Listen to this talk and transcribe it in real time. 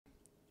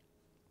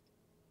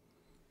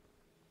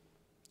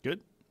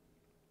Good.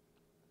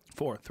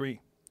 4, 3,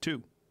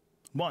 2,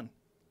 1.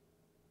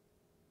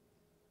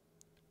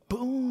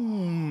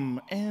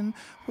 Boom! And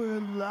we're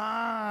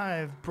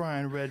live,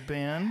 Brian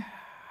Redban.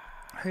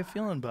 How you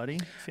feeling, buddy?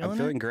 I'm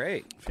feeling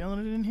great. Feeling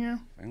it in here?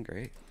 I'm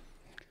great.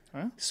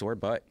 Huh? Sore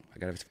butt.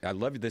 I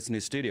love this new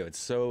studio. It's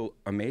so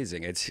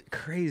amazing. It's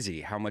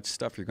crazy how much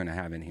stuff you're going to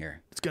have in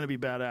here. It's going to be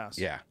badass.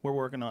 Yeah. We're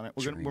working on it.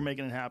 We're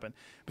making it happen.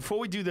 Before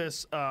we do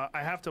this, I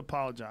have to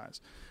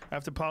apologize. I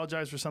have to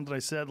apologize for something I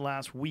said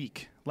last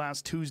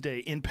Tuesday,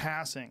 in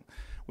passing.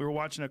 We were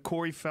watching a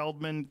Corey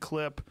Feldman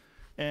clip,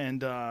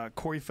 and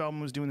Corey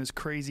Feldman was doing this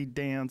crazy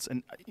dance,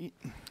 and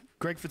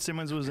Greg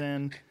Fitzsimmons was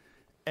in,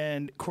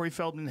 and Corey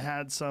Feldman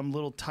had some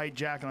little tight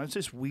jacket on. It's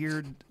this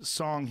weird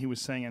song he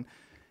was singing.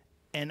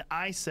 And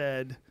I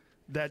said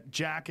that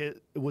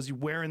jacket, was he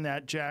wearing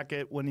that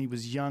jacket when he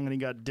was young and he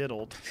got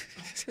diddled?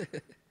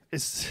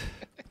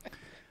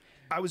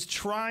 I was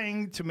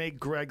trying to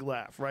make Greg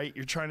laugh, right?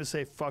 You're trying to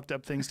say fucked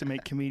up things to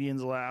make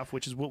comedians laugh,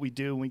 which is what we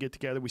do when we get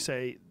together. We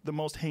say the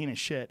most heinous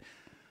shit.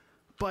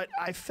 But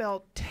I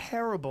felt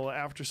terrible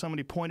after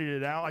somebody pointed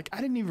it out. Like,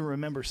 I didn't even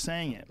remember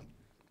saying it.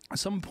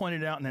 Someone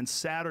pointed it out, and then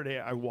Saturday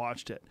I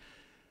watched it.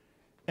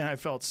 And I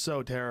felt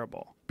so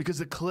terrible. Because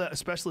the clip,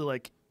 especially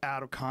like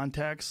out of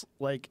context,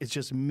 like it's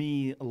just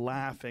me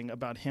laughing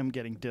about him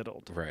getting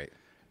diddled. Right.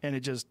 And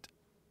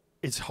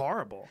it's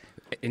horrible.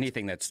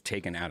 Anything that's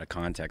taken out of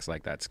context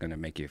like that's going to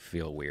make you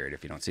feel weird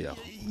if you don't see that.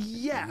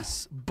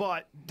 Yes,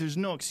 but there's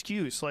no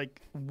excuse. Like,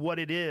 what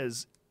it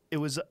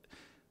was,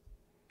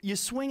 you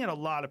swing at a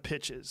lot of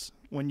pitches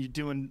when you're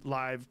doing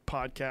live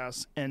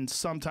podcasts, and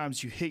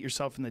sometimes you hit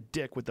yourself in the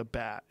dick with a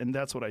bat, and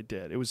that's what I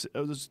did. It was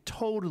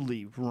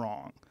totally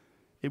wrong.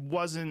 It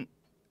wasn't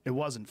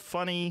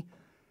funny.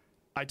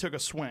 I took a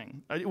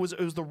swing. It was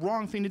the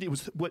wrong thing to do. It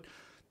was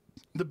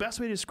the best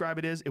way to describe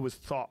it is, it was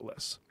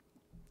thoughtless.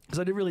 Because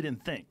I really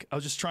didn't think. I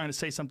was just trying to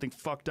say something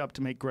fucked up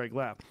to make Greg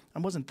laugh. I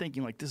wasn't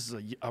thinking like this is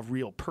a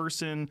real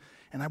person.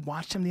 And I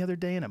watched him the other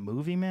day in a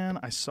movie, man.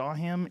 I saw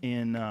him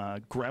in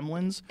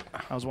Gremlins.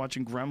 I was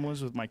watching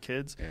Gremlins with my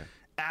kids. Yeah.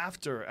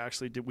 After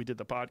we did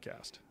the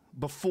podcast.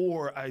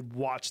 Before I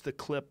watched the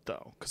clip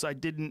though, because I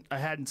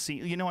hadn't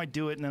seen. I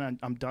do it and then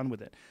I'm done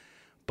with it.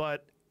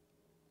 But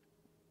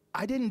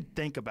I didn't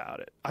think about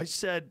it. I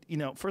said,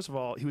 first of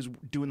all, he was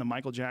doing the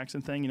Michael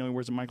Jackson thing. He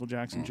wears a Michael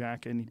Jackson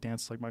jacket and he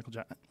dances like Michael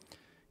Jackson.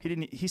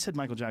 He said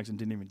Michael Jackson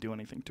didn't even do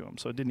anything to him,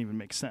 so it didn't even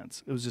make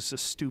sense. It was just a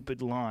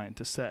stupid line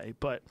to say.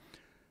 But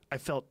I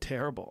felt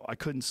terrible. I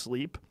couldn't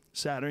sleep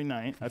Saturday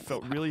night. I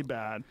felt really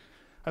bad.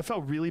 I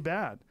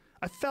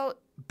felt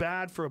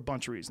bad for a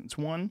bunch of reasons.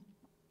 One,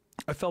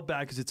 I felt bad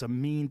because it's a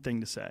mean thing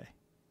to say.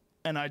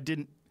 And I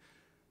didn't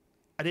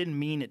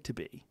mean it to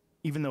be,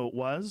 even though it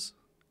was.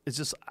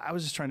 I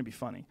was just trying to be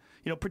funny.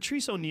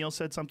 Patrice O'Neal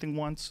said something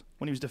once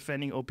when he was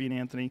defending Opie and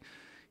Anthony.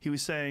 He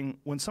was saying,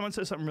 when someone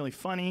says something really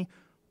funny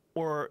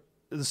or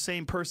the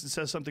same person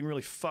says something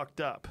really fucked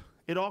up,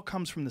 it all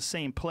comes from the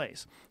same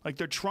place. Like,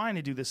 they're trying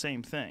to do the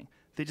same thing.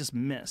 They just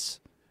miss,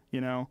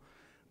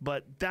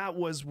 But that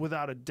was,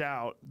 without a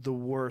doubt, the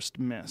worst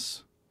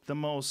miss. The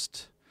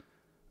most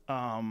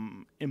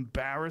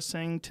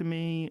embarrassing to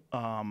me,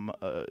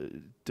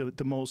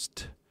 the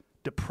most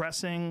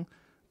depressing,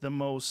 the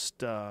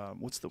most,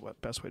 what's the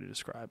best way to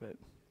describe it?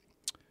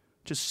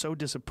 Just so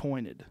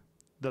disappointed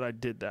that I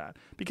did that.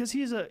 Because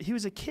he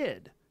was a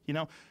kid,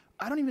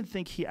 I don't even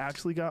think he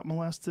actually got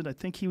molested. I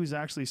think he was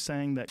actually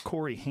saying that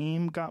Corey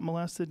Haim got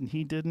molested and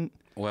he didn't.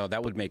 Well,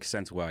 that would make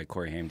sense why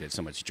Corey Haim did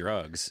so much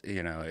drugs,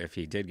 if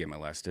he did get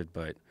molested,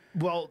 but...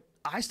 Well,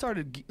 I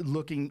started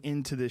looking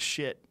into this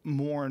shit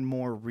more and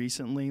more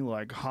recently,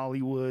 like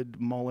Hollywood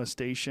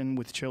molestation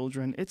with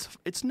children.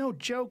 It's no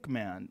joke,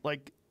 man.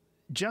 Like,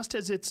 just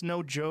as it's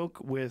no joke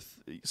with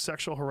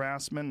sexual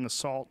harassment and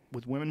assault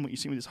with women, what you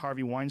see with this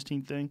Harvey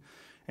Weinstein thing,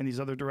 and these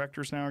other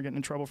directors now are getting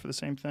in trouble for the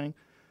same thing,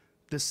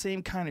 the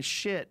same kind of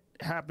shit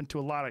happened to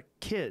a lot of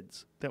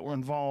kids that were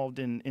involved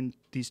in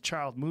these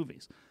child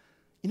movies.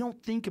 You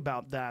don't think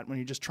about that when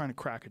you're just trying to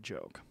crack a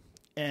joke.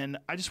 And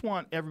I just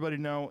want everybody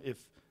to know,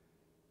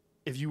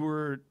 if you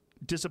were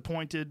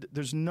disappointed,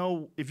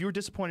 if you were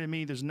disappointed in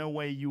me, there's no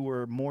way you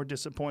were more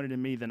disappointed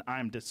in me than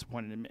I'm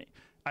disappointed in me.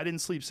 I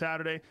didn't sleep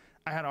Saturday.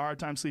 I had a hard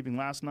time sleeping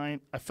last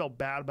night. I felt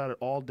bad about it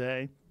all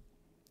day.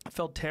 I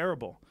felt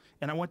terrible.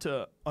 And I went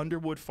to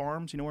Underwood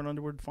Farms. You know where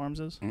Underwood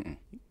Farms is? Mm-mm.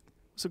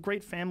 It's a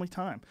great family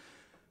time.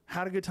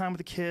 Had a good time with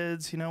the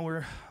kids.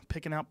 We're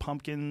picking out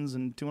pumpkins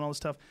and doing all this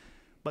stuff.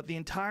 But the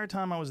entire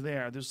time I was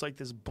there, there's like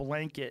this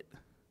blanket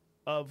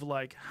of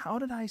like, how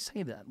did I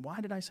say that? Why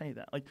did I say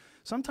that? Like,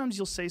 sometimes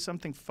you'll say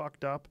something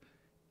fucked up,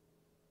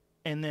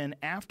 and then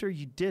after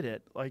you did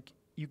it, like,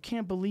 you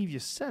can't believe you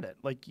said it.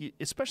 Like,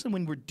 especially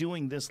when we're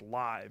doing this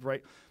live,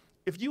 right?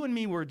 If you and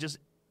me were just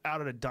out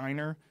at a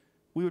diner,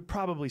 we would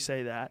probably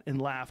say that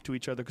and laugh to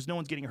each other because no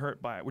one's getting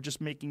hurt by it. We're just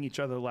making each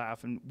other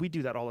laugh, and we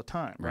do that all the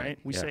time, right?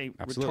 We say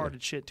absolutely.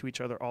 Retarded shit to each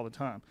other all the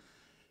time.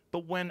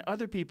 But when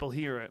other people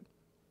hear it,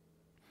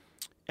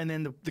 and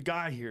then the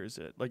guy hears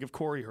it, like if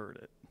Corey heard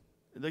it,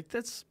 like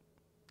it's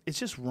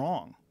just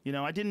wrong. You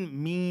know, I didn't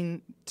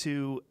mean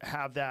to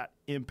have that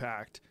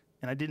impact,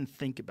 and I didn't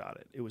think about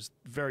it. It was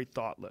very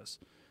thoughtless.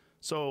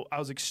 So I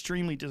was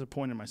extremely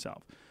disappointed in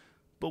myself.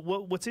 But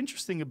what's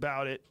interesting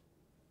about it,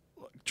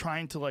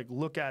 trying to like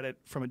look at it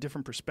from a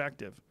different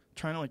perspective,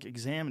 trying to like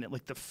examine it,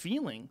 like the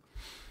feeling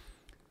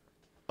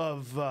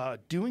of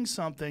doing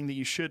something that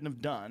you shouldn't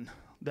have done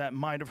that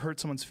might have hurt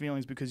someone's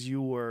feelings because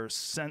you were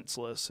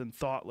senseless and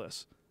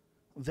thoughtless.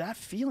 That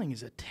feeling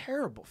is a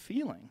terrible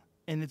feeling.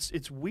 And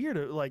it's weird.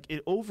 Like,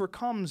 it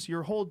overcomes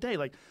your whole day.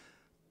 Like,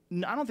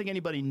 I don't think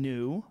anybody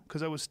knew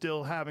because I was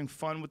still having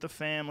fun with the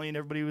family and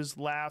everybody was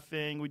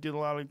laughing. We did a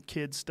lot of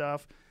kid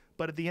stuff.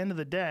 But at the end of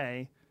the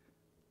day,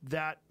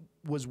 that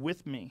was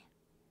with me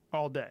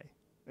all day.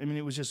 I mean,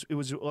 it was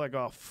like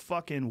a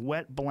fucking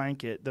wet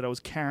blanket that I was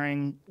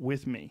carrying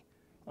with me,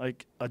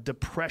 like a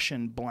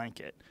depression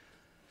blanket.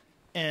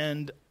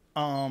 And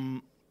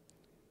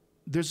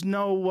there's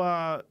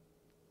no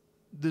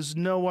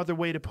other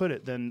way to put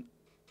it than,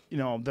 you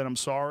know, that I'm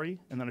sorry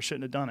and that I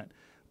shouldn't have done it.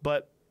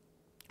 But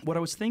what I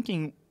was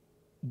thinking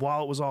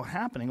while it was all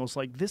happening was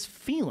like this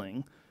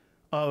feeling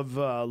of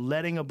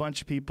letting a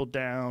bunch of people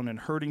down and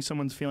hurting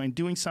someone's feeling,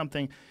 doing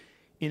something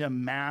in a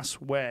mass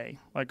way,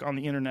 like on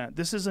the internet.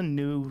 This is a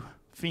new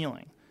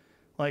feeling.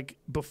 Like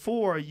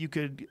before,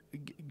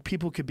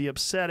 people could be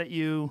upset at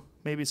you,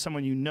 maybe it's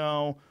someone you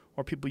know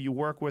or people you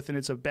work with, and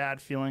it's a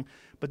bad feeling.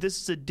 But this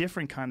is a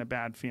different kind of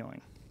bad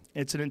feeling.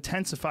 It's an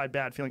intensified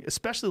bad feeling,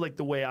 especially like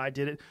the way I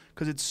did it,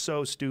 because it's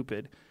so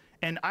stupid.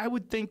 And I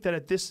would think that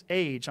at this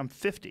age, I'm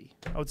 50.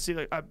 I would see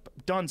like I'm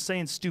done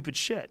saying stupid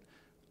shit.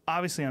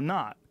 Obviously, I'm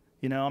not.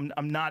 You know,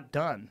 I'm not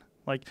done.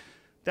 Like,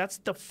 that's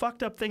the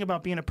fucked up thing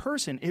about being a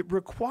person. It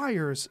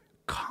requires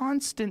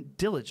constant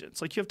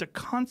diligence. Like, you have to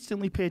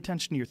constantly pay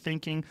attention to your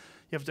thinking.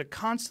 You have to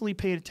constantly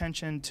pay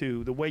attention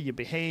to the way you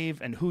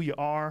behave and who you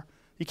are.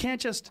 You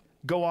can't just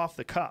go off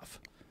the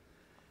cuff.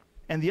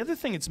 And the other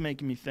thing it's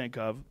making me think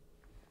of,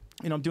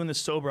 you know, I'm doing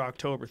this Sober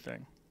October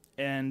thing.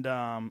 And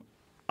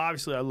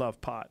obviously, I love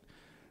pot.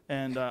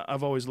 And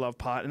I've always loved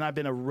pot. And I've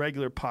been a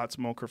regular pot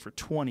smoker for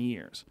 20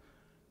 years.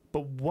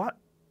 But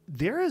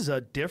there is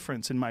a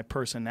difference in my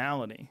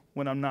personality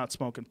when I'm not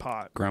smoking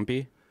pot.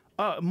 Grumpy?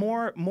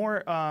 More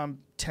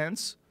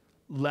tense,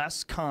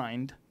 less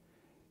kind,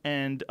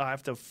 and I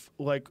have to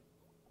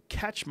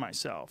catch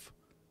myself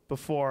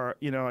before,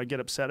 you know, I get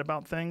upset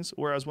about things.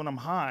 Whereas when I'm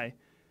high,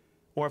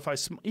 or if I'm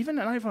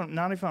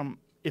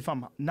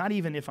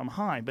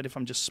high, but if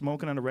I'm just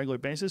smoking on a regular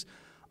basis,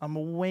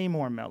 I'm way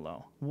more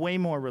mellow, way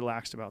more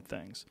relaxed about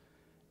things,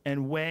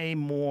 and way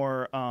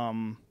more.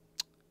 I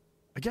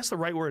guess the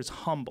right word is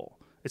humble.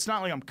 It's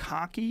not like I'm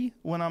cocky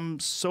when I'm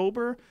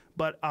sober,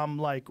 but I'm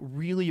like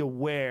really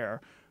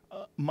aware,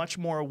 much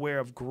more aware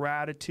of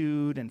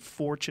gratitude and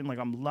fortune. Like,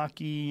 I'm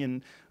lucky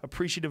and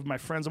appreciative of my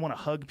friends. I want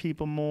to hug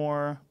people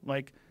more.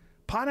 Like,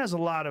 pot has a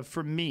lot of,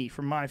 for me,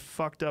 for my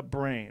fucked up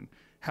brain,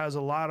 has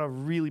a lot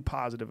of really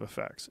positive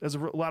effects. Has a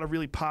lot of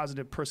really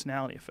positive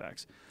personality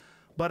effects.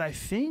 But I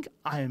think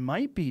I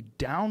might be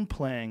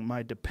downplaying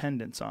my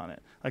dependence on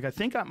it. Like, I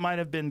think I might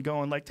have been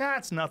going like,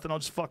 it's nothing. I'll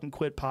just fucking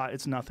quit pot.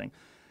 It's nothing.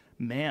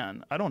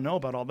 Man, I don't know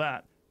about all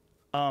that.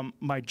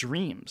 My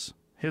dreams.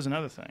 Here's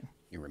another thing.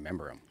 You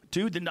remember them.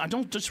 Dude, I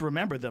don't just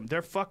remember them.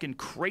 They're fucking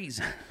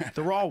crazy.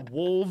 They're all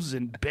wolves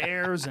and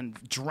bears and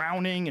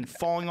drowning and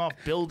falling off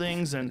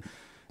buildings and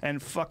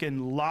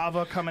fucking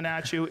lava coming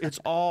at you. It's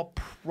all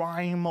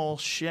primal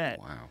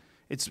shit. Wow.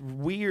 It's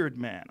weird,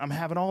 man. I'm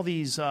having all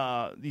these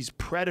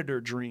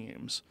predator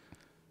dreams.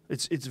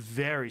 It's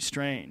very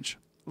strange.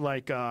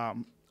 Like,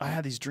 I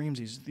had these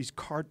dreams, these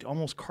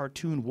almost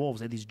cartoon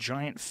wolves. They had these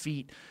giant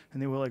feet, and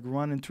they were like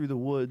running through the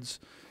woods,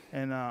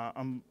 and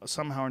I'm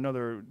somehow or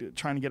another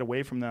trying to get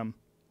away from them.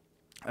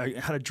 I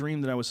had a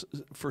dream that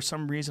for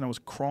some reason, I was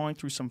crawling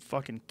through some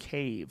fucking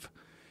cave,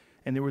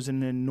 and there was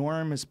an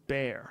enormous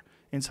bear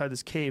inside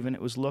this cave, and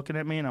it was looking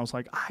at me, and I was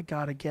like, I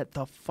gotta get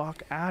the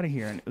fuck out of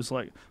here. And it was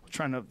like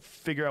trying to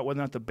figure out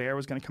whether or not the bear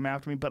was gonna come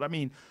after me. But I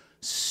mean,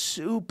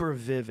 super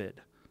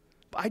vivid.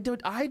 I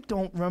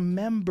don't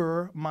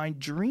remember my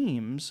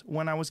dreams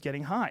when I was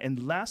getting high,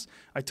 unless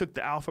I took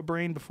the Alpha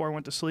Brain before I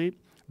went to sleep.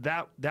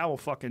 That will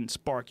fucking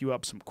spark you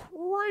up some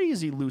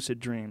crazy lucid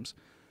dreams.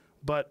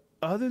 But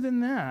other than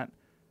that,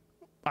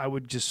 I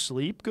would just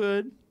sleep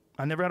good.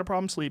 I never had a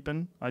problem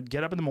sleeping. I'd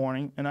get up in the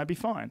morning and I'd be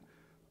fine.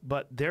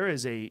 But there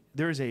is a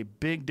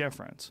big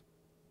difference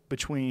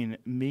between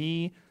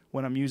me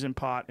when I'm using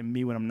pot and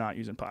me when I'm not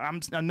using pot.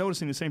 I'm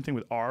noticing the same thing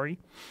with Ari.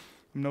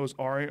 I notice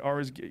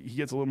he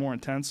gets a little more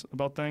intense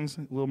about things,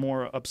 a little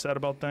more upset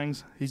about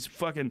things. He's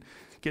fucking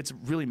gets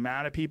really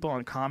mad at people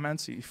on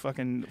comments. He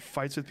fucking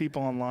fights with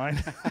people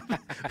online.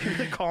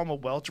 They call him a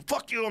welcher.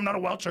 Fuck you, I'm not a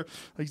welcher.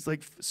 He's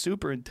like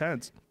super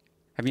intense.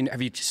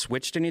 Have you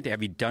switched anything?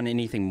 Have you done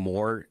anything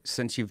more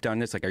since you've done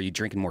this? Like, are you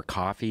drinking more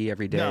coffee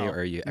every day? No, or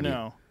are you?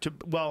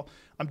 Well,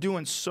 I'm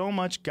doing so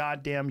much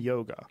goddamn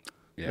yoga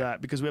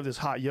that because we have this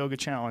hot yoga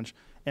challenge.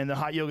 And the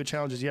hot yoga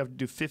challenge is you have to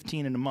do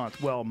 15 in a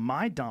month. Well,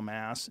 my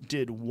dumbass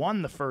did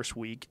 1 the first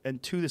week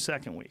and 2 the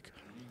second week.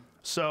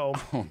 So,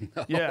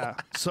 yeah.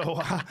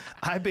 So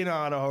I've been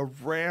on a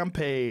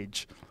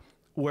rampage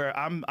where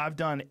I've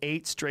done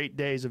 8 straight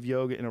days of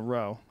yoga in a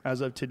row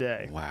as of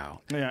today.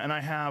 Wow. Yeah, and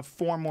I have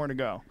 4 more to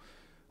go.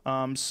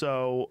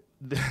 So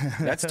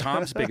that's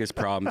Tom's biggest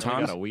problem.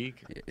 Tom's got a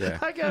week. Yeah.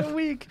 I got a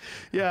week.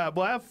 Yeah,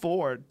 well, I have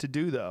 4 to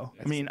do though.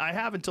 I mean, I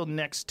have until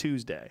next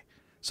Tuesday.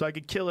 So I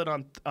could kill it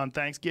on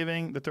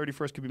Thanksgiving. The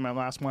 31st could be my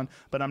last one,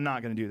 but I'm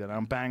not going to do that.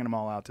 I'm banging them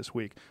all out this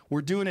week.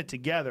 We're doing it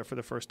together for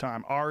the first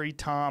time. Ari,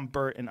 Tom,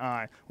 Bert, and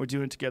I. We're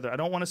doing it together. I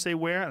don't want to say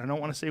where, and I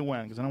don't want to say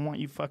when, because I don't want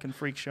you fucking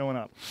freaks showing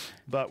up.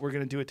 But we're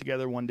going to do it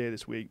together one day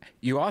this week.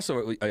 You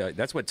also,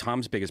 that's what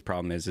Tom's biggest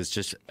problem is. It's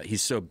just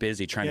he's so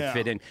busy trying to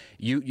fit in.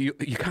 You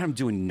got him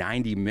doing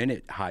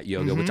 90-minute hot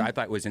yoga, which I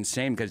thought was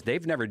insane because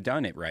they've never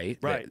done it, right?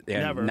 Right,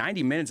 And never.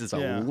 90 minutes is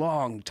a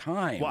long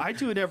time. Well, I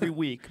do it every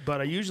week,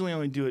 but I usually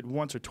only do it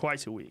once or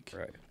twice a week.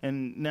 Right.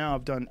 And now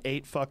I've done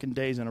 8 fucking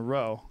days in a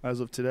row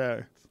as of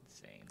today.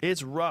 Insane.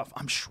 It's rough.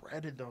 I'm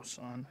shredded though,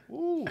 son.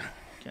 Ooh,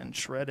 getting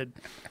shredded.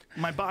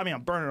 My body,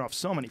 I'm burning off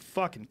so many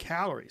fucking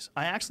calories.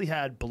 I actually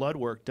had blood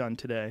work done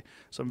today,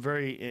 so I'm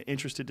very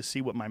interested to see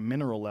what my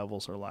mineral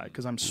levels are like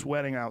because I'm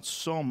sweating out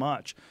so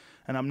much.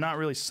 And I'm not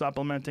really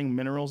supplementing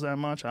minerals that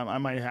much. I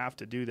might have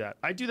to do that.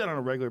 I do that on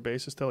a regular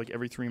basis, though. Like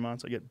every 3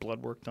 months, I get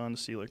blood work done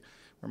to see like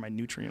where my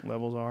nutrient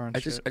levels are. And I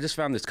just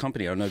found this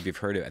company. I don't know if you've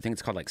heard of it. I think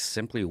it's called like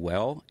Simply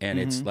Well, and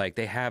it's like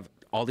they have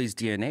all these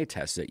DNA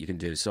tests that you can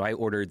do. So I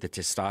ordered the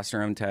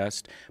testosterone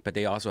test, but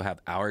they also have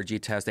allergy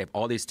tests. They have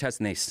all these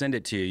tests, and they send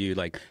it to you. You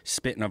like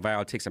spit in a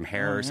vial, take some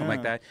hair or something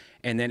like that,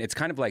 and then it's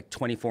kind of like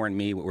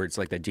 24andMe, where it's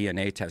like the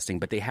DNA testing,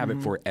 but they have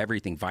it for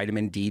everything,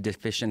 vitamin D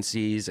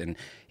deficiencies, and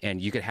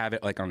you could have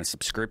it like on a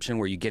subscription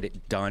where you get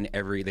it done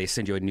they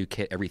send you a new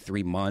kit every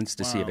 3 months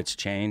to see if it's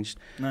changed.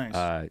 Nice.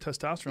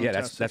 Testosterone Yeah,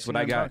 test, that's what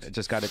I got. $69.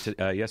 Just got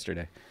it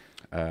yesterday.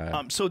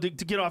 So to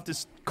get off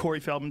this Corey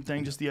Feldman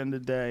thing, just the end of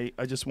the day,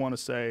 I just want to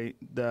say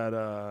that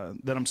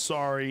that I'm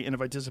sorry, and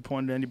if I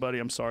disappointed anybody,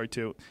 I'm sorry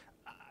too.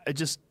 I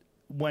just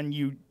when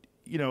you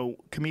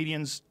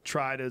comedians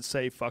try to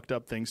say fucked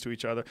up things to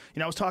each other.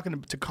 I was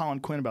talking to Colin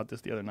Quinn about this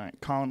the other night.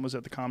 Colin was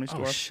at the Comedy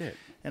Store. Oh shit!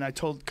 And I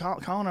told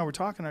Colin and I were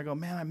talking. I go,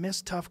 man, I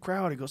miss Tough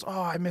Crowd. He goes,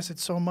 oh, I miss it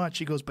so much.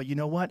 He goes, but you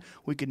know what?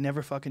 We could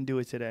never fucking do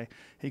it today.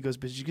 He goes,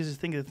 but you just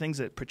think of the things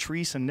that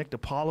Patrice and Nick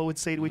DiPaolo would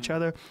say to each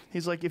other.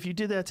 He's like, if you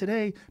did that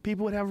today,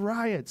 people would have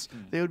riots.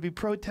 They would be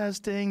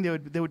protesting.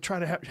 They would try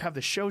to have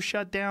the show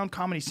shut down.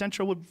 Comedy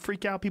Central would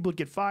freak out. People would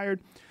get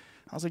fired.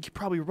 I was like, you're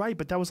probably right,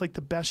 but that was like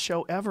the best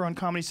show ever on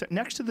Comedy Central.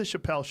 Next to the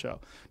Chappelle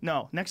Show.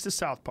 No, next to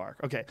South Park.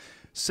 Okay.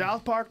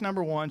 South Park,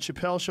 number 1.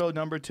 Chappelle Show,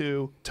 number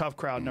 2. Tough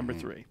Crowd, number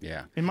 3.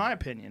 Yeah. In my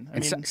opinion. I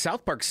mean,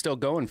 South Park's still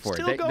going for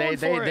still it.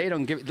 They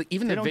don't give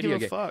even They the don't video give a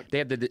game. fuck. They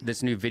have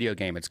this new video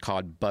game. It's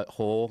called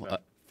Butthole.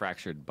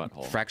 Fractured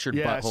butthole. Fractured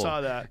yeah, Butthole.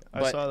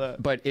 I saw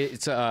that. But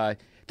it's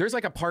there's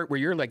like a part where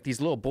you're like these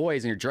little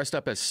boys and you're dressed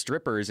up as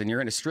strippers and you're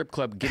in a strip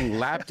club getting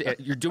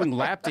you're doing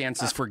lap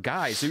dances for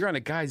guys. So you're on a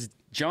guy's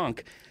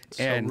junk.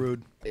 And so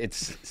rude.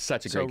 It's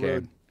such a So great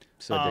rude. game.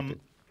 So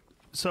addicted.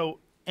 So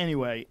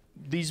anyway,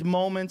 these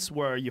moments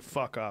where you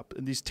fuck up,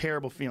 and these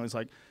terrible feelings,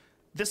 like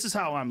this is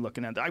how I'm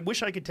looking at it. I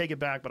wish I could take it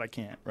back, but I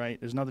can't. Right?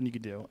 There's nothing you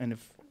could do. And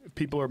if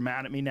people are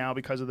mad at me now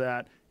because of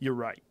that, you're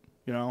right.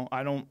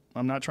 I'm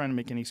not trying to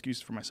make any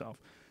excuses for myself.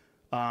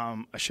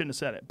 I shouldn't have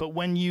said it. But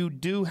when you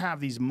do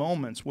have these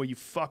moments where you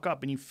fuck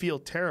up and you feel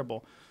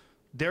terrible,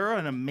 they're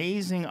an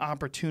amazing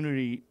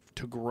opportunity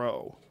to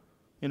grow.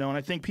 And I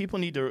think people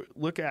need to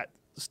look at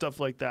stuff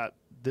like that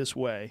this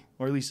way,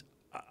 or at least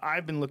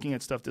I've been looking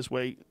at stuff this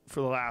way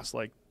for the last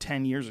like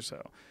 10 years or so,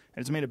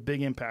 and it's made a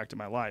big impact in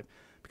my life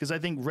because I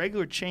think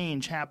regular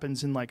change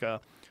happens in like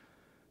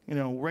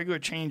regular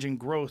change and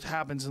growth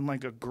happens in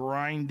like a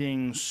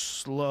grinding,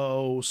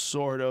 slow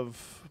sort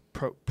of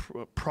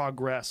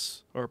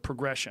progress or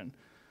progression.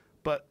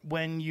 But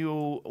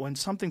when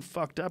something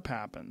fucked up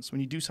happens, when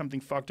you do something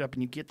fucked up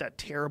and you get that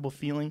terrible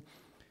feeling,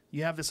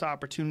 you have this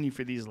opportunity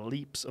for these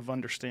leaps of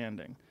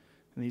understanding.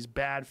 And these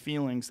bad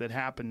feelings that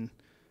happen,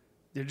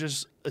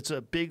 it's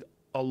a big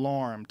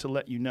alarm to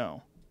let you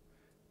know.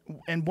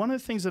 And one of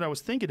the things that I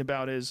was thinking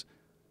about is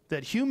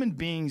that human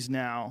beings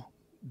now,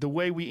 the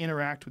way we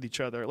interact with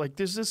each other, like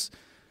there's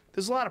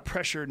a lot of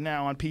pressure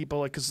now on people,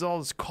 like because all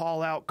this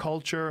call out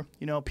culture,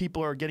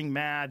 people are getting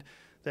mad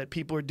that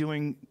people are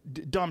doing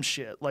dumb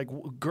shit, like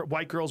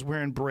white girls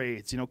wearing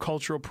braids,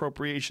 cultural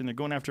appropriation. They're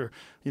going after,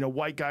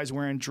 white guys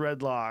wearing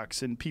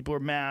dreadlocks, and people are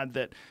mad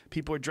that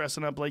people are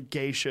dressing up like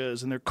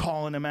geishas, and they're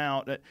calling them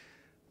out.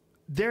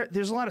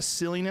 There's a lot of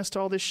silliness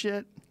to all this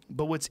shit,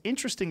 but what's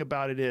interesting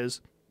about it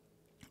is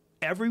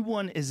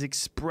everyone is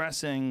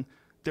expressing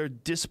their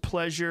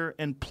displeasure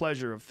and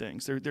pleasure of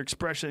things. They're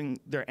expressing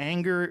their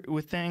anger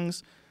with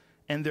things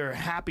and their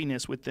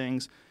happiness with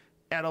things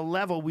at a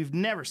level we've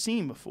never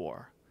seen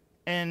before.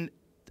 And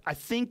I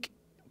think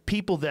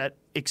people that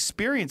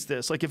experience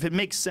this, like if it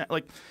makes sense,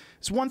 like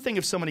it's one thing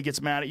if somebody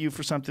gets mad at you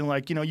for something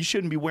like, you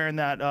shouldn't be wearing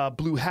that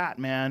blue hat,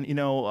 man.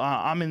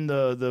 I'm in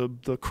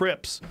the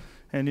Crips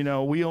And,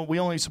 we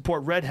only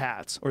support red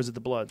hats. Or is it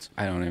the Bloods?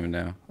 I don't even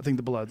know. I think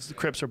the Bloods. The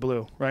Crips are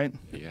blue, right?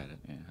 Yeah,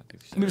 I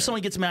think so. I mean, if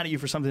someone gets mad at you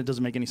for something that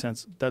doesn't make any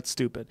sense, that's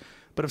stupid.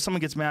 But if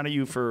someone gets mad at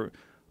you for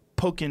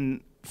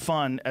poking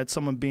fun at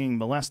someone being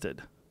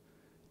molested,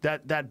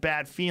 that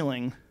bad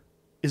feeling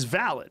is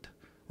valid,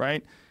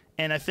 right?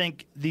 And I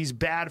think these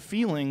bad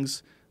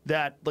feelings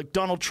that like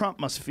Donald Trump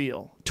must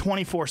feel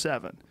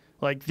 24/7.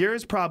 Like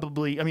there's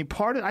probably,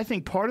 I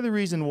think part of the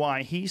reason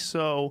why he's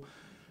so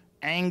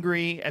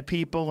angry at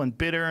people and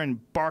bitter and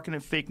barking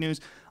at fake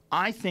news,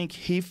 I think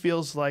he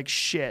feels like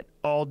shit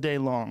all day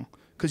long.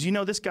 Because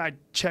this guy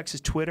checks his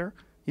Twitter.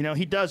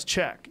 He does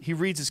check. He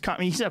reads his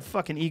he's a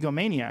fucking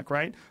egomaniac,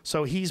 right?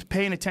 So he's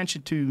paying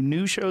attention to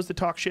news shows that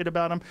talk shit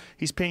about him.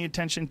 He's paying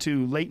attention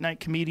to late night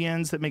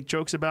comedians that make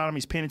jokes about him.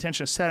 He's paying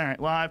attention to Saturday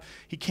Night Live.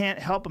 He can't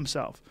help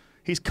himself.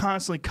 He's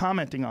constantly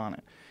commenting on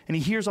it. And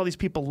he hears all these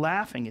people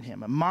laughing at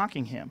him and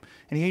mocking him.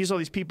 And he hears all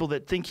these people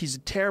that think he's a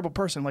terrible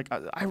person. Like,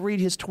 I read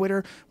his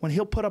Twitter. When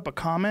he'll put up a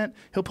comment,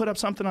 he'll put up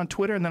something on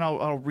Twitter, and then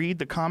I'll read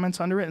the comments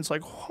under it. And it's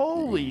like,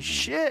 holy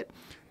shit.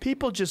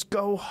 People just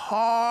go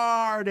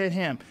hard at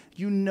him.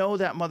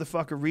 That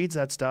motherfucker reads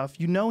that stuff.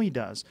 He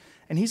does.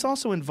 And he's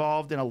also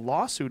involved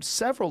in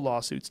several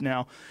lawsuits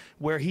now,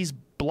 where he's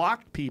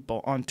blocked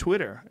people on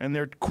Twitter. And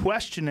they're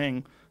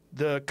questioning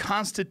the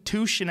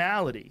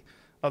constitutionality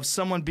of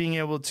someone being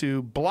able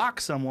to block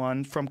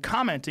someone from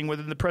commenting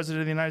within the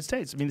president of the United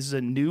States. This is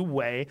a new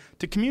way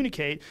to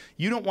communicate.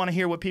 You don't want to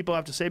hear what people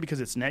have to say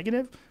because it's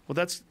negative. Well,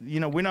 that's,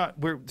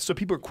 so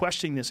people are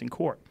questioning this in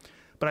court.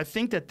 But I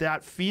think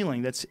that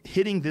feeling that's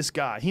hitting this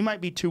guy, he might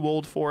be too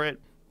old for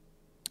it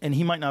and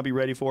he might not be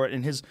ready for it.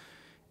 And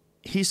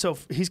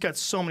he's got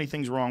so many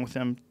things wrong with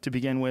him to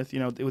begin with,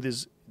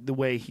 with the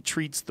way he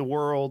treats the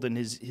world and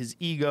his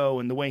ego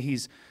and the way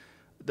he's,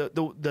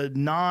 the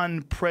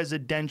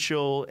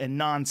non-presidential and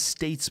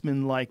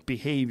non-statesman-like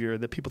behavior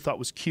that people thought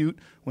was cute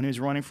when he was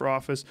running for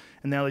office,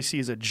 and now they see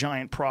as a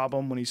giant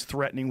problem when he's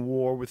threatening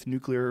war with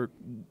nuclear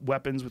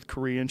weapons with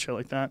Korea and shit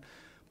like that.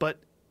 But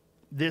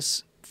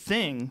this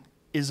thing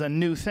is a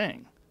new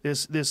thing.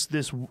 This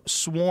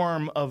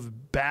swarm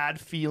of bad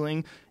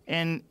feeling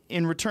and,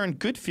 in return,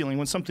 good feeling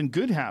when something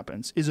good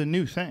happens is a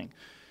new thing.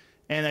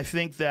 And I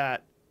think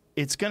that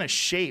it's going to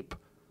shape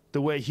the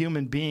way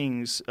human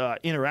beings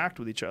interact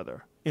with each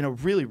other in a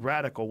really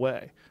radical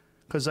way,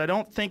 because I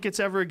don't think it's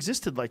ever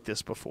existed like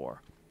this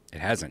before. It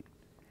hasn't.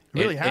 It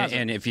really hasn't.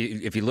 And if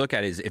you look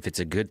at it, if it's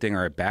a good thing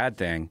or a bad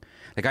thing,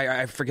 like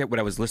I forget what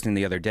I was listening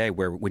the other day,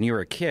 where when you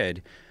were a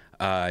kid,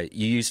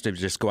 you used to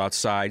just go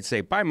outside,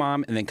 say, bye,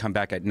 Mom, and then come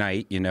back at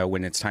night,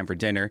 when it's time for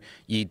dinner.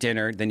 You eat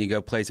dinner, then you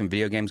go play some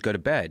video games, go to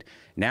bed.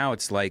 Now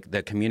it's like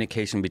the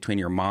communication between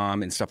your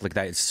mom and stuff like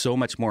that is so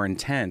much more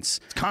intense.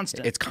 It's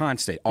constant. It's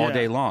constant all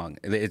day long.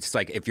 It's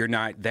like if you're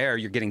not there,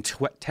 you're getting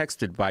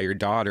texted by your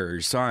daughter or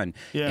your son,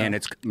 and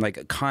it's like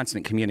a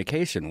constant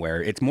communication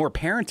where it's more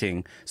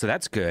parenting, so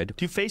that's good.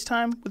 Do you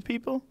FaceTime with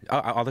people?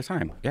 All the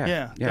time,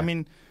 yeah.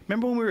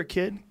 Remember when we were a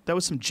kid? That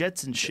was some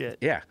Jetson shit.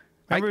 Yeah.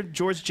 Remember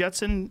George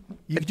Jetson?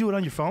 You could do it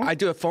on your phone? I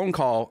do a phone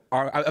call.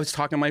 I was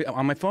talking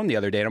on my phone the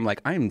other day, and I'm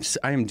like, I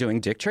am doing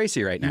Dick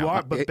Tracy right now. You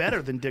are, but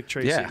better than Dick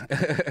Tracy. Yeah.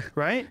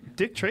 Right?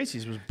 Dick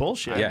Tracy's was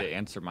bullshit. I had to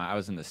answer I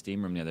was in the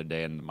steam room the other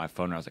day, and my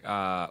phone, I was like,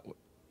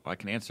 I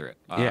can answer it.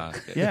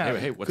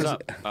 Hey, what's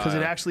up? Because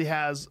it actually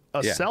has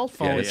a cell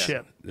phone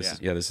chip. This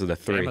is the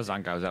 3. The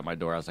Amazon guy was at my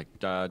door. I was like,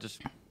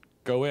 just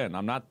go in.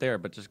 I'm not there,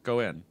 but just go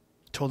in.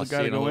 Told the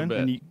guy to go in,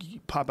 and you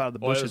pop out of the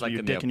bushes with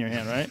your dick in your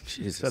hand, right?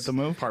 Jesus. Is that the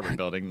move? Apartment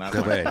building. Not Go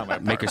my ahead.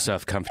 apartment. Make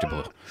yourself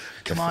comfortable.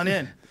 Come on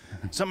in.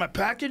 Is that my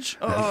package?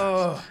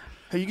 Oh.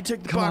 Hey, you can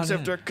take the box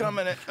after I come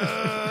in it.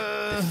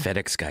 The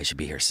FedEx guy should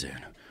be here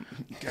soon.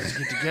 You guys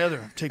get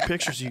together. Take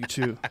pictures of you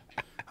two.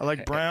 I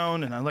like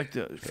brown, and I like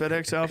the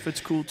FedEx outfit's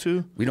cool,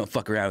 too. We don't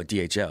fuck around with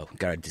DHL.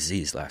 Got a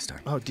disease last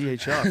time. Oh,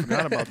 DHL. I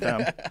forgot about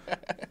them.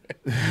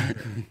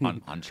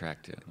 On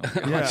track, too.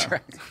 Yeah. On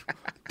track.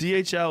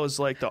 DHL is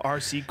like the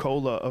RC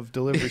Cola of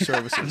delivery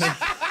services.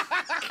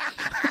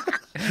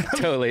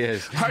 Totally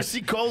is.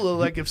 RC Cola,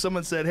 like if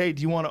someone said, hey,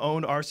 do you want to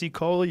own RC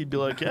Cola? You'd be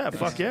like, yeah,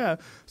 fuck yeah.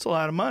 It's a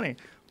lot of money.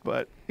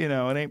 But, it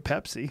ain't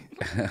Pepsi.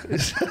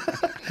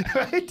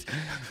 Right?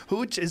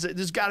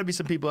 There's got to be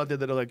some people out there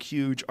that are like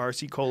huge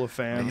RC Cola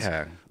fans.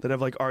 Yeah. That have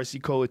like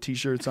RC Cola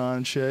t-shirts on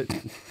and shit.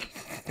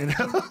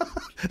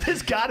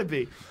 There's got to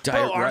be.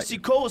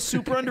 RC Cola's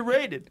super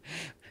underrated.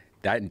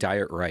 That and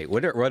Diet Right.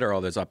 What are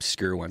all those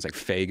obscure ones like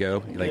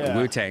Faygo? Like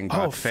Wu-Tang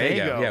bought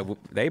Faygo. Faygo. Yeah,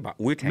 they bought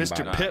Wu-Tang.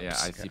 Mr. Bought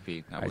Pips.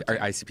 ICP.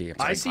 ICP.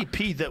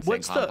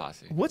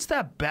 ICP. What's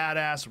that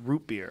badass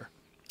root beer?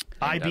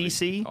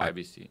 IBC?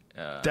 IBC.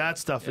 That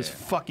stuff is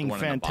fucking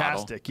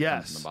fantastic.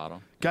 Yes. In the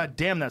bottle. God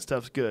damn, that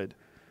stuff's good.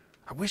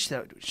 I wish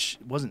that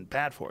wasn't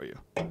bad for you.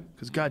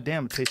 Because god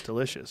damn, it tastes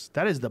delicious.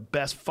 That is the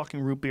best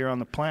fucking root beer on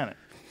the planet.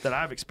 that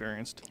I've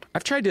experienced.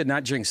 I've tried to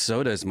not drink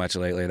soda as much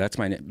lately. That's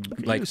my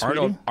like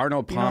sweetie.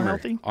 Arnold You not Palmer.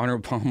 healthy?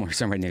 Arnold Palmer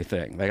is my new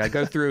thing. Like I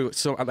go through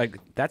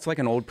that's like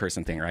an old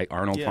person thing, right?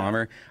 Arnold Yeah.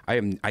 Palmer.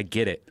 I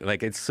get it.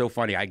 Like it's so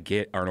funny. I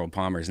get Arnold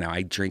Palmers now.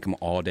 I drink them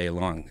all day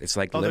long. It's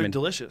like they're lemon.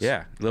 delicious.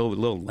 Yeah,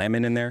 little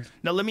lemon in there.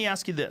 Now, let me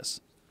ask you this.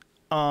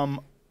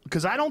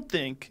 Because I don't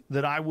think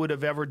that I would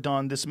have ever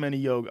done this many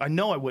yoga. I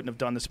know I wouldn't have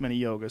done this many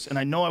yogas, and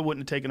I know I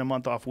wouldn't have taken a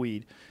month off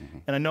weed,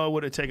 and I know I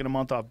would have taken a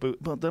month off booze.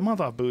 But the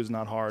month off booze is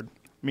not hard.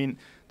 I mean,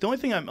 the only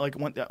thing I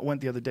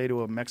went the other day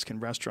to a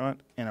Mexican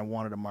restaurant, and I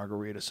wanted a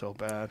margarita so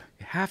bad.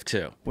 You have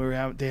to.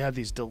 They had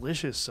these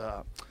delicious. They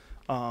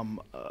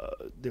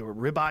were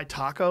ribeye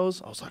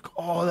tacos. I was like,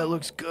 oh, that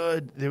looks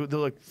good. They're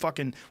like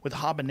fucking with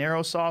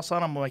habanero sauce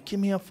on them. I'm like, give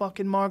me a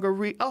fucking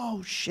margarita.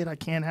 Oh shit, I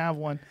can't have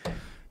one.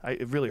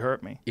 It really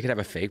hurt me. You could have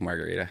a fake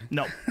margarita.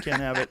 No,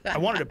 can't have it. I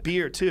wanted a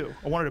beer too.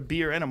 I wanted a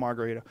beer and a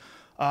margarita.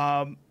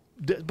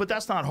 But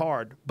that's not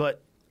hard. But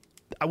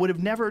I would have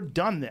never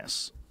done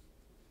this.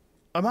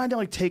 I might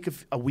like take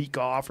a week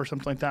off or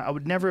something like that. I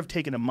would never have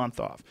taken a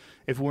month off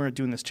if we weren't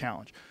doing this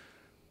challenge.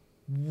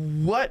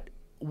 What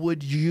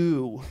would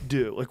you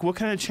do? Like, what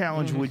kind of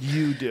challenge would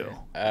you do?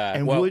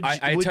 And well, would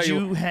I would tell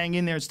you hang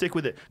in there and stick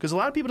with it? Because a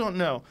lot of people don't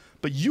know,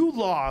 but you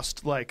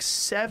lost like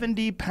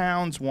 70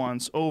 pounds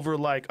once over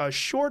like a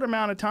short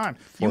amount of time.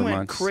 4 You went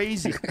months.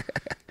 crazy.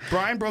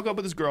 Brian broke up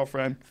with his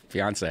girlfriend.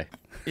 Fiance.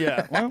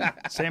 Yeah, well,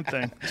 same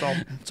thing. It's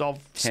all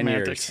 10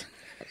 semantics. years.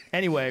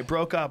 Anyway,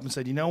 broke up and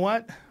said, you know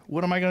what?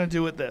 What am I going to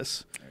do with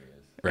this?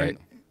 Right. And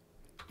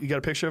you got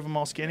a picture of him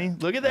all skinny?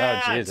 Look at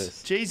that.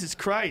 Jesus. Jesus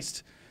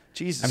Christ.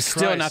 Jesus I'm Christ.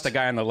 still not the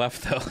guy on the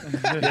left though.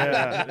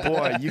 Yeah,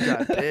 boy, you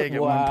got big at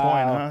one Wow.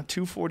 point, huh?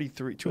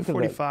 243,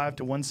 245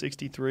 to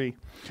 163.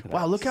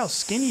 Wow, look how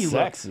skinny you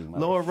Sexy look.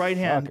 Lower right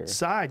hand motherfucker.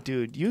 side,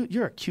 dude.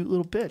 You're a cute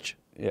little bitch.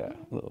 Yeah.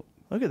 Little.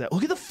 Look at that.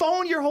 Look at the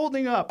phone you're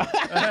holding up.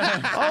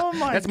 Oh my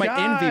god. That's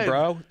my envy,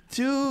 bro.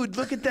 Dude,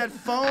 look at that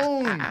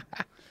phone.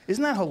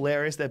 Isn't that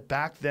hilarious that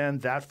back then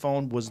that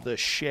phone was the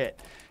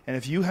shit? And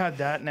if you had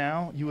that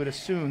now, you would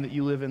assume that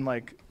you live in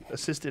like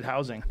assisted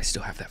housing. I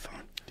still have that phone.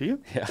 Do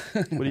you? Yeah.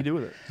 What do you do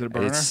with it? Is it a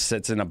burner?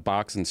 It's in a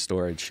box in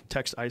storage.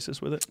 Text ISIS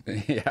with it?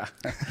 Yeah.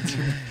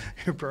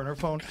 Your burner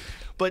phone.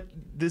 But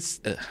this,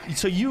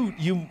 so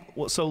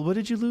so what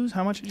did you lose?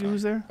 How much did you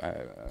lose there?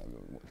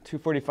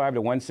 245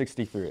 to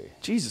 163.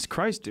 Jesus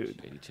Christ,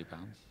 dude. 82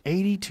 pounds.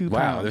 82 Wow,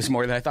 pounds. there's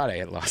more than I thought I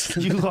had lost.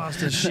 You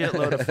lost a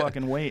shitload of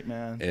fucking weight,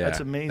 man. Yeah.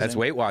 That's amazing. That's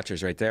Weight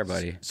Watchers right there,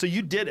 buddy. So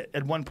you did it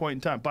at one point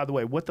in time. By the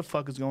way, what the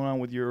fuck is going on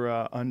with your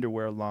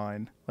underwear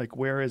line? Like,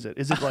 where is it?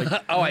 Is it like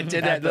Oh, I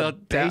did at that the little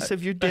base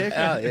of your dick?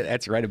 Oh, yeah,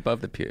 that's right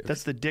above the pubes.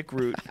 That's the dick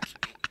root.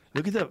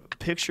 Look at the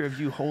picture of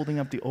you holding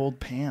up the old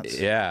pants.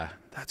 Yeah.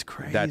 That's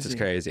crazy. That's just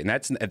crazy. And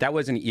that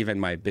wasn't even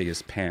my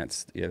biggest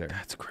pants either.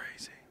 That's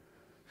crazy.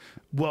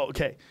 Well,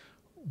 okay.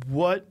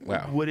 What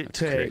Wow, would it that's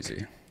take?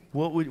 crazy.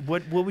 What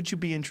would you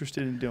be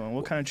interested in doing?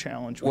 What kind of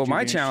challenge? Would Well, you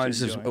my be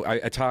challenge interested is in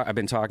doing? I've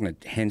been talking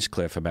to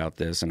Hinchcliffe about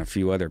this and a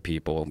few other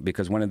people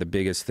because one of the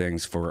biggest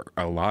things for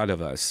a lot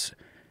of us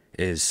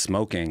is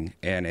smoking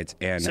and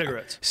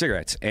Cigarettes.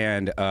 Cigarettes.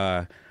 And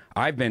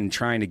I've been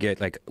trying to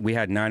get, like, we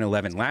had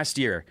 9/11 last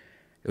year.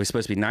 It was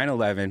supposed to be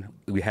 9/11.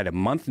 We had a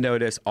month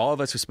notice. All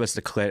of us were supposed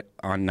to clit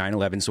on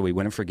 9/11 so we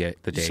wouldn't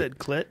forget the You date. said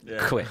clit?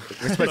 Quit.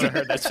 We're supposed to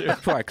heard that too.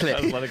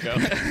 Clit. Let it go.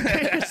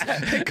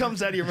 It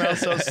comes out of your mouth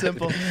so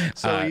simple,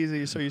 so easy.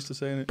 You're so used to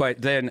saying it.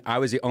 But then I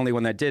was the only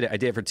one that did it. I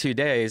did it for 2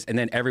 days, and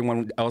then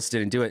everyone else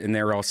didn't do it, and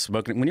they were all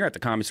smoking. When you're at the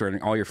comedy store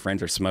and all your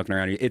friends are smoking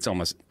around you, it's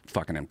almost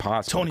fucking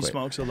impossible. Tony to quit.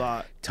 smokes a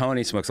lot.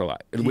 Tony smokes a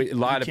lot. A he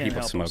lot of can't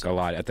people help smoke himself. a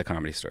lot at the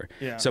comedy store.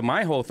 Yeah. So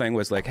my whole thing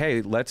was like,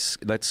 hey, let's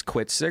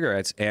quit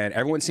cigarettes, and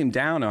everyone seemed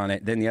down on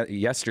it. Then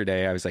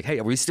yesterday I was like, hey,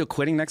 are we still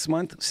quitting next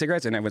month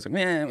cigarettes? And everyone's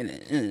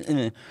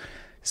like,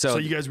 So So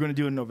you guys are going to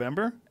do it in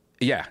November?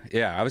 yeah,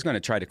 I was going to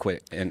try to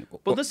quit, and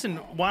Well, listen.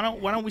 Why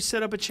don't we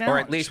set up a challenge? or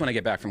at least when I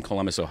get back from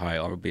Columbus,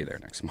 Ohio, I'll be there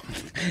next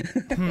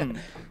month.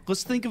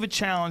 Let's think of a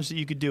challenge that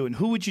you could do, and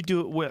who would you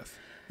do it with?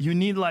 You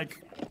need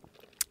like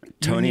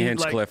Tony need,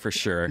 Hinchcliffe like, for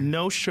sure.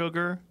 no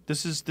sugar.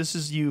 This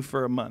is you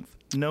for a month.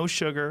 No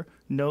sugar,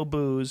 no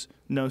booze,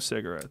 no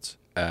cigarettes.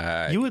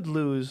 You would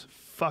lose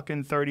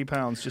fucking 30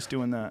 pounds just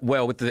doing that.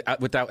 Well,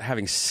 without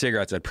having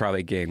cigarettes, I'd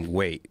probably gain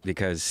weight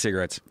because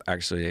cigarettes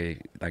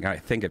actually, like, I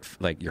think it's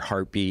like your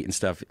heartbeat and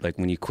stuff. Like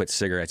when you quit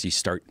cigarettes, you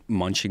start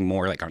munching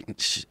more, like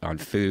on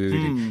food.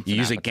 And you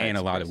usually gain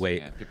a lot of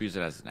weight. Yeah, people use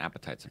it as an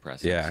appetite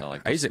suppressant. Yeah, So,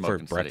 like, I use it smoke for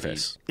instead of eat.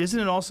 breakfast. Isn't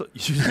it also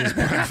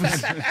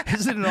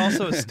Isn't it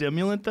also a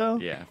stimulant though?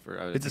 Yeah,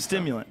 It's a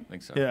stimulant. I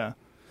think so. Yeah.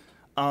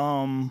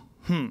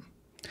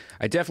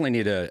 I definitely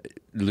need to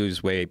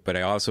lose weight, but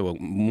I also,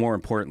 more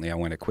importantly, I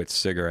want to quit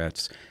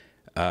cigarettes.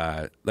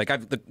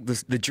 Like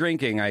the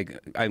drinking,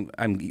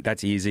 I'm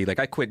that's easy. Like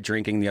I quit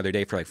drinking the other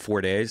day for like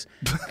 4 days,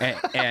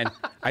 and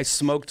I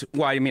smoked.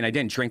 Well, I mean, I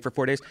didn't drink for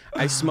 4 days.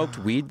 I smoked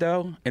weed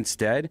though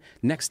instead.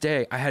 Next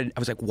day, I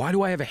was like, why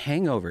do I have a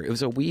hangover? It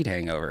was a weed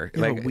hangover.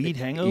 You have a weed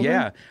hangover?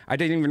 Yeah, I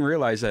didn't even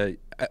realize that.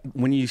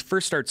 When you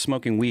first start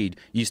smoking weed,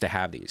 you used to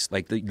have these.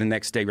 Like the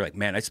next day, you're like,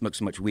 man, I smoked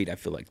so much weed, I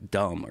feel like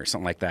dumb or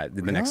something like that.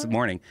 The next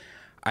morning.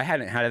 I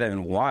hadn't had that in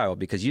a while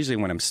because usually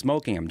when I'm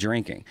smoking, I'm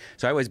drinking.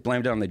 So I always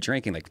blamed it on the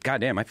drinking. Like,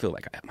 goddamn, I feel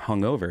like I'm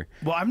hungover.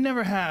 Well, I've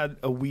never had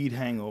a weed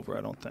hangover,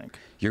 I don't think.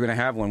 You're going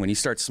to have one when you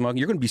start smoking.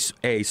 You're going to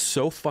be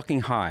so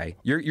fucking high.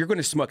 You're going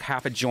to smoke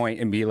half a joint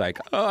and be like,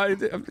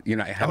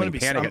 having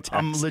panic attacks.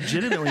 I'm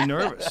legitimately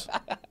nervous.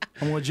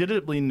 I'm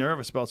legitimately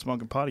nervous about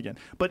smoking pot again.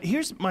 But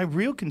here's my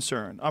real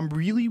concern. I'm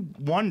really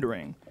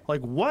wondering,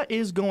 like, what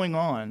is going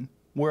on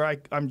where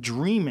I'm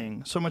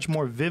dreaming so much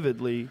more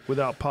vividly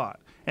without pot?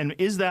 And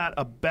is that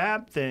a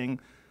bad thing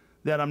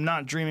that I'm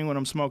not dreaming when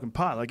I'm smoking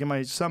pot? Like, am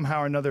I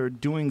somehow or another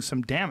doing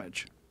some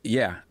damage?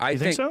 Yeah, I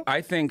think so.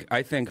 I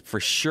think for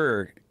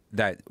sure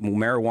that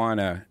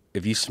marijuana.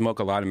 If you smoke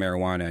a lot of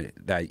marijuana,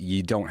 that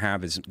you don't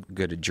have as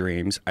good of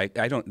dreams. I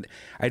don't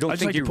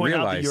think like you to point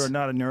realize out that you're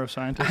not a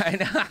neuroscientist. I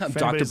know, If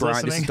Dr. anybody's Brian.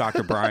 listening. This is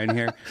Dr. Brian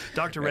here.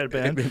 Dr.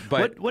 Redban.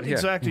 But what yeah.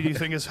 exactly do you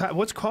think is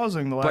what's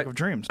causing the lack of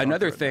dreams? Dr.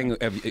 Another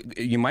Redban? thing,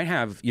 you might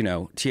have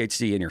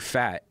THC in your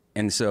fat,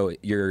 and so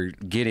you're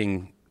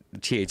getting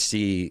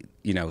THC,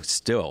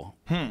 still,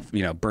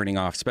 burning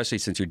off. Especially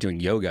since you're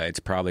doing yoga, it's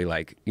probably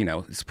like,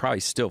 it's probably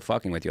still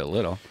fucking with you a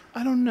little.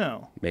 I don't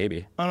know.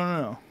 Maybe. I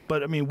don't know.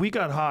 But I mean, we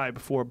got high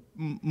before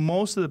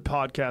most of the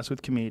podcasts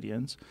with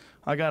comedians.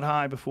 I got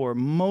high before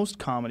most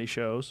comedy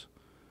shows.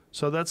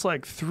 So that's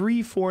like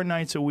 3-4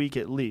 nights a week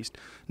at least.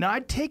 Now,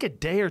 I'd take a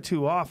day or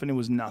two off and it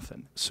was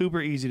nothing.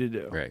 Super easy to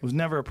do. Right. It was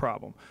never a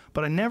problem.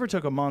 But I never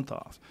took a month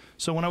off.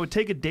 So when I would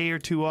take a day or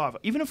two off,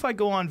 even if I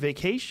go on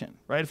vacation,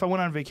 right? If I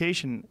went on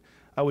vacation,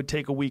 I would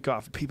take a week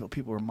off. People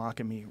were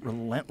mocking me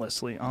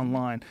relentlessly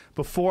online.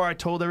 Before I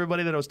told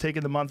everybody that I was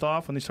taking the month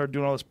off, when they started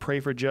doing all this pray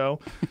for Joe,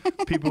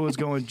 people was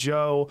going,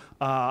 Joe,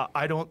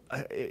 I don't,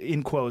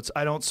 in quotes,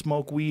 I don't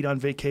smoke weed on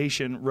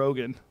vacation,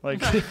 Rogan. Like,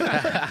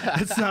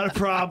 it's not a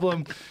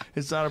problem.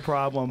 It's not a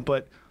problem.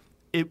 But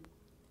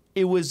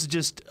it was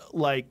just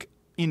like,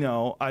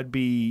 I'd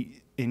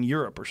be in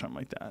Europe or something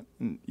like that.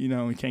 And,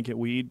 you can't get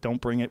weed. Don't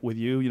bring it with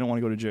you. You don't want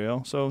to go to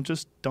jail. So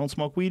just don't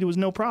smoke weed. It was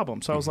no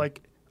problem. So I was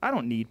like, I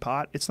don't need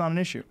pot. It's not an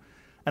issue.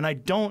 And I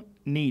don't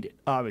need it,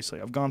 obviously.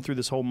 I've gone through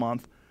this whole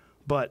month.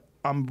 But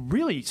I'm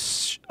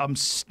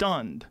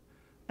stunned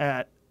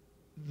at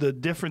the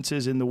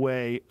differences in the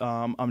way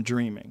I'm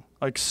dreaming.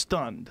 Like,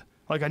 stunned.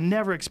 Like, I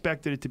never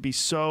expected it to be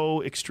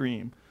so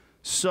extreme,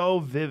 so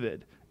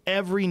vivid.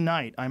 Every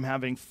night I'm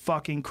having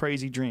fucking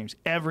crazy dreams.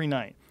 Every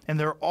night. And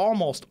they're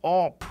almost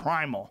all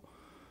primal.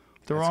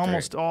 They're That's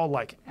almost great. all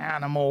like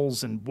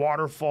animals and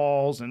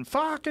waterfalls and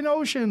fucking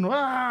ocean.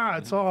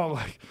 It's all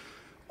like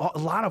a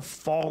lot of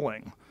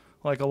falling.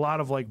 Like a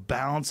lot of like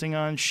bouncing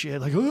on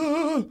shit. Like,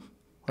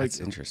 That's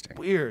interesting.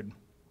 Weird.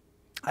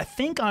 I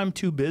think I'm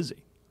too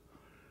busy.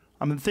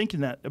 I've been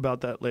thinking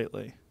about that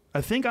lately.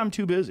 I think I'm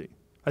too busy.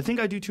 I think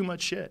I do too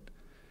much shit.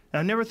 And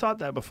I never thought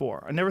that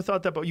before.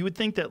 But you would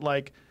think that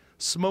like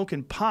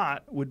smoking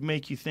pot would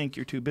make you think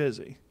you're too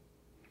busy.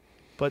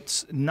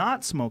 But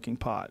not smoking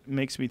pot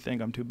makes me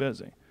think I'm too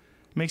busy.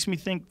 Makes me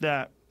think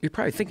that You're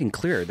probably thinking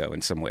clearer though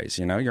in some ways,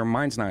 Your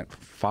mind's not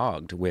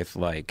fogged with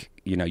like,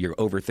 you're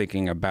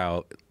overthinking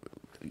about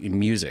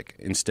music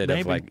instead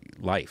of like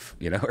life,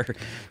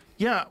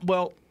 Yeah,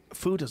 well,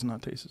 food does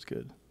not taste as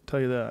good. I'll tell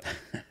you that.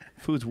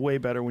 Food's way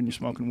better when you're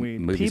smoking weed.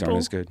 Movies aren't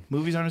as good.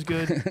 Movies aren't as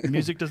good.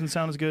 Music doesn't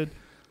sound as good.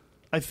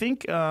 I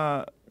think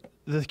the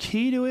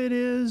key to it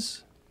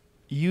is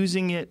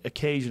using it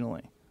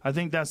occasionally. I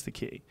think that's the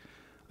key.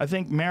 I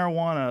think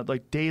marijuana,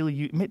 like daily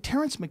use.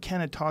 Terrence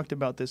McKenna talked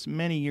about this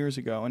many years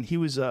ago, and he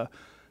was a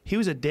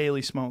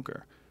daily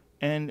smoker.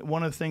 And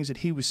one of the things that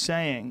he was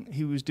saying,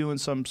 he was doing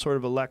some sort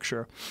of a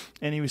lecture,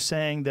 and he was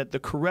saying that the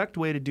correct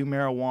way to do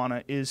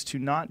marijuana is to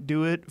not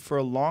do it for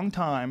a long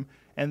time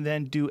and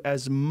then do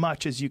as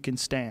much as you can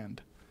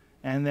stand.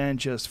 And then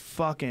just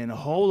fucking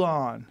hold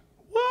on.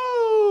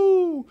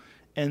 Woo!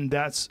 And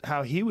that's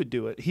how he would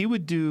do it. He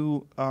would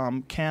do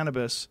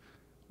cannabis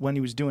when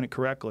he was doing it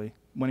correctly,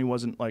 when he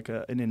wasn't like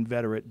an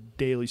inveterate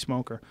daily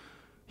smoker.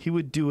 He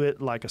would do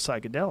it like a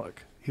psychedelic.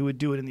 He would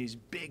do it in these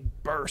big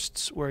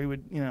bursts where he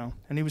would,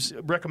 and he was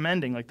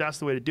recommending like that's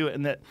the way to do it.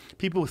 And that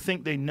people who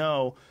think they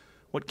know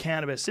what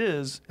cannabis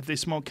is, if they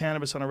smoke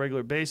cannabis on a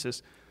regular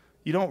basis,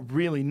 you don't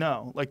really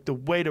know. Like the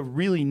way to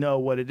really know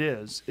what it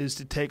is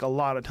to take a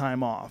lot of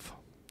time off,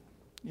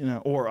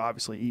 or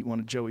obviously eat one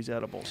of Joey's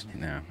edibles.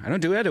 No, I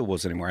don't do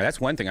edibles anymore. That's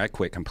one thing I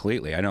quit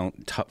completely. I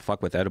don't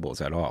fuck with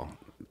edibles at all.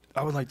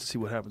 I would like to see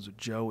what happens with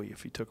Joey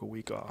if he took a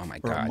week off. Oh my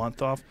or God. a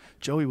month off.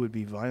 Joey would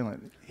be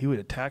violent. He would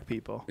attack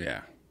people. Yeah.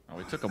 Oh,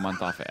 we took a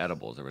month off of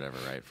edibles or whatever,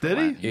 right? Did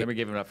he? Lent. Then we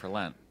gave it up for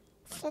Lent.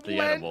 The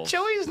edibles.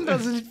 Joey's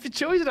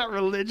not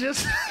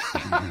religious.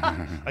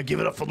 I give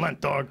it up for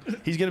Lent, dog.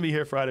 He's going to be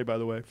here Friday, by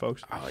the way,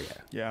 folks. Oh,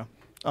 yeah.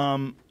 Yeah.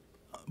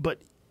 But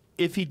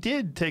if he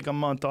did take a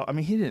month off, I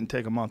mean, he didn't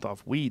take a month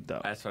off weed,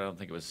 though. That's what I don't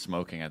think it was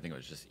smoking. I think it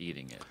was just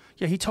eating it.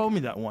 Yeah, he told me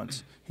that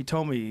once. He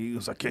told me, he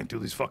was like, I can't do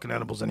these fucking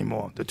edibles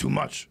anymore. They're too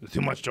much. They're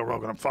too much, Joe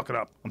Rogan. I'm fucking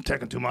up. I'm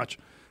taking too much.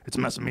 It's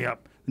messing me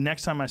up.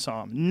 Next time I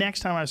saw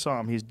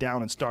him, he's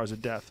down in stars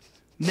of death.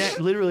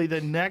 Literally,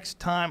 the next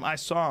time I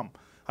saw him,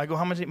 I go,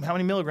 how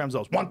many milligrams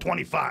those?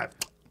 125.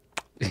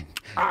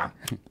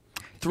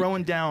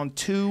 Throwing down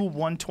 2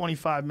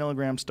 125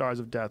 milligram stars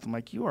of death. I'm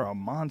like, you are a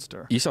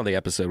monster. You saw the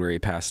episode where he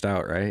passed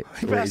out, right?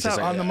 He passed out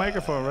on the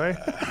microphone, right?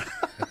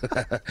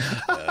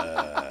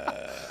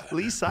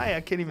 Lee Saya,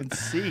 I can't even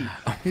see.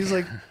 He's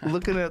like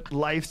looking at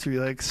life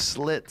through like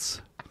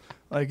slits.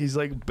 Like he's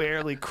like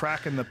barely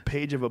cracking the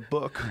page of a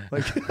book.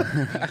 Like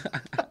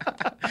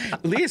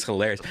Lee is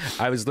hilarious.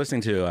 I was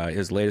listening to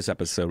his latest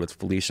episode with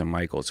Felicia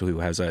Michaels, who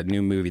has a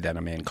new movie that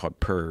I'm in called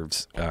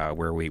Pervs,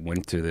 where we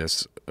went to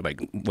this, like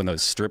one of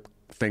those strip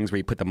things where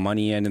you put the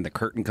money in and the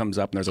curtain comes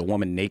up and there's a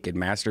woman naked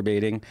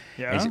masturbating.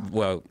 Yeah.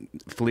 Well,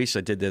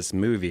 Felicia did this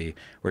movie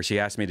where she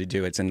asked me to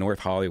do it. It's in North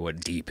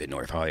Hollywood, deep in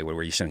North Hollywood,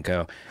 where you shouldn't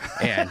go.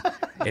 And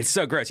it's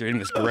so gross. You're in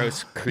this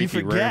gross,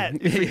 creepy room.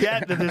 You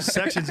forget that there's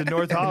sections in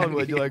North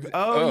Hollywood. You're like,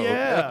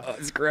 yeah.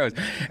 It's gross.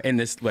 And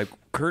this like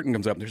curtain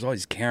comes up. There's all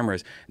these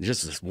cameras. And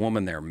just this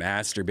woman there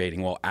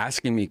masturbating while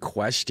asking me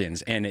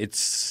questions. And it's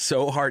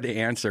so hard to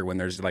answer when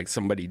there's like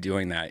somebody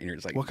doing that. And you're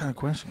just like, What kind of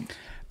questions?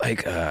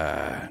 Like,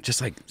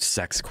 just like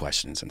sex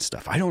questions and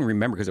stuff. I don't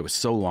remember because it was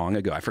so long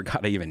ago. I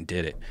forgot I even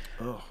did it.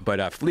 Oh.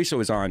 But Felicia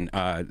was on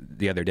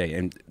the other day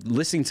and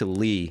listening to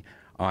Lee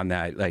on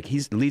that. Like,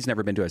 Lee's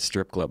never been to a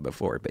strip club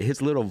before, but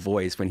his little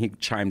voice when he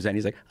chimes in,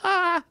 he's like,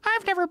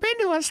 I've never been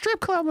to a strip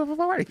club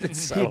before.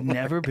 He'd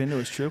never been to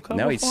a strip club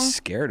before? No, he's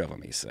scared of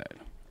him, he said.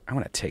 I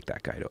want to take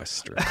that guy to a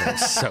strip club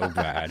so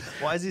bad.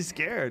 Why is he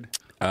scared?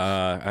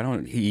 I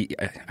don't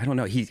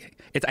know.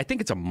 I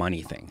think it's a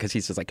money thing because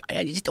he's just like,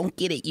 I just don't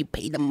get it. You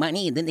pay the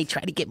money and then they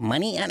try to get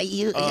money out of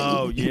you.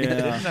 Oh,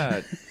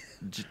 yeah.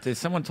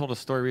 Someone told a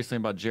story recently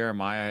about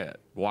Jeremiah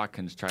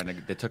Watkins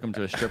they took him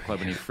to a strip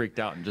club and he freaked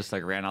out and just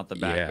like ran out the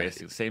back. Yeah.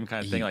 Basically, same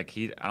kind of thing. Like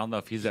I don't know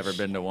if he's ever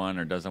been to one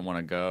or doesn't want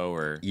to go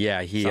or.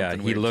 Yeah, he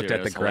looked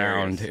at the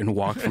ground and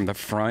walked from the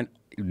front,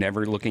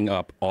 never looking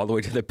up, all the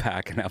way to the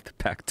back and out the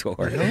back door.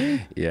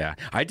 Really? Yeah,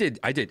 I did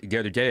the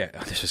other day.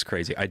 Oh, this is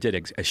crazy. I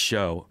did a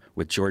show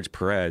with George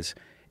Perez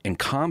in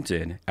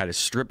Compton at a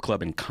strip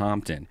club in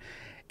Compton,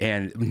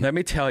 and let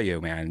me tell you,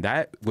 man,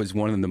 that was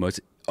one of the most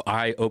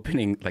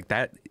eye-opening. Like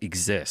that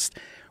exists.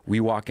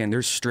 We walk in,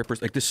 there's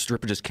strippers. Like this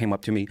stripper just came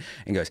up to me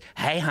and goes,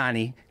 "Hey,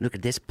 honey, look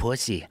at this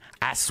pussy.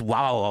 I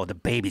swallow all the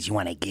babies. You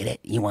want to get it?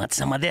 You want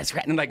some of this?"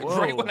 Right, and like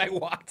right when I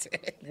walked in.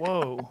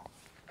 Whoa.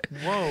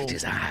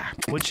 Just,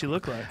 What'd she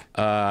look like?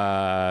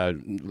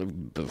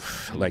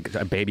 Like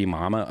a baby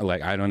mama.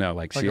 Like I don't know.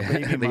 Like she, a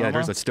baby mama? Yeah,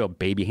 there's still a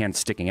baby hand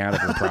sticking out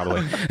of her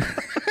probably.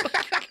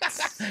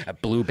 A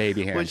blue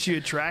baby hand. Was she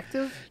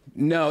attractive?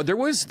 No, there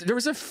was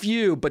a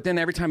few, but then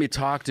every time you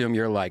talk to him,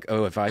 you're like,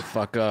 oh, if I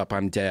fuck up,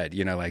 I'm dead.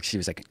 You know, like she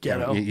was like,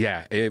 ghetto.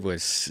 Yeah, it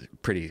was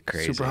pretty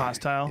crazy. Super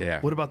hostile.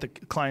 Yeah. What about the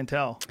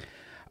clientele?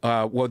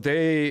 Well,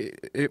 they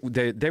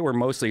were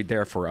mostly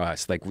there for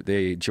us. Like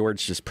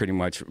George just pretty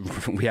much,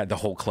 we had the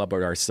whole club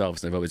of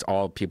ourselves. It was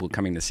all people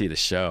coming to see the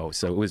show.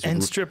 So it was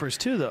strippers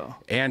too, though.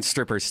 And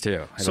strippers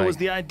too. So was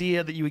the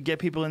idea that you would get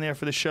people in there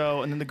for the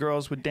show, and then the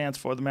girls would dance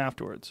for them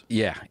afterwards?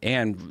 Yeah,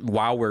 and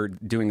while we're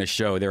doing the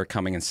show, they were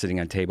coming and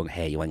sitting on a table.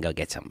 Hey, you want to go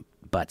get some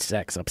butt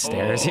sex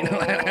upstairs? You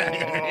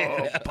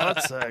know,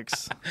 butt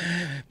sex.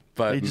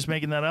 But are you just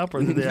making that up,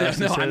 or did they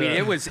actually say I mean,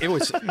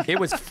 that? it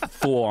was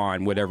full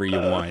on whatever you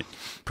want,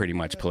 pretty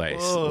much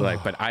place.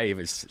 Like, but it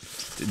was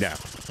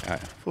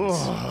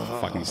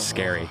fucking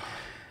scary.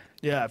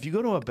 Yeah, if you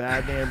go to a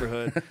bad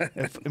neighborhood,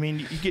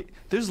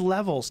 there's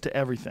levels to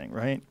everything,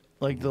 right?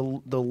 Like the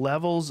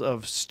levels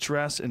of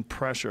stress and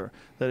pressure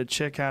that a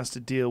chick has to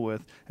deal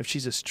with if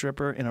she's a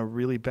stripper in a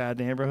really bad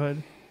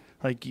neighborhood.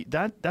 Like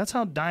that's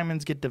how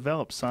diamonds get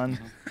developed, son.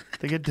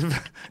 They get you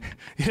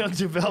don't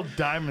develop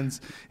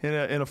diamonds in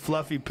a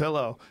fluffy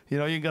pillow. You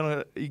know, you're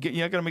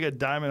not gonna make a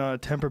diamond on a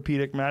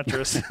Tempur-Pedic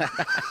mattress.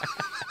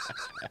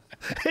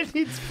 It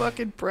needs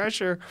fucking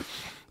pressure.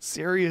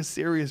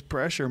 Serious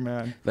pressure,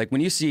 man. Like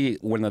when you see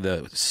one of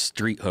the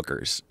street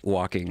hookers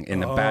walking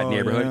in a bad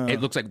neighborhood, it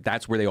looks like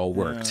that's where they all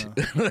worked.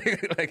 Yeah.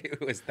 like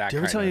it was that. Did I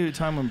ever tell you the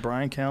time when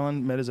Brian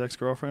Callen met his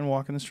ex-girlfriend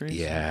walking the streets?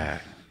 Yeah,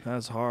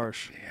 that's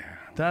harsh. Yeah.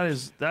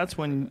 That's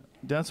when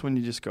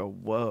you just go,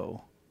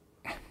 whoa,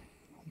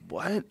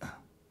 what?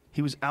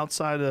 He was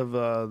outside of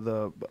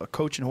the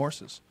Coach and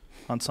Horses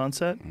on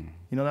Sunset.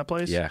 You know that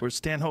place? Yeah. Where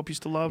Stan Hope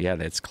used to love? Yeah,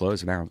 that's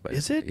closed now. But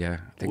is it? Yeah,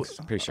 I'm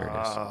pretty sure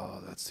it is.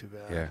 Oh, that's too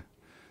bad. Yeah.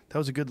 That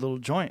was a good little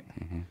joint.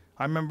 Mm-hmm.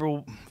 I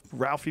remember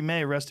Ralphie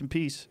May, rest in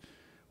peace.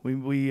 We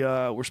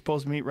were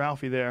supposed to meet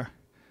Ralphie there,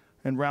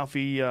 and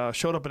Ralphie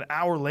showed up an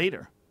hour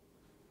later.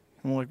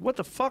 And we're like, what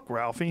the fuck,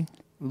 Ralphie?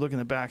 We look in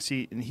the back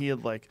seat, and he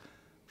had like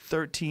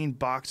 13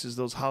 boxes,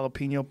 those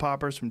jalapeno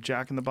poppers from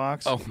Jack in the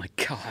Box. Oh, my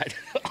God.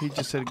 He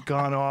just had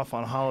gone off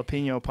on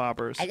jalapeno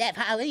poppers. I love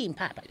Halloween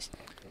poppers.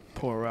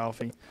 Poor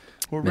Ralphie.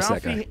 Well, Miss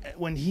that Ralphie,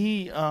 when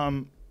he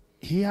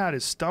had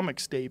his stomach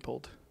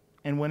stapled,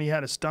 and when he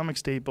had his stomach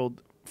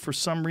stapled, for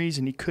some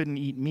reason he couldn't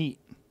eat meat.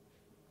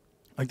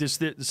 Like there's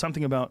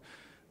something about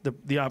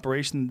the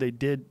operation they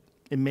did.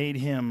 It made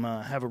him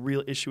have a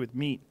real issue with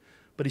meat,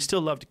 but he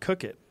still loved to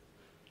cook it.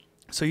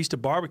 So he used to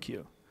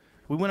barbecue.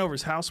 We went over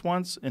his house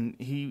once, and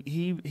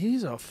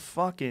he's a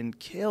fucking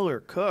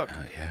killer cook.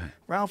 Oh, yeah.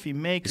 Ralphie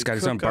makes. He's got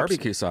his own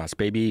barbecue sauce,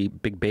 big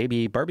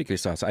baby barbecue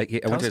sauce. I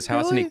went to his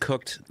house and he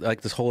cooked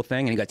like this whole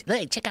thing, and he goes,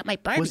 "Hey, check out my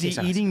barbecue sauce."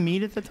 Was he eating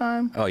meat at the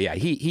time? Oh yeah,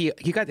 he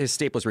got his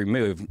staples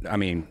removed. I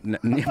mean,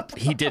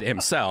 he did it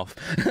himself.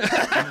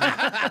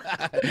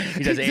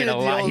 He just ate a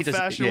lot. I'm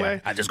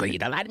just going to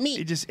eat a lot of meat.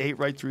 He just ate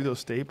right through those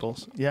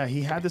staples. Yeah,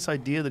 he had this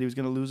idea that he was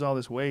going to lose all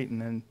this weight,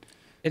 and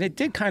it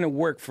did kind of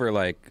work for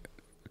like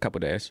a couple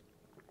of days.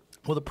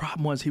 Well, the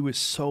problem was he was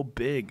so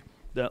big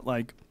that,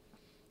 like,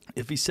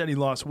 if he said he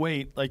lost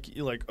weight, like,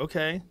 you're like,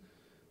 okay,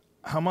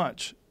 how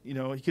much? You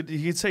know, he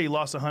could say he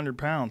lost 100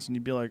 pounds, and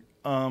you'd be like,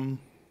 I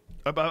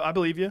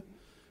believe you.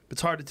 But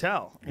it's hard to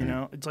tell, you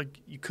know? It's like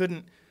you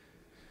couldn't.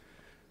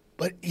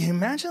 But you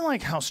imagine,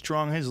 like, how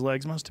strong his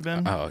legs must have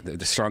been. Oh,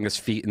 the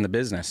strongest feet in the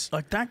business.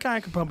 Like, that guy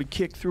could probably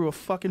kick through a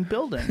fucking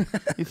building.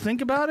 You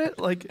think about it?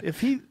 Like, if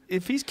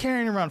he's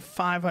carrying around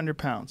 500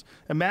 pounds,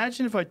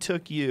 imagine if I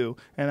took you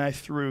and I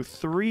threw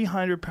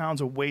 300 pounds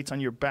of weights on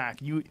your back.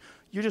 You're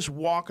just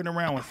walking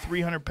around with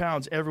 300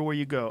 pounds everywhere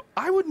you go.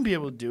 I wouldn't be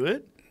able to do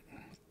it.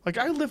 Like,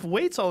 I lift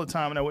weights all the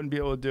time, and I wouldn't be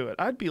able to do it.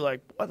 I'd be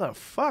like, what the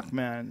fuck,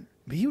 man?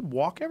 But he would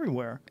walk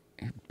everywhere.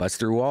 Bust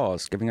through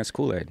walls, giving us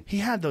Kool-Aid. He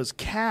had those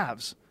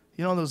calves.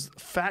 You know those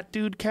fat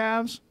dude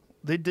calves?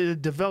 They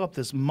did develop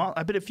this.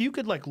 I bet if you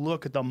could like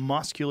look at the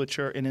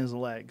musculature in his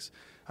legs,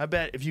 I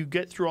bet if you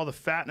get through all the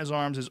fat in his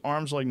arms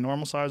are like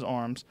normal size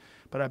arms.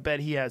 But I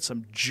bet he had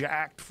some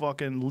jacked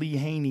fucking Lee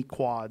Haney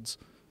quads.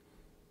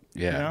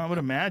 Yeah, you know, I would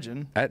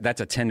imagine.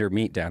 That's a tender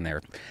meat down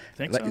there.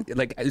 Think so?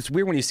 Like it's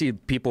weird when you see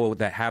people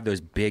that have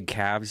those big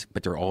calves,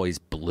 but they're always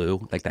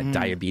blue, like that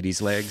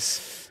diabetes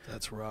legs.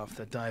 That's rough.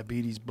 That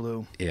diabetes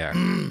blue. Yeah,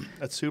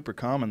 that's super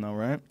common though,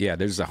 right? Yeah,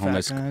 there's a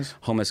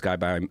homeless guy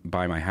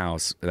by my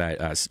house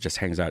that just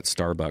hangs out at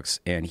Starbucks,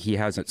 and he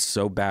has it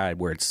so bad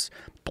where it's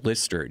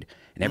blistered.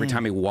 And every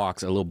time he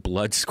walks, a little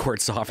blood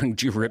squirts off and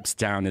drips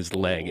down his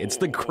leg. It's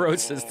the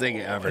grossest thing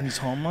ever. And he's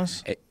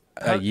homeless?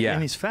 Yeah.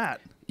 And he's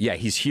fat. Yeah,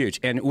 he's huge.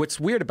 And what's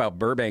weird about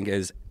Burbank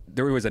is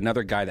there was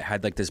another guy that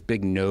had like this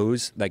big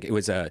nose. Like it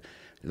was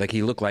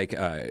he looked like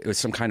it was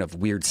some kind of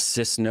weird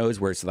cyst nose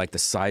where it's like the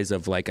size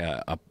of like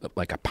a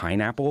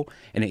pineapple.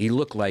 And he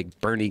looked like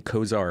Bernie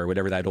Kosar or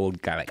whatever that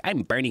old guy. Like,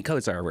 I'm Bernie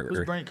Kosar.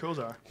 Who's Bernie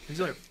Kosar?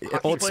 He's like a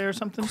hockey player or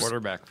something?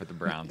 Quarterback for the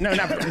Browns.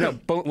 No.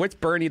 What's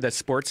Bernie, the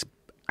sports?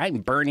 I'm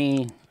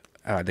Bernie.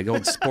 The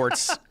old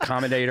sports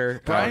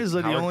commentator. Brian's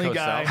the only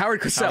guy.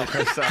 Howard Cosell.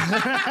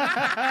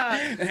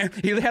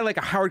 He had like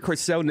a Howard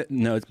Cosell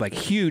nose, like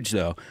huge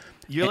though.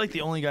 You're like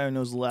the only guy who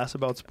knows less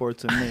about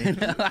sports than me.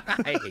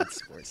 I hate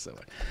sports so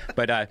much.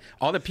 But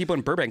all the people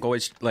in Burbank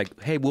always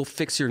like, hey, we'll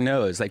fix your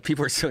nose. Like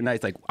people are so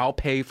nice. Like I'll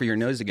pay for your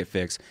nose to get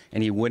fixed.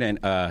 And he wouldn't.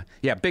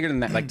 Yeah, bigger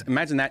than that. Like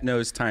imagine that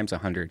nose times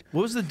 100.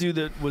 What was the dude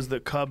that was the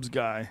Cubs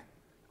guy?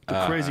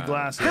 The crazy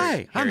glasses.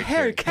 Hi, I'm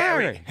Harry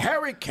Carey.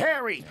 Harry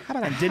Carey.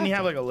 And didn't he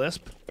have like a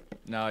lisp?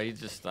 No, he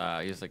just he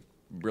has like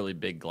really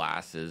big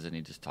glasses, and he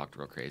just talked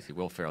real crazy.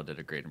 Will Ferrell did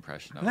a great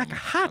impression of him. Like a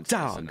hot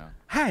dog.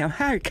 Hi, I'm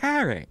Harry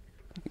Carey.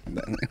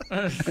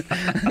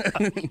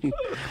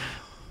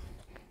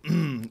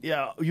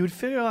 Yeah, you would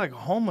figure like a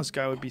homeless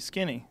guy would be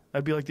skinny.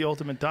 That'd be like the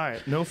ultimate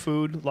diet. No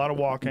food, a lot of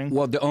walking.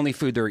 Well, the only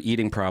food they're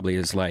eating probably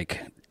is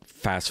like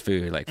fast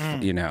food. Like,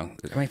 you know,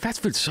 I mean,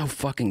 fast food's so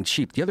fucking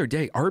cheap. The other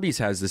day, Arby's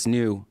has this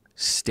new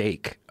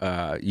steak.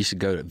 You should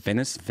go to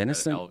venison.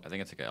 I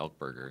think it's like an elk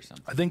burger or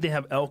something. I think they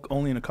have elk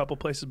only in a couple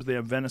places, but they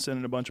have venison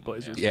in a bunch of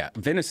places. Yeah,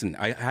 venison.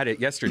 I had it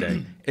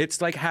yesterday.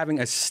 It's like having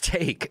a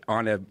steak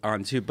on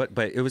two, but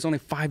it was only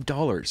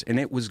 $5, and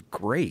it was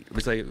great. It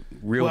was like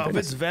real. Well, if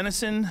it's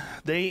venison,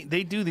 they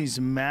do these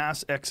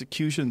mass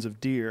executions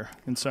of deer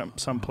in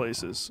some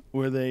places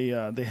where they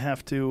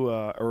have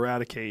to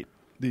eradicate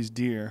these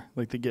deer.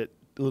 Like they get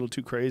a little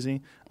too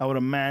crazy. I would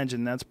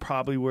imagine that's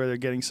probably where they're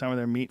getting some of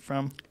their meat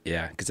from.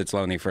 Yeah, because it's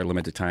only for a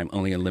limited time,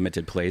 only in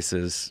limited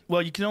places.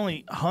 Well, you can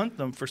only hunt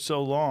them for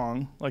so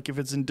long. Like if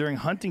it's during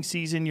hunting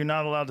season, you're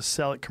not allowed to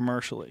sell it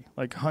commercially.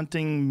 Like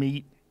hunting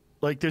meat,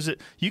 like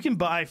you can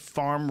buy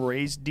farm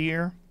raised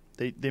deer.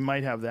 They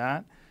might have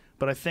that,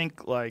 but I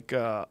think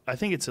I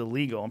think it's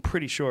illegal. I'm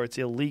pretty sure it's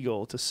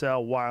illegal to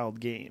sell wild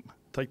game.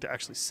 Like to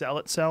actually sell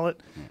it.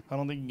 I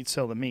don't think you can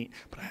sell the meat,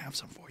 but I have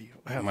some for you.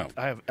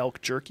 I have elk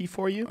jerky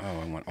for you.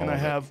 Oh, I want all and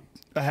of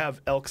it. I have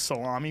elk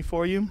salami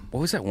for you. What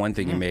was that one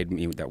thing you made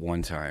me that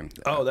one time?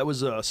 Oh, that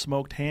was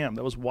smoked ham.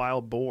 That was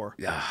wild boar.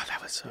 Yeah,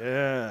 that was.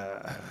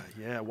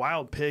 Yeah.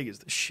 Wild pig is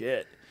the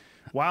shit.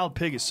 Wild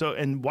pig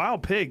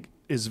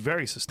is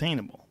very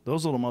sustainable.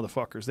 Those little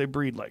motherfuckers, they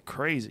breed like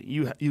crazy.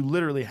 You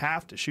literally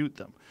have to shoot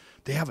them.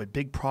 They have a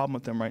big problem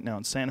with them right now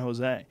in San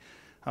Jose.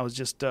 I was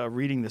just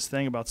reading this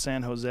thing about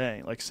San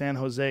Jose. Like San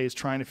Jose is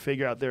trying to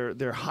figure out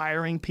they're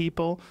hiring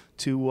people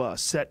to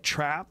set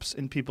traps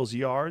in people's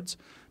yards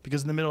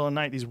because in the middle of the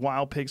night these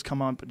wild pigs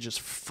come up and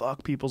just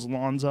fuck people's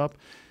lawns up.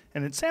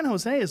 And in San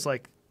Jose is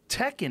like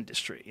tech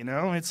industry, you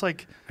know? It's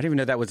like I didn't even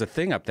know that was a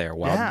thing up there.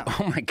 Wow. Yeah.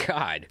 Oh my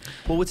God.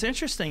 Well, what's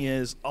interesting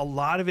is a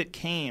lot of it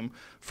came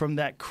from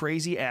that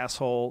crazy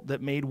asshole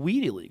that made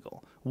weed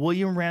illegal,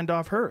 William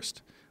Randolph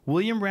Hearst.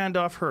 William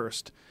Randolph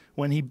Hearst,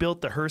 when he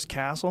built the Hearst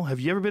Castle. Have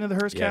you ever been to the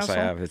Hearst Castle? Yes,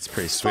 I have. It's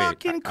pretty sweet.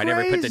 Fucking I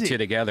never put the crazy. two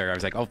together. I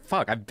was like, oh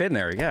fuck, I've been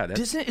there. Yeah.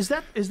 Is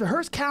the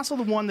Hearst Castle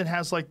the one that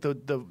has like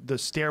the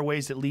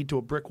stairways that lead to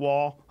a brick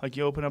wall? Like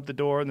you open up the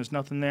door and there's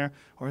nothing there?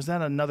 Or is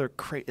that another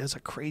that's a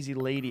crazy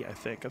lady, I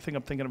think. I think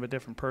I'm thinking of a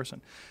different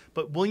person.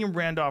 But William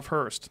Randolph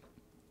Hearst,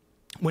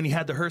 when he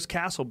had the Hearst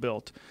Castle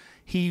built,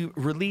 he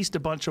released a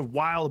bunch of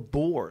wild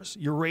boars,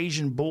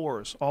 Eurasian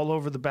boars, all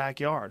over the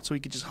backyard so he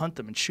could just hunt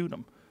them and shoot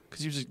them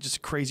because he was just a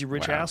crazy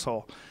rich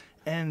asshole.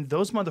 And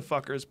those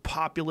motherfuckers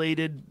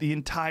populated the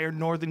entire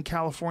Northern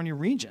California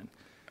region.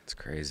 That's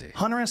crazy.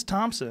 Hunter S.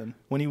 Thompson,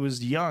 when he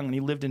was young and he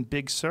lived in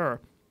Big Sur,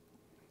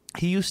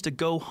 he used to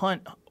go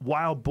hunt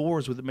wild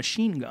boars with a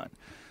machine gun.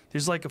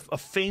 There's like a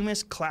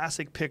famous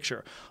classic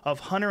picture of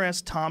Hunter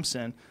S.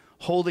 Thompson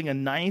holding a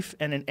knife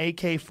and an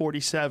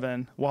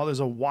AK-47 while there's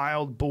a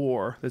wild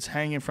boar that's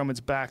hanging from its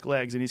back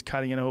legs and he's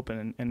cutting it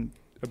open and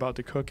about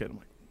to cook it. I'm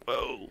like,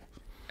 whoa.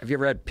 Have you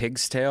ever had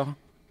pig's tail?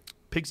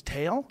 Pig's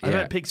tail? I've Yeah.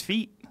 had pig's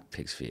feet.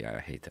 Pig's feet. I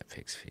hate that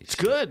pig's feet. It's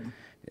good.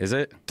 Is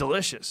it?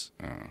 Delicious.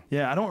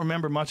 Yeah, I don't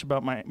remember much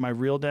about my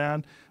real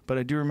dad, but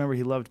I do remember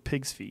he loved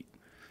pig's feet.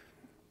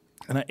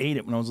 And I ate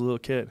it when I was a little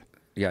kid.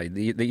 Yeah,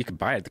 you can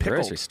buy it at the Pickled.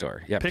 grocery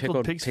store. Yeah,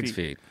 Pickled pig's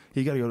feet.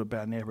 You got to go to a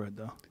bad neighborhood,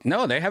 though.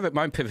 No, they have it in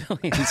my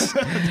pavilions.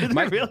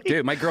 Really?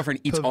 Dude, my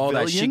girlfriend eats all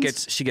that.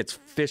 Pavilions? She gets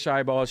fish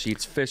eyeballs. She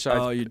eats fish eyes.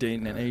 Oh, you're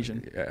dating an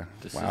Asian. Yeah.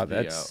 This Wow, is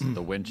that's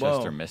the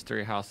Winchester Whoa.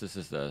 Mystery House. This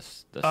is the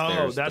Oh,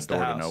 stairs, that's the the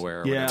door house. to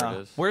nowhere, or yeah. whatever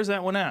it is. Where's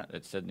that one at?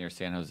 It's near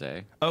San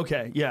Jose.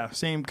 Okay, yeah,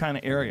 same kind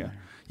of area.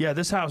 Yeah,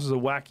 this house is a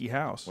wacky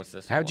house. What's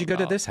this? How'd you go one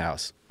to about? this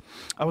house?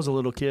 I was a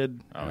little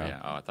kid. Oh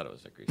yeah. Oh, I thought it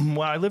was like Greece.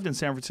 Well, I lived in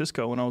San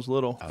Francisco when I was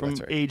little. From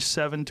that's right. age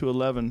 7 to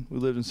 11, we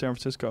lived in San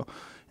Francisco.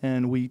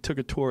 And we took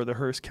a tour of the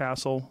Hearst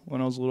Castle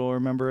when I was little, I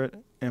remember it.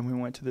 And we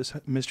went to this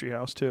mystery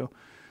house, too.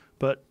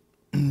 But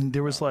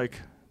there was,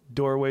 like,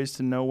 doorways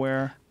to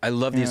nowhere. I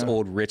love these Yeah.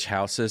 old rich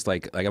houses.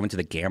 Like I went to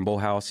the Gamble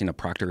house,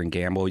 Procter and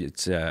Gamble.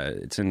 It's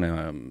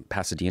in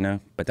Pasadena,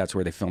 but that's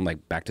where they filmed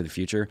like Back to the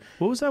Future.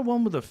 What was that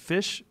one with the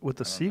fish with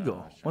the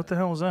seagull? What the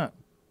hell was that?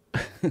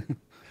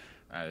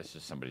 It's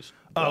just somebody's.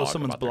 Oh, blog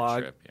someone's about their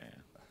blog. trip.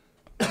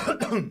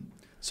 Yeah.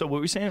 So what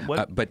were we saying?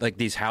 What? But like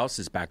these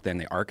houses back then,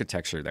 the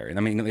architecture there. And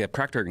I mean,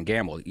 Procter and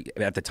Gamble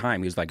at the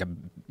time, he was like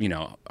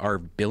our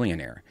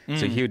billionaire.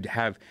 So he would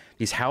have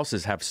these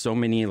houses have so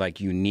many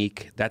like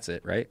unique. That's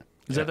it, right?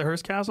 Is that the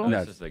Hearst Castle? No,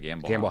 This is the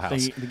Gamble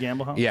House. The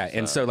Gamble House? Yeah,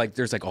 and so like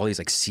there's like all these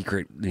like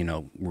secret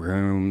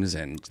rooms,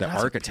 and the That's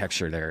a-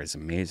 architecture there is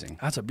amazing.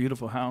 That's a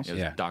beautiful house. It was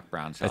Yeah. Doc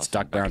Brown's house. It's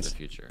Doc in Back Brown's to the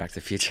Future. Back to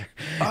the Future.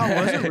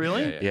 Oh, was it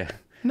really? Yeah. Yeah.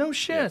 No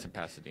shit. Yeah, it's in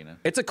Pasadena.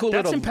 It's a cool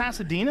That's little. in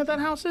Pasadena, that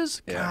house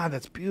is? Yeah. God,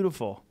 that's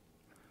beautiful.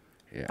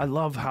 Yeah. I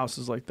love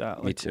houses like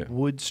that. Like too.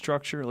 wood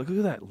structure. Like, look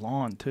at that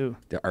lawn, too.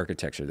 The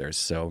architecture there is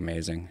so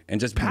amazing, and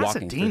just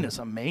walking through. Pasadena's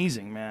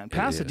amazing, man. is.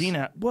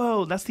 Pasadena.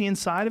 Whoa, that's the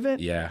inside of it?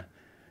 Yeah,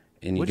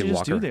 and What'd can you just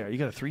walk do ar- there? You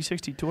got a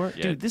 360 tour?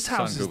 Yeah, Dude, this it's on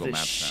house is Google the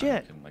Maps now.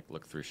 shit. You can like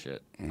look through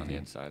shit on the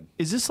inside.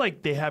 Is this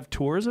like they have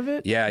tours of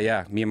it?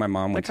 Yeah. Me and my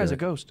mom That went guy's to. a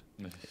ghost.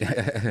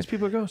 These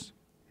people are ghosts.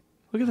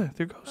 Look at that.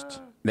 They're ghosts.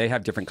 They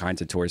have different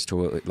kinds of tours,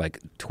 like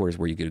tours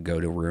where you could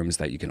go to rooms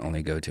that you can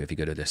only go to if you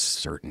go to this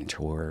certain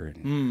tour.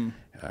 And,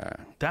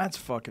 That's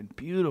fucking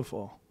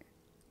beautiful.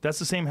 That's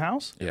the same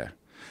house? yeah.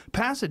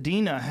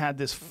 Pasadena had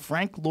this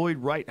Frank Lloyd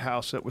Wright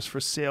house that was for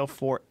sale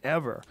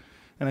forever,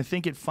 and I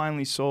think it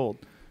finally sold.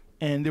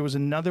 And there was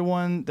another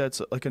one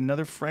that's like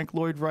another Frank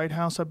Lloyd Wright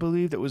house, I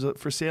believe, that was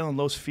for sale in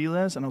Los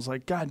Feliz. And I was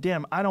like, God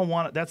damn, I don't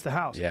want it. That's the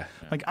house. Yeah.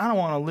 Like, I don't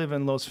want to live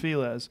in Los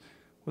Feliz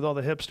with all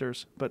the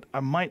hipsters, but I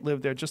might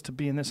live there just to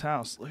be in this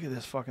house. Look at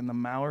this fucking the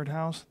Mallard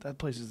house. That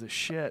place is the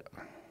shit.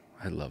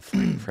 I love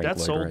Frank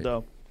That's Lloyd sold Wright.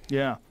 though.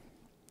 Yeah.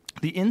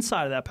 The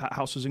inside of that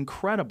house was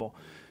incredible.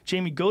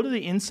 Jamie, go to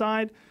the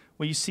inside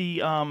where you see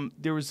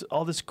there was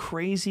all this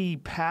crazy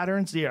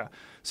patterns. Yeah.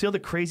 See all the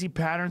crazy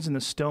patterns in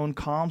the stone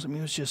columns? I mean,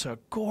 it was just a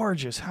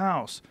gorgeous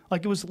house.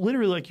 Like, it was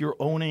literally like you're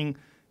owning,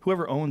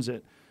 whoever owns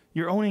it,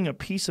 you're owning a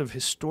piece of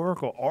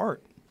historical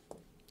art.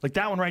 Like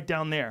that one right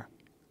down there.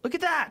 Look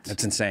at that.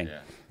 That's insane.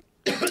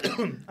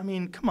 I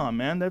mean, come on,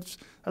 man. That's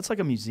like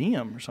a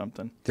museum or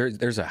something.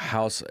 There's a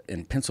house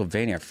in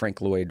Pennsylvania, Frank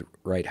Lloyd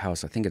Wright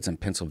house. I think it's in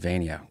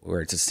Pennsylvania,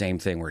 where it's the same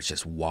thing, where it's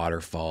just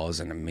waterfalls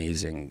and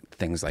amazing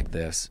things like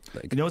this.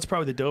 Like, You know what's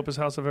probably the dopest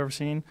house I've ever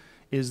seen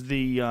is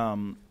the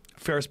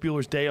Ferris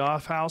Bueller's Day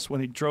Off house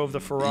when he drove the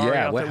Ferrari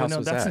Yeah, out what that house window.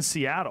 was That's that? in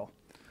Seattle.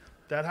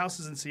 That house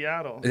is in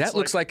Seattle. that It's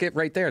looks like it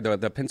right there,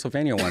 the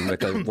Pennsylvania one with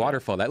the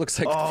waterfall. That looks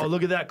like. Oh,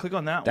 look at that. Click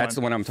on that one. That's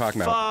the one I'm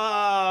talking about.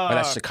 Fuck. Oh,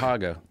 that's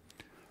Chicago.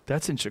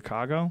 That's in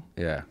Chicago?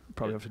 Yeah.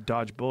 Probably have to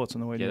dodge bullets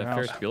on the way to Yeah, your the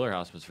house. Ferris Bueller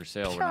house was for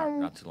sale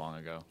not too long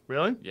ago.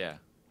 Really? Yeah,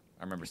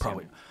 I remember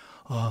Probably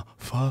seeing a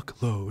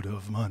fuckload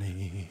of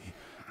money.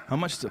 How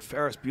much does a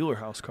Ferris Bueller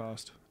house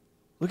cost?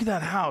 Look at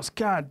that house.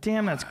 God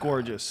damn, that's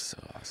gorgeous. So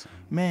awesome.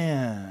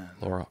 Man.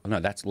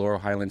 That's Laurel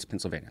Highlands,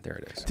 Pennsylvania. There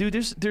it is. Dude,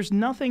 there's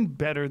nothing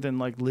better than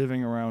like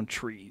living around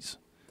trees.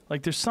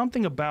 Like there's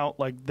something about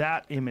like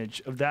that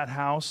image of that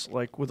house,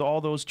 like with all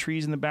those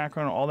trees in the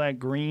background, all that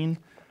green.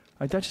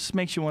 Like that just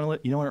makes you want to live.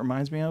 You know what it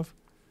reminds me of?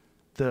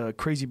 The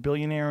crazy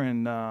billionaire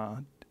in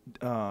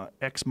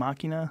Ex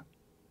Machina.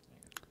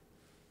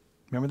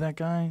 Remember that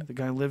guy? The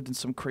guy lived in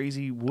some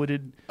crazy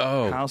wooded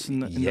house in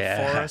the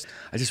forest.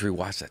 I just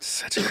rewatched that.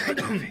 Such a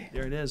great movie.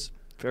 There it is.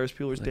 Ferris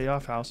Bueller's Day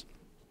Off house.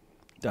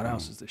 That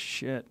house is the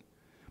shit.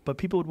 But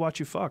people would watch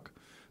you fuck.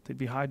 They'd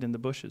be hiding in the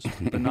bushes,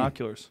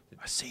 binoculars.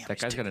 I see him. that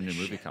guy's got a new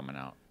movie coming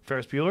out.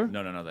 Ferris Bueller?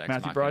 No, the Ex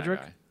Matthew Machina Broderick?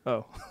 guy.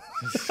 Oh.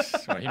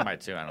 Well, he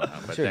might too. I don't know.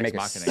 But Sure, the Ex make a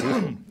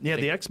Machina guy, Yeah,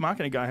 the Ex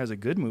Machina guy has a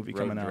good movie wrote,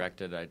 coming out.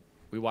 directed.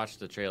 We watched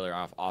the trailer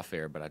off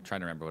air, but I'm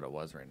trying to remember what it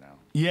was right now.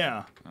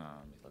 Yeah. Let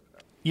me look it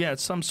up. Yeah,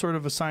 it's some sort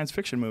of a science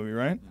fiction movie,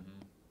 right?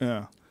 Mm-hmm.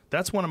 Yeah.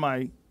 That's one of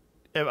my...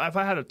 If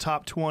I had a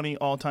top 20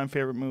 all-time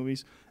favorite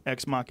movies,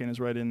 Ex Machina is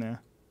right in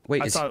there.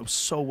 Wait, I thought it was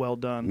so well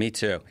done. Me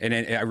too. And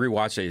I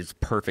rewatched it. It's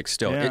perfect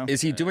still. Yeah.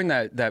 Is he doing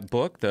that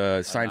book,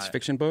 the science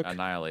fiction book?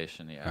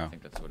 Annihilation, yeah. I Oh.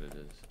 think that's what it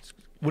is. It's,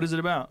 What is it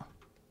about?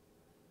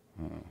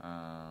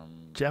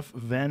 um, Jeff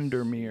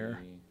Vandermeer.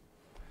 see.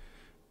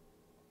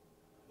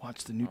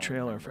 Watch the new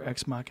trailer for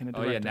Ex Machina Oh,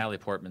 director. yeah, Natalie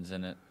Portman's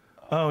in it.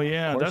 Oh,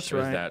 yeah, Of course, that's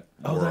there's right. That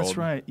Oh, world, that's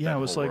right. Yeah, that it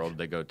was whole like... world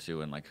they go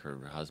to, and like her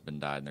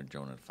husband died, and they're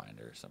going to find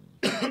her. Some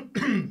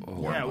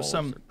Yeah, it was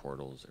some... or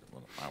portals.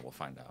 Or, we'll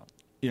find out.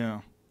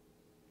 Yeah.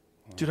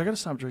 Dude, I got to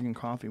stop drinking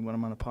coffee when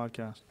I'm on a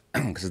podcast.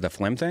 Because of the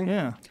phlegm thing?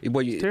 Yeah.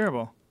 Well, It's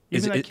terrible.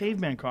 is Even that it-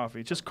 caveman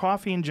coffee. Just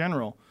coffee in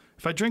general.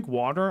 If I drink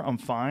water, I'm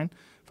fine.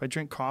 If I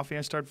drink coffee,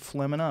 I start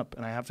phlegming up,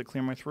 and I have to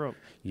clear my throat.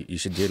 You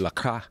should do la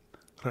croix.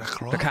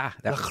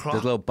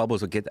 Those little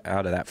bubbles will get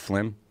out of that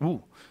phlegm.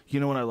 Ooh. You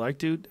know what I like,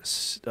 dude?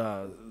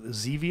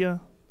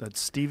 Zevia, that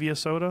stevia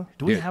soda.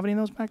 Do we Yeah. have any of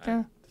those back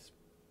there?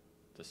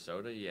 The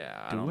soda,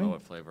 yeah. I Do don't we? know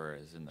what flavor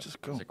is in the.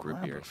 Just go is it root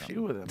grab beer or a something?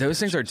 few of them. Those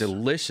things are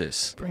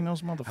delicious. Bring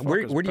those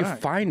motherfuckers Where do you back.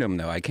 find them,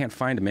 though? I can't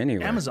find them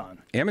anywhere.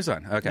 Amazon.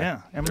 Amazon, okay.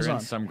 Yeah, They're Amazon.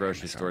 in some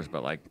grocery stores,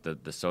 but like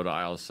the soda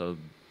aisle is so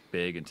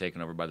big and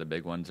taken over by the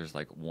big ones. There's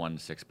like 1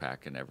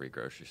 6-pack in every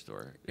grocery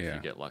store if Yeah.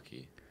 you get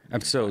lucky.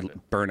 I'm so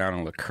burnt out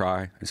on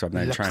LaCroix, and so I'm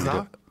not trying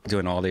to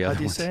doing all the other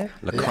do you ones. say it?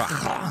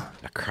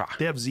 LaCroix.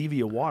 They have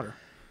Zevia water.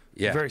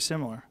 Yeah. Very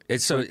similar.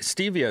 It's so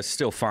stevia is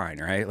still fine,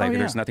 right? Like yeah.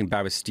 there's nothing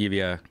bad with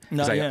stevia. 'Cause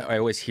Not I yet. I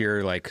always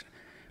hear like,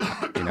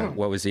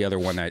 what was the other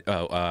one that?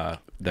 The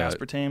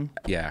Aspartame.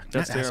 yeah,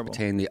 That's not terrible.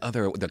 aspartame. The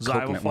other, the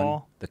coconut one.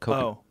 Xylitol? The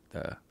coconut. Oh.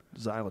 The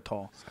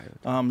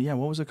Xylitol. Yeah,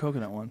 what was the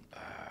coconut one?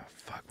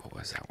 fuck, what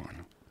was that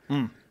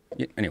one?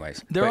 Yeah,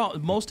 anyways, They're but- all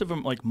most of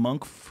them like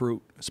monk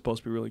fruit is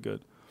supposed to be really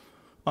good.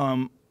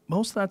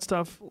 Most of that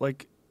stuff,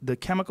 like the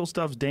chemical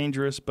stuff's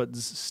dangerous, but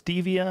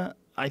stevia,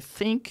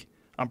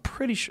 I'm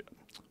pretty sure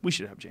we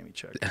should have Jamie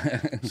check.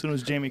 As soon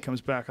as Jamie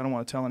comes back, I don't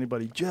want to tell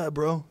anybody, yeah,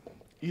 bro,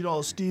 eat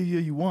all the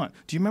stevia you want.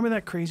 Do you remember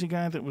that crazy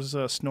guy that was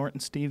snorting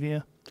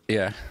stevia?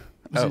 Yeah.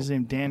 Was his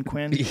name Dan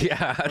Quinn?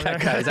 Yeah,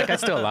 that guy. Is that guy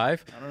still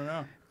alive? I don't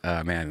know.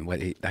 Man,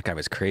 that guy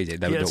was crazy.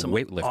 The He had some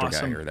weightlifter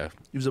awesome- guy or the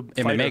He was a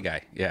MMA fighter.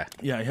 guy. Yeah.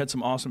 Yeah, he had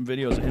some awesome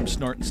videos of him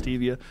snorting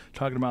stevia,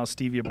 talking about how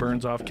stevia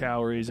burns off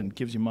calories and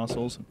gives you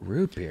muscles.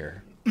 Root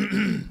beer.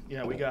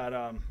 Yeah, we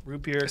got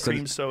root beer,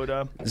 cream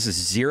soda. This is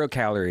 0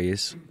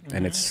 calories,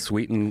 and it's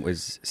sweetened with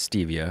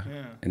stevia,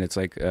 Yeah. and it's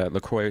like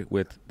LaCroix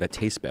that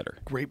tastes better.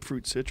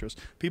 Grapefruit citrus.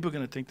 People are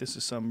going to think this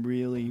is some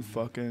really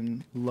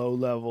fucking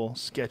low-level,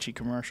 sketchy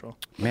commercial.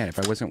 Man, if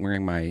I wasn't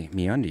wearing my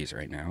MeUndies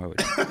right now, I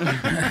would.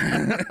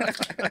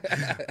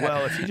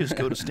 Well, if you just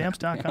go to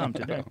stamps.com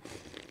today.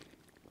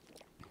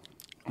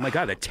 Oh my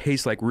god, that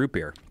tastes like root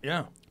beer.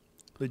 Yeah,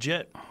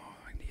 legit. Oh,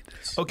 I need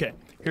this. Okay,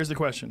 here's the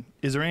question.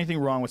 Is there anything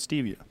wrong with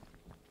stevia?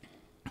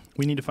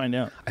 We need to find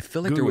out. I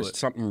feel like there Google was it.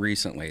 something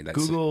recently that's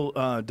Google,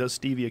 does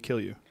stevia kill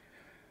you?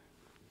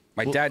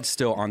 My dad's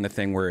still on the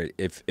thing where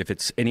if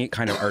it's any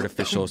kind of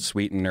artificial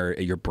sweetener,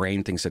 your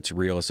brain thinks it's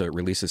real, so it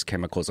releases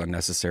chemicals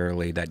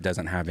unnecessarily that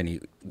doesn't have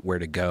anywhere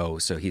to go.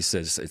 So he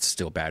says it's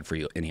still bad for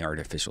you, any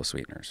artificial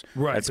sweeteners.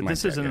 Right, That's but my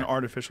this dad, isn't an yeah.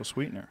 artificial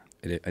sweetener.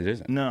 It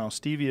isn't. No,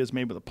 stevia is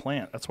made with a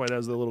plant. That's why it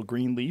has the little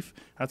green leaf.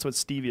 That's what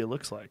stevia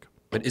looks like.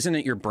 But isn't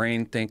it your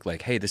brain think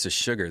like, hey, this is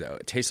sugar though?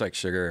 It tastes like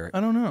sugar. I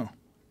don't know.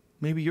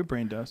 Maybe your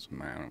brain does.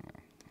 I don't know.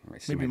 Let me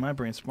see Maybe my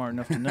brain's smart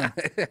enough to know.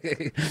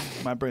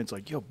 My brain's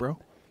like, yo, bro,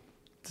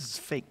 this is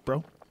fake,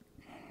 bro.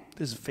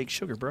 This is fake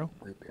sugar, bro.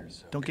 root beer is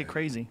so Don't get good.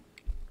 crazy.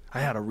 I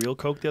had a real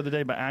Coke the other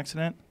day by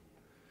accident.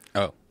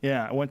 Oh,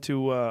 Yeah, I went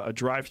to a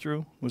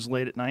drive-through. It was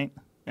late at night,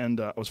 and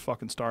I was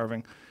fucking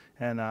starving.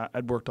 And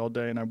I'd worked all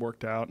day, and I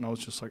worked out, and I was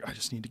just like, I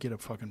just need to get a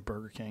fucking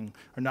Burger King.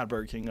 Or not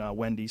Burger King,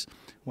 Wendy's.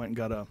 Went and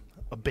got a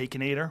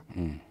Baconator.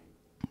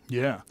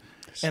 Yeah.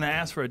 And I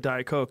asked for a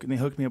Diet Coke, and they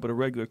hooked me up with a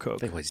regular Coke.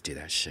 they always do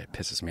that shit.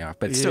 Pisses me off,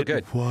 but it's still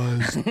good. It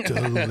was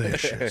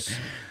delicious.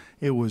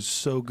 It was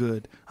so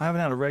good. I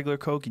haven't had a regular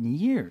Coke in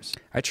years.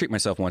 I treat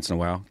myself once in a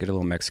while. Get a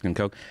little Mexican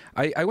Coke.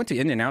 I went to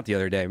In-N-Out the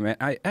other day. Man,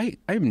 I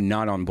am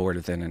not on board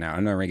with In-N-Out.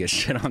 I'm not going to get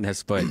shit on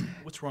this, but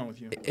What's wrong with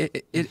you?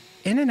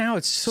 In-N-Out,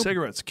 it's so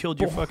Cigarettes killed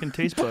your fucking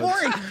taste buds.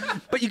 boring.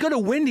 But you go to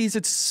Wendy's,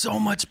 it's so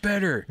much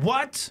better.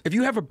 What? If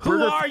you have a burger,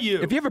 Who are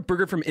you? If you have a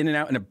burger from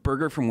In-N-Out and a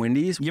burger from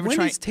Wendy's, You ever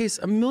Wendy's try- tastes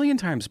a million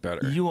times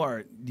better.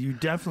 You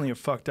definitely have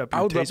fucked up your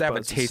I would love taste to have a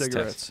buds with taste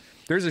cigarettes. test.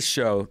 There's a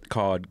show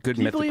called Good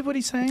Can you Mythical. believe what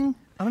he's saying?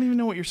 I don't even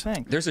know what you're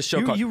saying. There's a show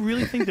you, called- You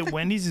really think that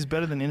Wendy's is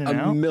better than A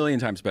In-N-Out? million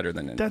times better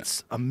than In-N-Out.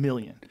 That's a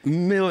million.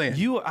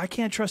 Million. I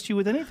can't trust you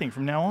with anything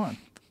from now on.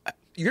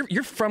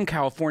 You're from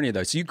California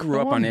though, so you grew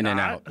No, up on I'm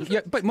In-N-Out. not. Yeah,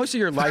 but most of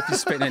your life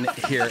is spent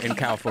here in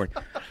California.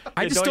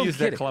 I just don't don't use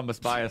get that it. Columbus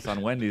bias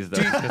on Wendy's though,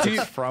 because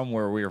it's from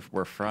where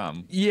we're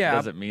from. Yeah.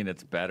 Doesn't mean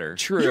it's better.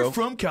 True. You're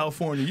from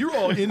California. You're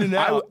all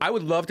In-N-Out. I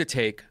would love to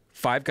take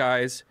Five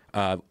Guys,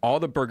 all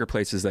the burger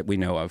places that we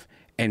know of,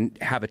 and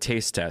have a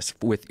taste test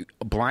with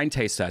a blind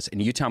taste test,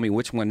 and you tell me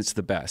which one is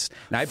the best.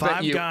 And I bet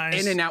Five you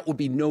Guys- In-N-Out will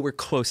be nowhere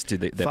close to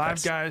the Five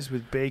best. Guys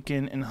with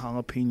bacon and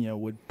jalapeno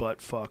would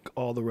butt fuck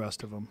all the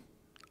rest of them.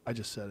 I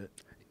just said it.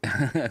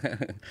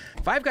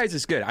 Five Guys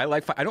is good.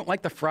 I don't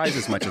like the fries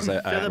as much as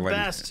They're the Wendy's.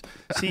 best.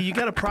 See, you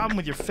got a problem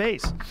with your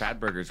face.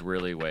 Fatburger's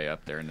really way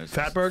up there, and there's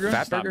Fat Burger?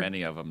 There's Fat not Burger?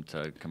 many of them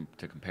to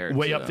compare.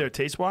 Way to, up there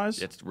taste wise.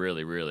 It's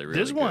really, really, really.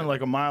 There's good. one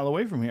like a mile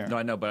away from here. No,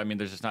 I know, but I mean,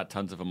 there's just not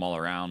tons of them all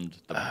around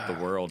the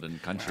world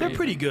and country. They're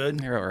pretty good.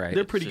 They're all right.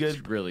 They're pretty It's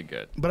good. really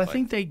good. But I Like,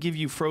 think they give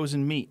you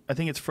frozen meat. I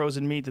think it's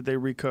frozen meat that they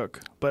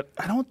recook. But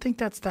I don't think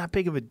that's that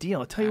big of a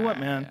deal. I tell you what,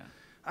 man.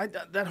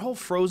 That whole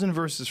frozen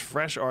versus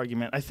fresh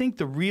argument, I think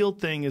the real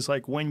thing is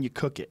like when you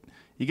cook it.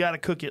 You got to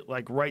cook it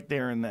like right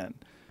there and then.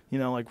 You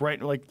know, like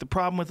the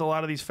problem with a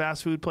lot of these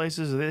fast food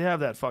places is they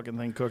have that fucking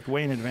thing cooked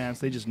way in advance.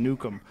 They just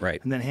nuke them.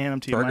 Right. And then hand them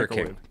to your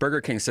microwave.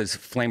 Burger King says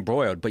flame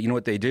broiled, but you know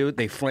what they do?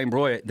 They flame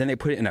broil it, then they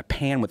put it in a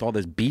pan with all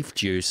this beef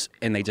juice,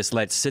 and they just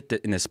let it sit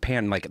in this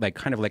pan like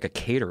kind of like a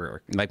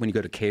caterer, like when you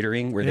go to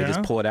catering where they just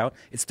Yeah. pull it out.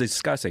 It's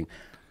disgusting.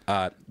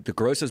 The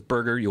grossest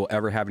burger you'll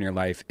ever have in your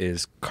life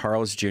is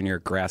Carl's Jr.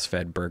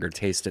 grass-fed burger.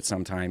 Taste it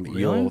sometime. Really?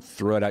 You'll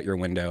throw it out your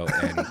window.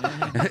 And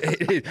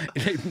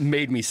it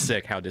made me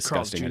sick how Carl's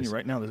disgusting it Jr. is.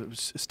 right now they're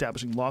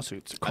establishing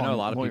lawsuits. I know a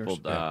lot of lawyers.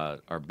 people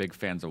are big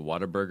fans of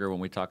Whataburger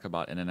when we talk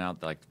about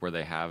In-N-Out, like where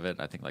they have it.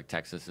 I think like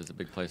Texas is a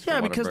big place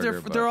Yeah, for because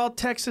Whataburger. but they're all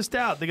Texased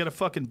out. They got a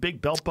fucking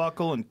big belt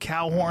buckle and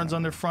cow horns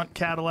on their front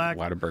Cadillac.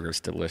 Whataburger's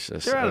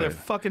delicious. They're out of their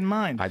fucking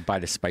mind. I'd buy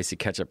the spicy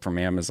ketchup from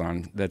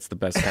Amazon. That's the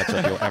best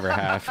ketchup you'll ever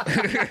have.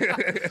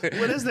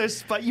 What is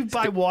this? You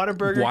buy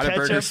Whataburger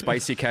Whataburger ketchup?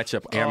 spicy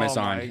ketchup, Oh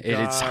Amazon. my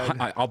It's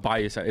God. I'll buy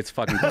you some. It's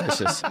fucking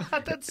delicious.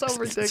 That's so It's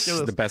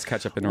ridiculous. the best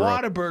ketchup in the world.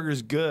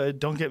 Whataburger's good.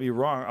 Don't get me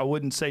wrong. I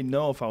wouldn't say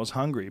no if I was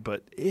hungry,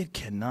 but it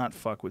cannot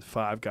fuck with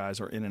Five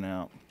Guys or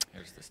In-N-Out.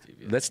 Here's the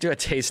stevia. Let's do a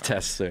taste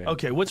test soon.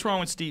 Okay, what's wrong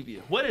with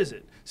stevia? What is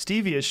it?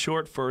 Stevia is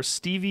short for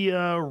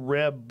Stevia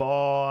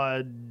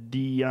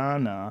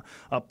rebaudiana,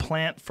 a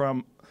plant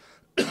from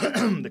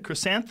the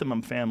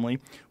chrysanthemum family,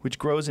 which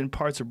grows in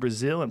parts of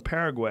Brazil and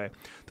Paraguay.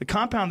 The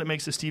compound that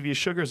makes the stevia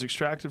sugar is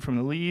extracted from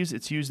the leaves.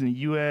 It's used in the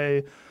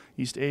UA,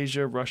 East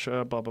Asia,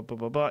 Russia, blah, blah, blah,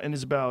 blah, blah, and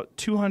is about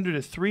 200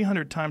 to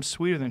 300 times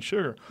sweeter than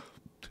sugar.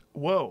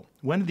 Whoa.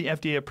 When did the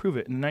FDA approve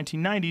it? In the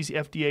 1990s, the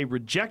FDA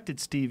rejected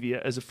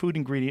stevia as a food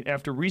ingredient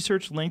after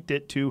research linked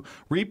it to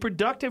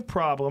reproductive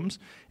problems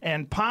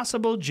and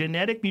possible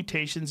genetic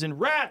mutations in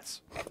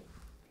rats.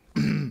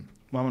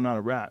 Well, I'm not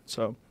a rat,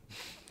 so...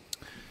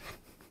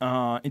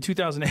 in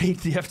 2008,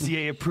 the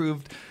FDA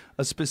approved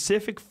a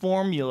specific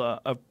formula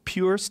of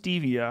pure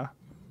stevia,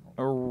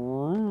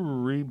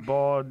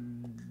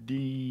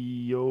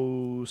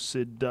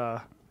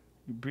 rebaudioside.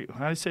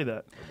 How do you say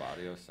that?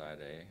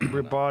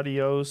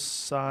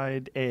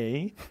 Rebaudioside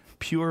A,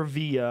 Pure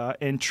Via,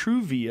 and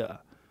True Via.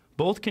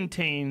 Both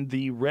contain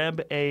the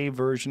Reb A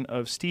version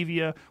of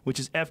stevia, which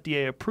is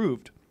FDA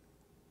approved.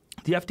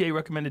 The FDA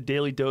recommended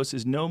daily dose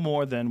is no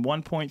more than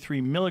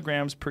 1.3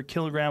 milligrams per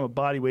kilogram of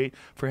body weight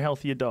for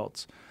healthy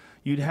adults.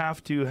 You'd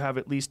have to have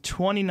at least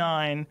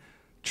 29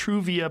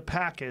 Truvia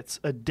packets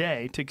a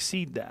day to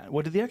exceed that.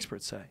 What do the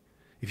experts say?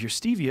 If your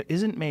stevia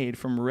isn't made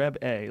from Reb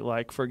A,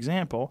 like, for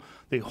example,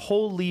 the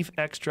whole leaf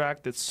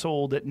extract that's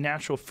sold at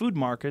natural food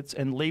markets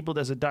and labeled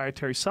as a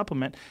dietary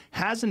supplement,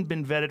 hasn't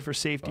been vetted for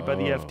safety by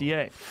the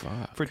FDA.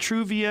 For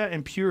Truvia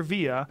and Pure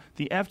Via,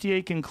 the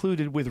FDA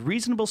concluded with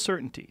reasonable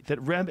certainty that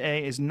Reb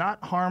A is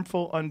not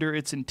harmful under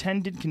its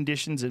intended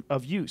conditions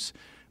of use.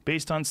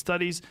 Based on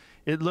studies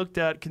it looked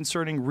at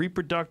concerning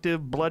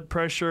reproductive, blood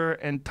pressure,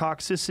 and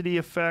toxicity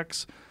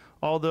effects,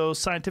 although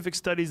scientific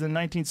studies in the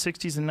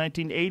 1960s and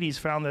 1980s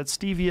found that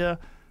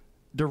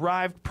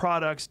stevia-derived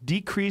products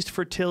decreased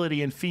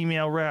fertility in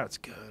female rats.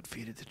 Good,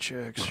 feed it to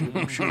chicks, shoot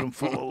them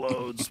full of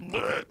loads.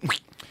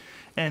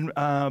 And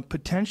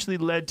potentially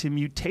led to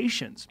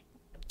mutations.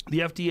 The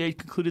FDA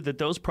concluded that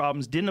those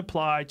problems didn't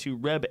apply to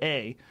Reb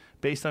A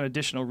based on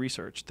additional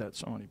research.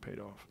 That's already paid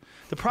off.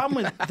 The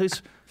problem with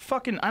this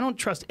fucking... I don't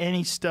trust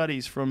any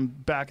studies from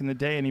back in the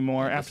day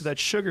anymore after that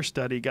sugar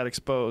study got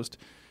exposed.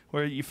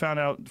 where you found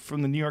out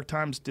from the New York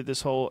Times did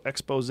this whole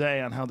expose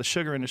on how the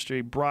sugar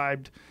industry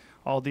bribed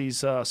all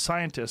these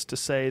scientists to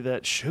say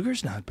that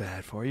sugar's not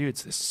bad for you.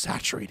 It's this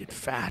saturated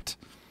fat.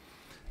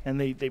 And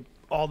they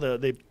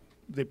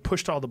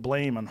pushed all the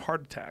blame on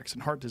heart attacks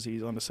and heart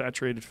disease on the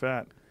saturated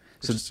fat.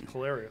 It's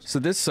hilarious. So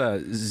this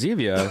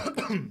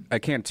Zevia, I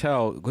can't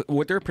tell.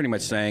 What they're pretty much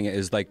saying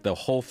is like the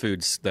Whole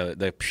Foods,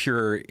 the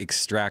pure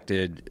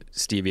extracted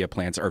stevia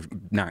plants are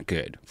not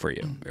good for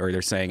you, or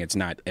they're saying it's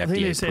not FDA I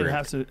think they say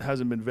approved. it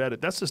hasn't been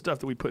vetted. That's the stuff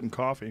that we put in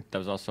coffee. That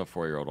was also a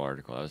 4-year-old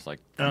article. That was like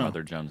from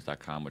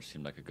motherjones.com, which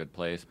seemed like a good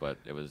place, but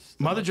it was...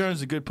 Mother Jones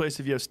is a good place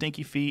if you have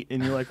stinky feet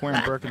and you're like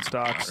wearing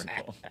Birkenstocks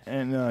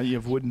and you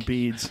have wooden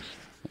beads.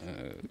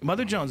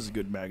 Mother Jones is a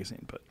good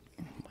magazine, but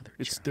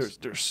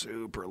they're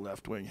super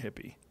left-wing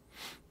hippie.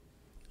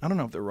 I don't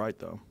know if they're right,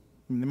 though.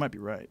 I mean, they might be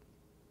right.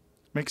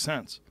 Makes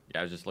sense.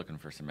 Yeah, I was just looking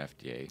for some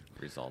FDA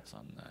results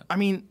on that. I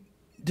mean,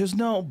 there's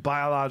no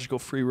biological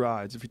free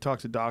rides. If you talk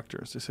to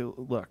doctors, they say,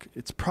 look,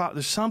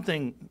 there's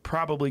something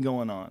probably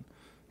going on.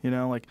 You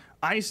know, like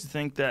I used to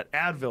think that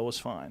Advil was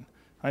fine.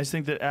 I used to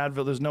think that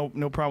Advil, there's no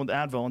problem with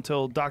Advil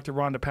until Dr.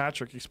 Rhonda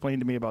Patrick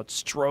explained to me about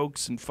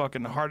strokes and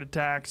fucking heart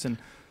attacks and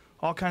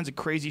all kinds of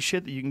crazy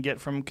shit that you can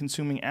get from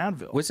consuming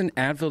Advil. Wasn't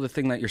Advil the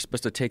thing that you're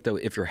supposed to take, though,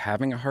 if you're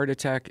having a heart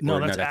attack? No,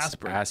 Or that's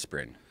aspirin.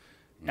 Aspirin.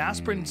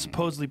 Aspirin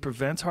supposedly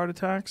prevents heart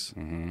attacks,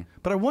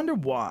 but I wonder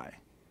why.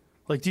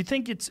 Like, do you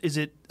think is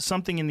it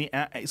something in the...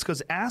 It's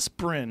because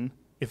aspirin,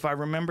 if I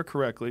remember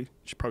correctly, I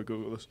should probably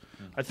Google this,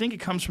 I think it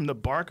comes from the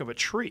bark of a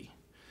tree.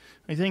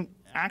 I think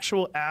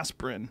actual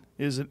aspirin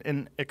is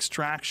an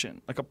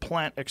extraction, like a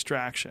plant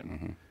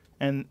extraction.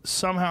 And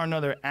somehow or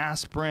another,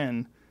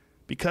 aspirin...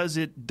 because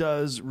it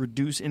does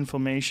reduce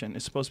inflammation,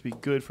 it's supposed to be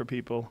good for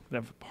people that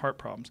have heart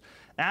problems.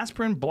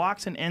 Aspirin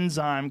blocks an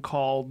enzyme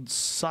called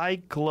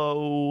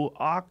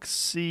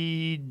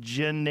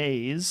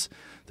cyclooxygenase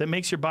that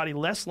makes your body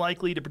less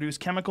likely to produce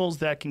chemicals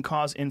that can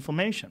cause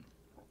inflammation.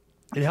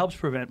 It helps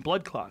prevent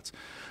blood clots.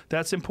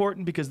 That's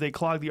important because they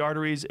clog the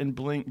arteries and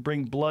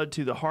bring blood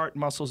to the heart,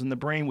 muscles, and the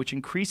brain, which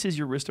increases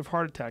your risk of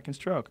heart attack and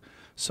stroke.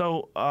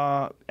 So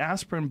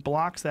aspirin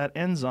blocks that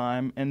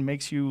enzyme and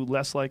makes you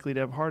less likely to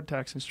have heart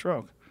attacks and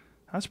stroke.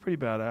 That's pretty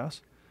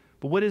badass.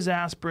 But what is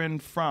aspirin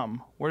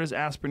from? Where does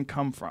aspirin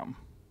come from?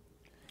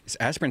 Is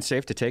aspirin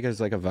safe to take as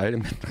like a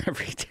vitamin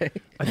every day?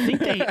 I think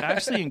they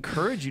actually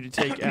encourage you to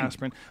take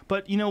aspirin.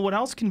 But you know what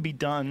else can be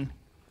done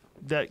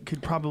that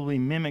could probably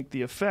mimic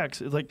the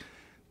effects? Like,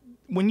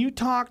 when you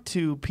talk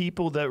to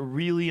people that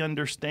really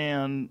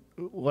understand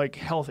like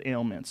health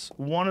ailments,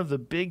 one of the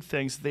big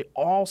things they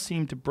all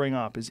seem to bring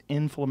up is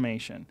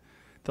inflammation.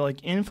 They're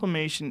like,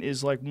 inflammation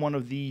is like one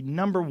of the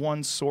number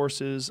one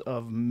sources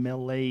of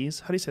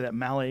malaise. How do you say that?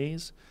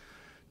 Malaise,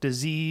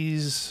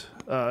 disease,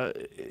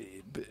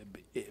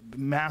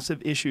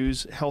 massive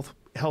issues, health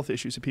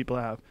issues that people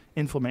have.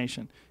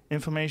 Inflammation.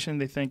 Inflammation,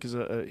 they think, is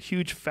a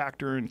huge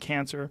factor in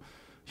cancer.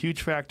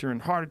 Huge factor in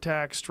heart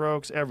attacks,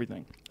 strokes,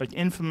 everything. Like,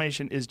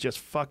 inflammation is just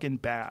fucking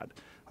bad.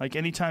 Like,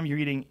 anytime you're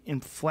eating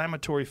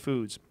inflammatory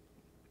foods,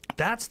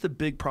 that's the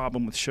big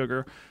problem with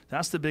sugar.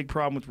 That's the big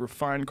problem with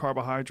refined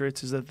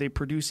carbohydrates, is that they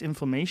produce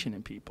inflammation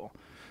in people.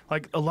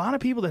 Like, a lot of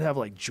people that have,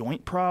 like,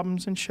 joint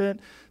problems and shit,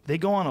 they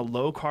go on a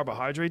low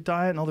carbohydrate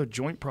diet and all their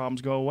joint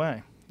problems go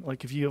away.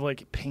 Like, if you have,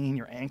 like, pain in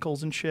your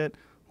ankles and shit,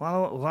 a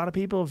lot of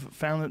people have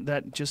found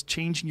that just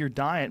changing your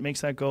diet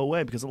makes that go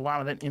away, because a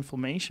lot of that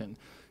inflammation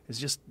is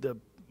just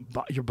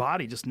your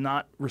body just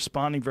not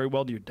responding very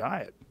well to your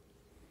diet.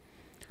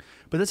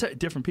 But that's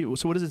different people.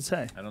 So what does it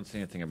say? I don't see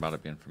anything about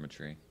it being from a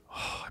tree.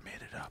 Oh, I made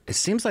it up. It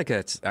seems like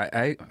it's...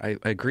 I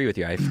agree with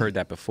you. I've heard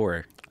that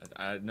before.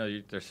 I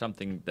know there's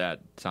something that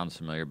sounds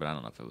familiar, but I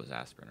don't know if it was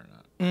aspirin or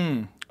not.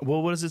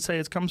 Well, what does it say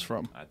it comes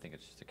from? I think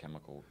it's just a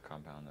chemical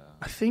compound.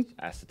 I think...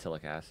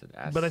 Acetylic acid.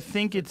 But I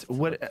think it's...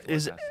 What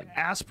is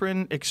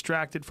aspirin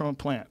extracted from a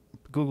plant?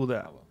 Google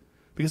that.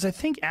 Because I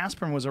think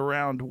aspirin was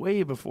around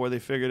way before they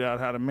figured out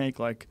how to make,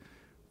 like,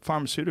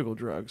 pharmaceutical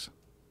drugs.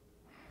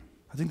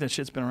 I think that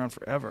shit's been around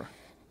forever.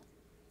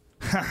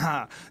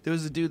 There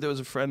was a dude that was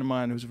a friend of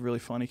mine who was a really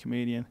funny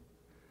comedian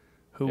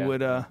who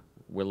would...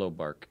 willow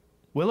bark.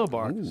 Willow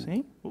bark. Ooh.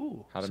 See?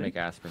 Ooh. How to make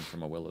aspirin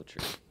from a willow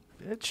tree.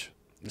 Bitch.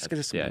 Let's get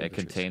us Yeah, it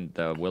contained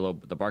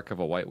the bark of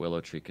a white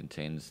willow tree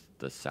contains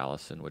the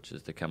salicin, which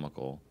is the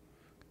chemical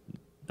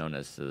known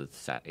as the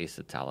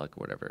acetylic,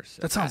 whatever.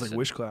 That sounds like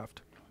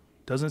witchcraft.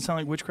 Doesn't it sound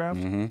like witchcraft?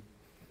 Mm-hmm.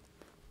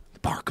 The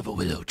bark of a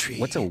willow tree.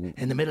 What's a...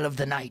 In the middle of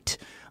the night,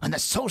 on the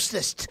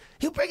solstice,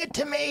 you bring it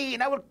to me,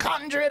 and I will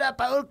conjure it up.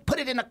 I will put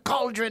it in a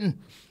cauldron.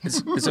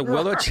 Is a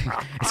willow tree...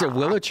 Is a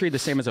willow tree the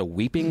same as a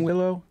weeping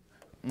willow?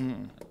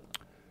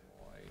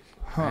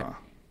 Huh.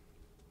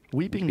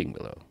 Weeping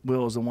willow.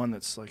 Willow is the one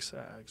that's like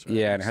sags. Right?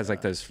 Yeah, and it has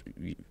like those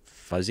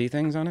fuzzy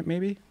things on it,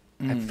 maybe?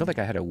 I feel like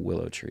I had a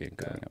willow tree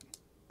growing up.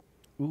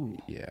 Ooh.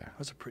 Yeah.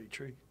 That's a pretty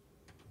tree.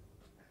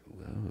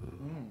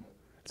 Whoa.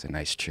 It's a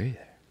nice tree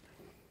there.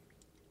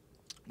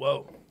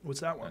 Whoa. What's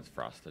that one? It's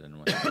frosted in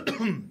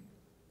winter.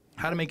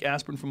 How to make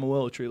aspirin from a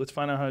willow tree. Let's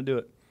find out how to do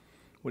it.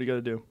 What do you got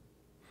to do?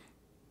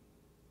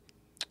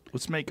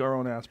 Let's make our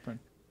own aspirin.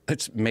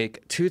 Let's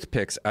make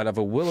toothpicks out of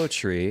a willow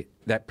tree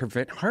that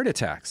prevent heart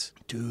attacks.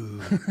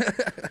 Dude.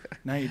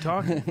 Now you're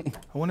talking.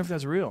 I wonder if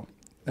that's real.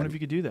 I wonder if you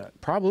could do that.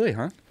 Probably,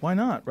 huh? Why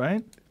not,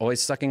 right?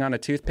 Always sucking on a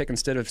toothpick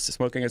instead of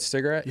smoking a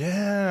cigarette?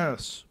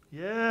 Yes.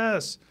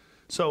 Yes.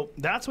 So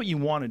that's what you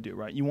want to do,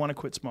 right? You want to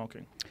quit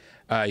smoking.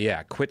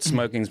 Yeah, quit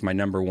smoking is my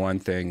number one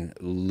thing.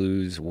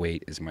 Lose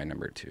weight is my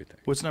number two thing.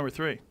 What's number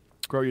 3?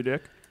 Grow your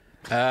dick?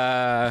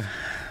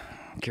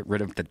 Get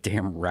rid of the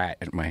damn rat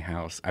at my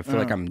house. I feel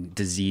like I'm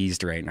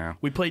diseased right now.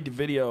 We played the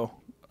video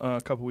a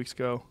couple weeks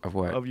ago. Of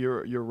what? Of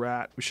your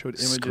rat. We showed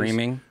images.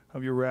 Screaming?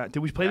 Of your rat.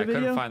 Did we play the I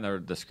video? couldn't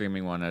find the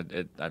screaming one.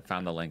 I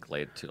found the link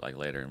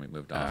later, and we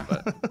moved on.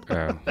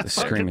 But The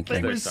screaming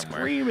thing thing. was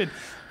screaming.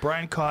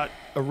 Brian caught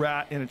a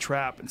rat in a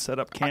trap and set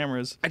up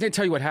cameras. I didn't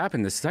tell you what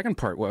happened. The second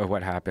part of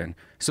what happened.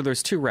 So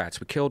there's 2 rats.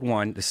 We killed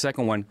one. The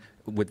second one,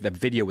 with the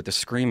video with the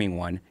screaming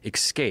one,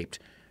 escaped.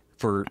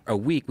 For a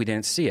week, we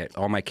didn't see it.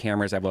 All my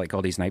cameras, I have like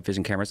all these night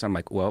vision cameras. I'm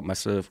like, well, it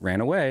must have ran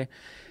away.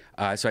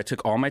 So I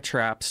took all my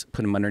traps,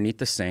 put them underneath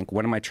the sink.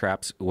 One of my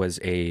traps was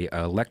a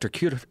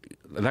electric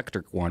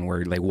one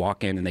where they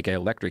walk in and they get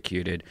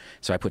electrocuted.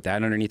 So I put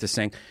that underneath the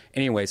sink.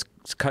 Anyways,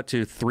 cut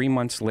to 3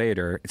 months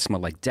later, it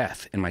smelled like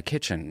death in my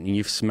kitchen. And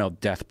you've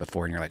smelled death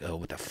before, and you're like, oh,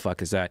 what the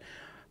fuck is that?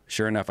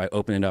 Sure enough, I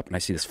open it up and I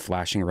see this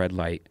flashing red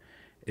light.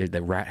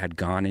 The rat had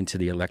gone into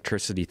the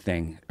electricity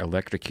thing,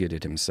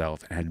 electrocuted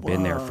himself, and had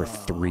been there for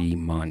 3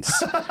 months.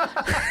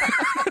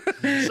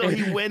 So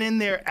he went in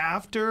there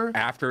after?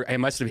 After he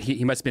must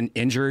have been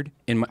injured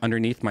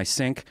underneath my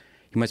sink.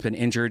 He must have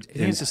been injured. You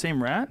think it's the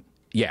same rat?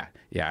 Yeah.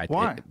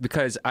 Why?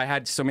 Because I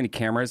had so many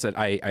cameras that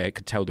I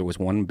could tell there was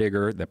one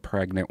bigger, the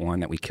pregnant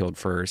one that we killed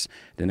first.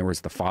 Then there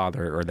was the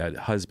father or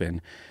the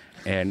husband.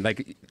 And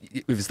like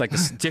it was like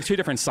 2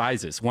 different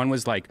sizes. One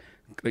was like,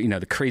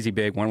 the crazy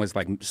big. One was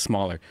like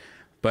smaller.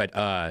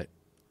 But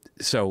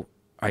so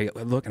I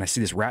look and I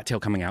see this rat tail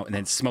coming out, and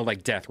then it smelled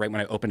like death right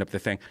when I opened up the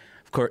thing.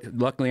 Of course,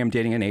 luckily I'm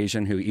dating an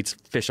Asian who eats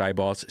fish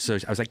eyeballs, so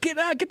I was like, "Get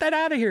that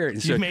out of here!"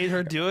 And so, You made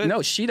her do it?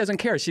 No, she doesn't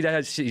care. She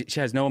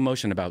has no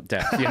emotion about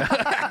death.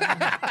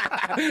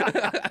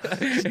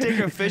 Take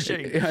her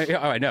fishing.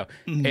 Oh, I know.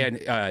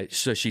 And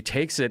so she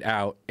takes it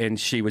out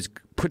and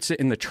puts it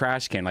in the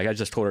trash can. Like I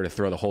just told her to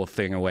throw the whole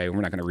thing away.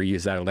 We're not going to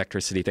reuse that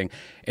electricity thing.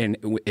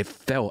 And it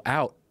fell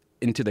out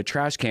into the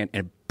trash can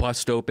and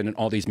bust open, and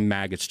all these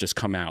maggots just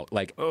come out,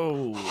 like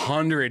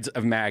hundreds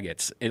of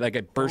maggots.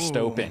 It burst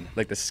open,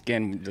 like the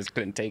skin just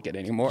couldn't take it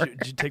anymore.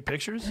 Did you take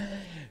pictures?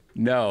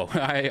 No,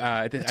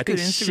 I think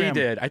she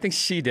did. I think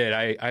she did.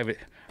 I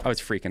was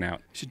freaking out.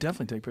 You should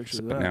definitely take pictures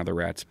of But that. now the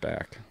rat's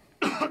back.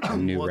 A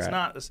new Well,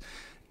 rat. it's not.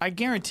 I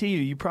guarantee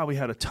you probably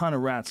had a ton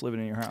of rats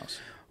living in your house.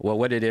 Well,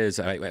 what it is,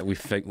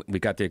 we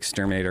got the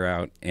exterminator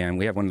out, and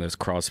we have one of those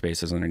crawl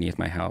spaces underneath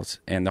my house,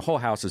 and the whole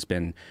house has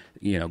been,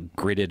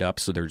 gridded up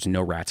so there's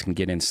no rats can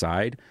get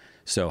inside.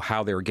 So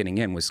how they were getting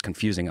in was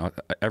confusing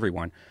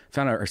everyone.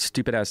 Found out our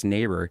stupid ass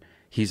neighbor.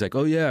 He's like,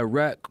 "Oh yeah, a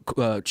rat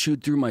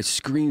chewed through my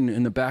screen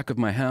in the back of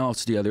my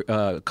house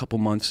a couple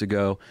months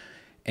ago,"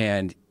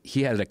 and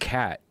he had a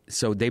cat.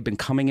 So they've been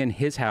coming in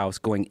his house,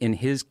 going in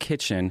his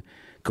kitchen,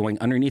 going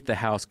underneath the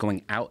house,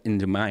 going out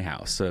into my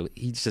house. So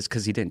he's just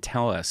because he didn't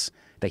tell us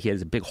that he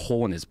has a big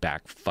hole in his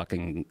back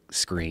fucking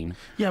screen.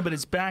 Yeah, but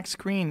his back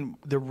screen,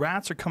 the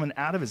rats are coming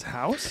out of his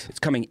house? It's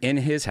coming in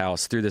his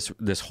house through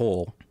this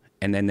hole,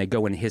 and then they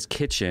go in his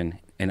kitchen,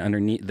 and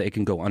they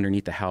can go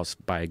underneath the house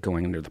by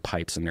going under the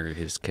pipes under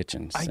his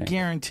kitchen. I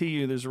guarantee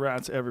you there's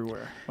rats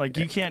everywhere. Like,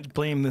 you can't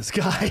blame this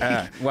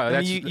guy.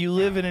 Well, you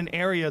live in an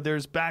area,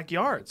 there's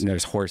backyards.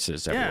 There's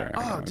horses Yeah. everywhere.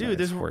 Oh, dude,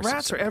 there's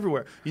rats are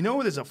everywhere. You know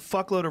where there's a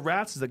fuckload of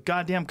rats? Is a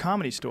goddamn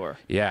Comedy Store.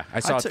 Yeah, I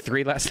saw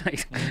 3 last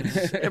night.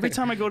 Every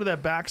time I go to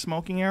that back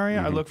smoking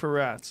area, I look for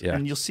rats. Yeah.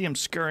 And you'll see them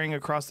scurrying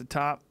across the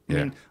top. I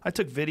mean, I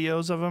took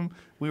videos of them.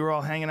 We were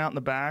all hanging out in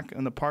the back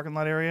in the parking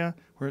lot area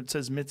where it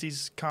says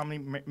Mitzi's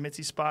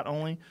Mitzi spot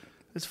only.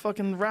 There's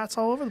fucking rats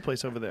all over the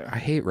place over there. I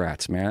hate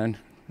rats, man.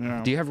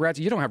 No. Do you have rats?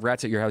 You don't have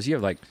rats at your house. You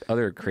have like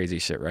other crazy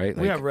shit, right?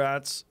 We have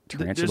rats.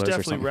 tarantulas There's or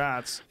definitely something?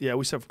 rats. Yeah, we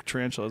used to have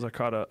tarantulas. I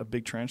caught a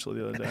big tarantula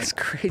the other day. That's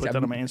crazy. Put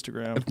that on my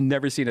Instagram. I've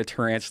never seen a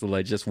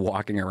tarantula just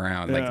walking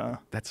around. Yeah. Like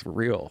that's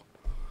real.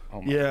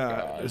 Oh my Yeah,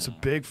 God. it's a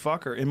big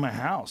fucker in my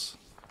house.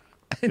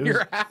 In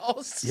your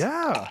house?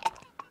 Yeah.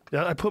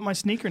 Yeah, I put my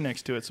sneaker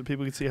next to it so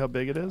people could see how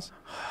big it is.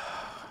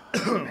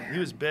 He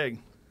was big.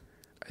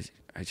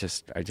 I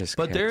just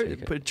But can't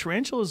take it. but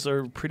tarantulas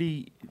are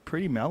pretty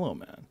mellow,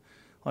 man.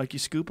 Like you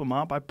scoop them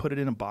up. I put it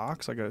in a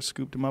box. Like I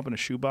scooped them up in a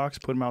shoebox,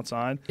 put them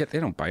outside. Yeah,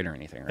 they don't bite or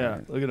anything, right? Yeah,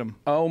 look at them.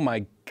 Oh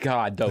my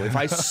God, though! If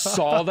I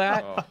saw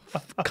that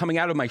coming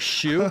out of my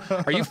shoe,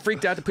 are you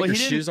freaked out to put your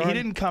shoes on? He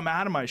didn't come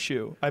out of my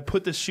shoe. I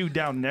put the shoe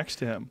down next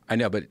to him. I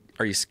know, but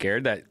are you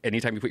scared that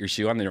anytime you put your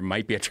shoe on, there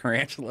might be a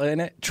tarantula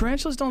in it?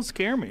 Tarantulas don't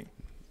scare me.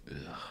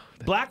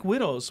 Black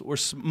widows were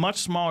much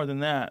smaller than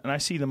that, and I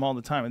see them all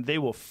the time, and they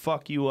will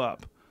fuck you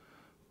up.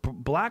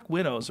 Black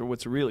widows are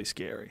what's really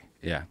scary.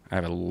 Yeah, I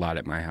have a lot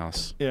at my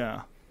house.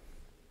 Yeah,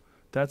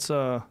 that's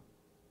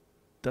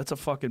That's a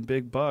fucking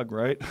big bug,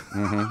 right?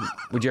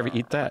 Would you ever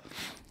eat that?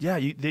 Yeah,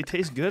 they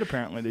taste good.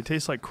 Apparently, they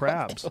taste like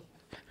crabs.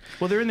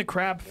 Well, they're in the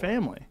crab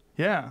family.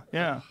 Yeah.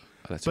 Oh,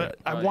 that's But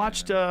right.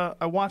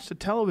 I watched a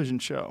television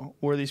show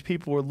where these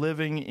people were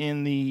living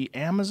in the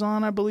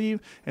Amazon, I believe,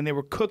 and they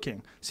were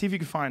cooking. See if you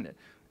can find it.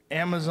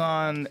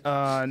 Amazon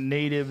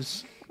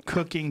natives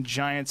cooking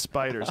giant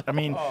spiders. I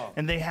mean,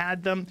 and they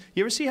had them.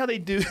 You ever see how they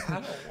do?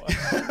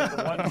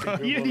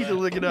 You need to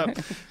look it up.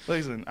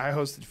 Listen, I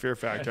hosted Fear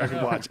Factor. I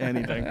could watch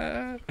anything.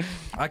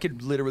 I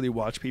could literally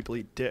watch people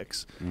eat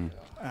dicks.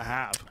 I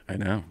have. I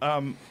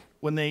know.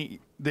 When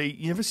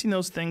you ever seen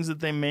those things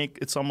that they make?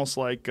 It's almost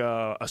like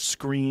a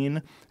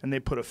screen, and they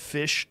put a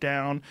fish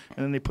down,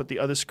 and then they put the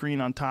other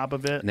screen on top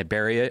of it. And they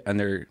bury it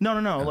under.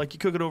 No. Like you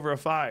cook it over a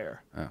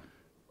fire. Oh.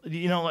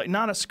 You know, like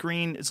not a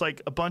screen. It's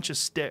like a bunch of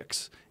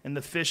sticks, and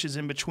the fish is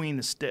in between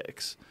the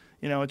sticks.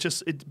 You know,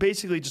 it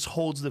basically just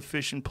holds the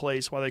fish in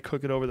place while they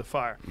cook it over the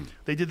fire.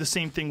 They did the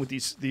same thing with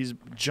these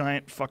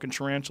giant fucking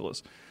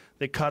tarantulas.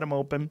 They cut them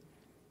open,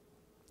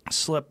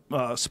 split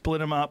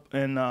them up,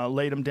 and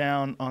laid them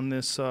down on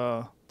this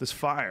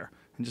fire,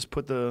 and just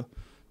put the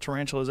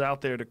tarantulas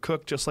out there to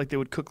cook, just like they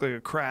would cook like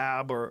a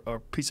crab or a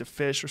piece of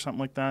fish or something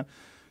like that.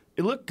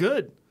 It looked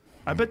good.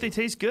 I bet they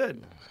taste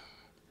good.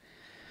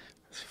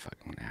 It's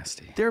fucking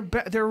nasty. They're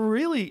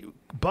really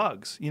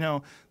bugs, you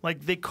know.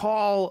 Like they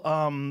call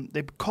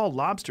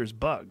lobsters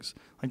bugs.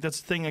 Like that's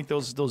the thing. Like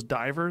those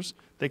divers,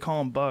 they call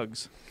them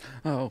bugs.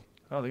 Oh,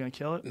 they're gonna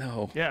kill it.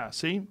 no. Yeah.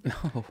 See.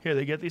 No. Here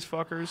they get these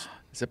fuckers.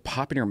 Does it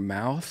pop in your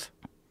mouth?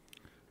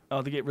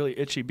 Oh, they get really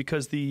itchy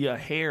because the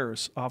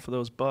hairs off of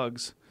those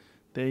bugs,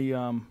 they're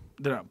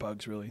not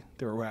bugs really.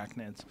 They're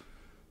arachnids.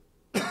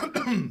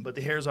 But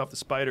the hairs off the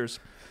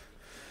spiders.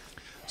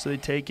 So they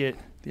take it.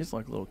 These are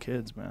like little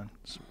kids, man.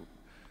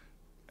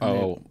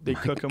 And they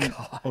cook them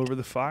over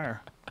the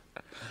fire.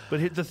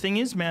 But the thing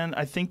is, man,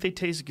 I think they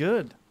taste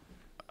good.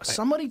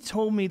 Somebody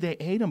told me they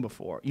ate them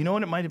before. You know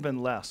what? It might have been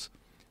Les.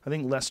 I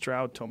think Les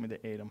Stroud told me they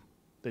ate them.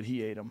 That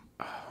he ate them.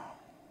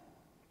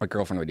 My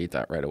girlfriend would eat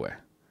that right away.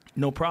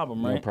 No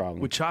problem, right? No problem.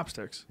 With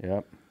chopsticks.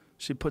 Yep.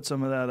 She put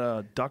some of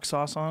that duck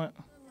sauce on it.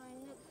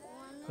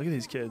 Look at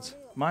these kids.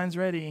 Mine's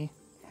ready.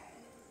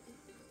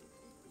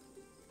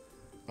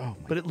 Oh,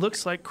 but it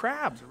looks like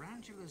crab.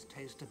 Tarantulas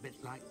taste a bit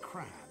like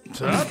crab.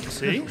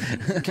 See?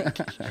 They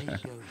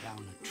go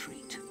down a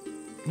treat.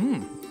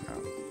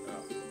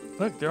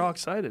 Look, they're all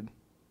excited.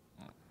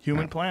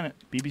 Human Planet,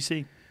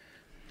 BBC.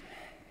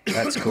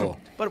 That's cool.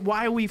 But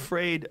why are we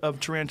afraid of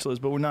tarantulas,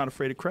 but we're not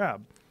afraid of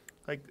crab?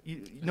 Like,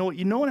 no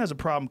one has a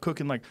problem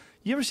cooking, like,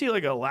 you ever see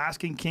like an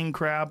Alaskan king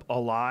crab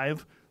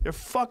alive? Their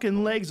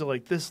fucking legs are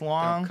like this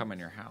long. They'll come in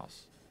your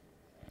house.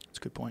 That's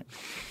a good point.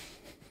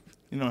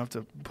 You don't have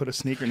to put a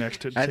sneaker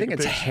next to it. I think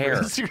it's hair.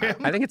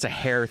 I think it's a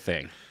hair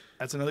thing.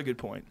 That's another good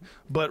point.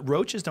 But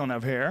roaches don't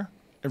have hair,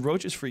 and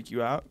roaches freak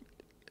you out.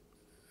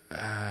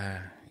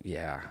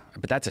 Yeah,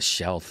 but that's a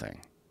shell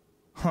thing.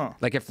 Huh.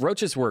 Like if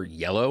roaches were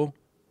yellow,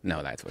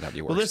 no, that would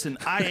be worse. Well, listen,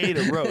 I ate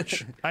a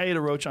roach. I ate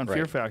a roach on Fear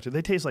Right. Factor.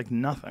 They taste like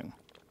nothing.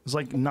 It's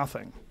like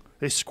nothing.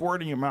 They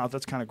squirt in your mouth.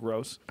 That's kind of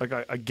gross. Like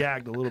I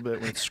gagged a little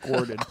bit when it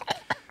squirted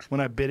when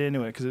I bit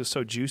into it because it was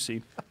so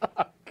juicy.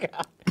 Oh,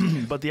 God.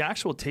 But the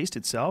actual taste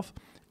itself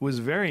was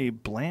very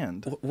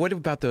bland. What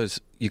about those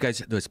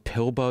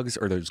pill bugs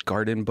or those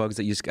garden bugs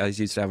that you guys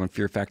used to have on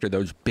Fear Factor?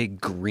 Those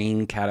big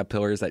green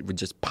caterpillars that would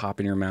just pop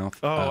in your mouth.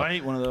 Oh, I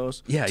ate one of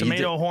those. Yeah, you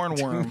tomato did.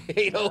 hornworm.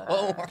 Tomato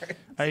horn.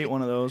 I ate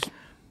one of those.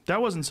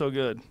 That wasn't so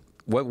good.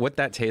 What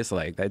that tastes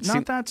like?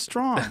 Not that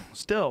strong,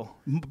 still,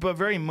 but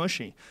very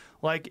mushy.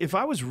 Like if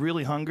I was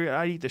really hungry,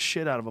 I'd eat the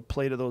shit out of a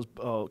plate of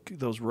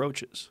those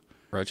roaches.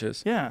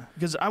 Roaches? Yeah,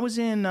 because I was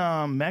in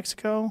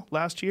Mexico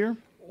last year,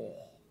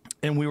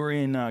 and we were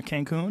in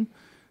Cancun.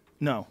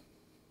 No,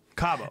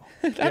 Cabo.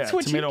 That's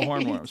what tomato you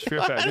hornworms.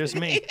 Fear Factor. Just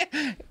me.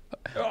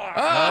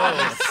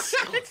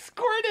 It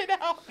squirted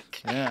out.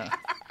 Yeah.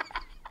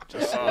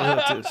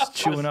 Just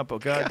chewing up a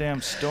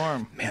goddamn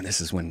storm. Man,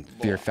 this is when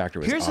Fear Factor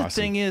was Here's awesome. the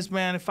thing is,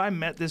 man, if I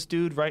met this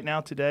dude right now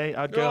today,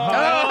 I'd go,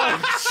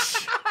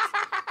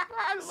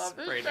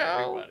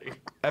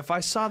 If I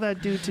saw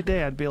that dude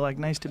today, I'd be like,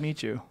 nice to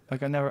meet you.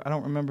 Like I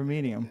don't remember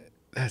meeting him.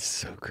 That's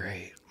so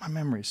great. My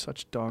memory's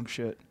such dog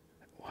shit.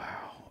 Wow.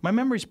 My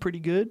memory's pretty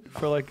good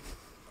for like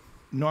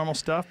normal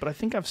stuff, but I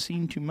think I've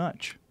seen too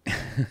much.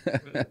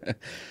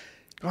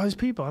 All these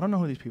people, I don't know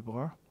who these people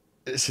are.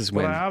 This is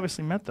But when I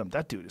obviously met them.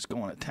 That dude is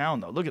going to town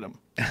though. Look at him.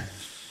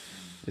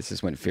 this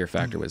is when Fear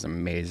Factor was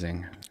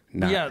amazing.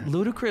 Yeah,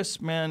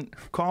 Ludacris, man,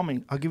 call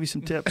me. I'll give you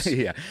some tips.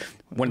 Yeah.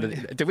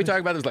 Did we talk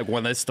about this? Like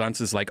one of the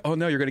stunts is like, oh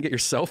no, you're gonna get your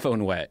cell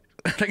phone wet.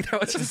 Like that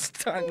was a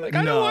stunt. Like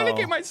I don't want to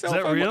get my cell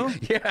phone real?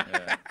 wet.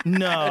 Yeah.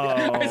 No.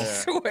 I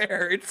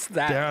swear it's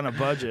that. They're on a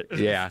budget.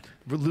 Yeah.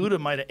 Luda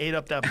might have ate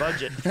up that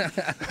budget.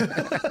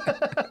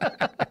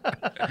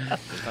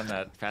 Just on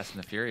that Fast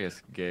and the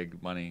Furious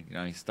gig, money. You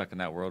know, he's stuck in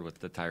that world with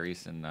the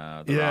Tyrese and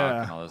the Yeah.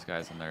 Rock and all those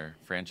guys in their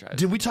franchise.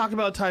 Did we talk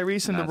about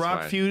Tyrese and The That's Rock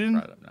why I feuding?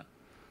 brought it up now.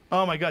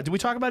 Oh my God! Did we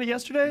talk about it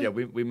yesterday? Yeah,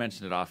 we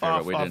mentioned it off air,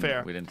 but we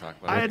didn't talk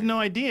about it. I had no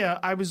idea.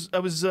 I was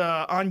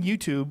on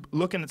YouTube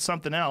looking at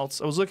something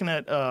else. I was looking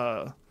at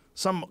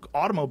some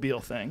automobile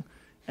thing,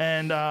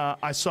 and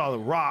I saw The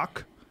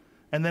Rock,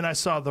 and then I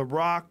saw The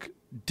Rock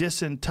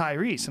dissing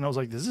Tyrese, and I was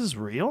like, "This is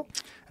real?"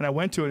 And I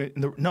went to it,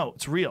 and no,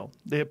 it's real.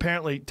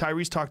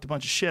 Tyrese talked a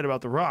bunch of shit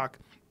about The Rock,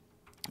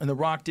 and The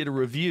Rock did a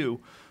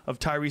review of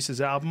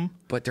Tyrese's album.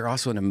 But they're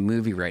also in a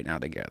movie right now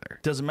together.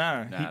 Doesn't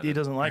matter. He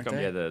doesn't like him.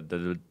 Yeah,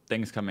 the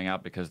thing's coming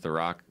out because The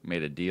Rock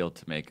made a deal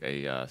to make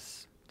a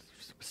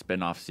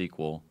spin-off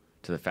sequel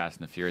to the Fast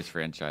and the Furious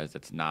franchise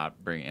that's not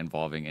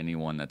involving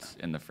anyone that's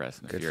in the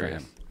Fast and the Good for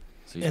Furious. him.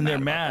 So he's And they're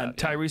about mad.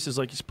 that, yeah. Tyrese is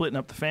like, you're splitting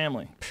up the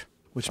family,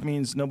 which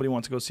means nobody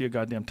wants to go see a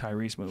goddamn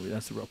Tyrese movie.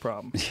 That's the real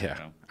problem.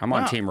 Yeah. I'm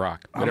on Wow. Team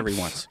Rock. Whatever he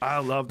wants. I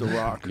love The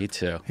Rock. Me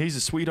too. He's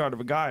a sweetheart of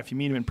a guy if you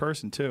meet him in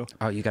person, too.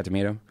 Oh, you got to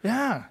meet him?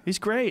 Yeah, he's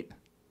great.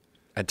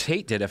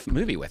 Tate did a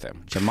movie with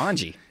him,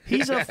 Jumanji.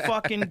 He's a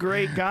fucking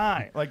great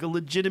guy, like a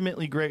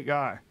legitimately great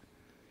guy.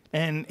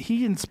 And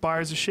he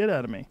inspires the shit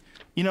out of me.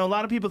 You know, a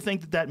lot of people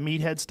think that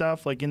meathead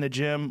stuff, like in the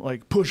gym,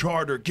 like push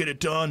harder, get it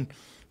done,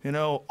 you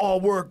know,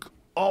 all work,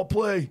 all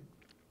play,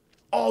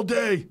 all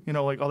day, you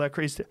know, like all that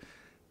crazy stuff.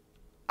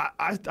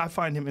 I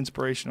find him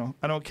inspirational.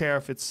 I don't care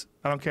if it's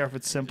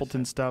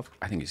simpleton stuff.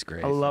 I think he's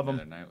great. I love The him.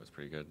 other night was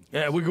pretty good.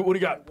 Yeah, what do you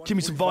got? Give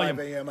me some volume.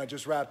 5 a.m. I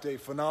just wrapped a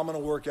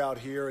phenomenal workout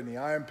here in the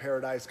Iron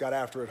Paradise. Got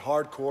after it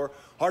hardcore.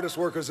 Hardest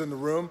workers in the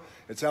room.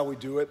 It's how we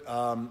do it.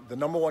 The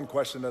number one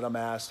question that I'm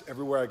asked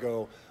everywhere I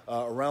go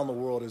around the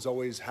world is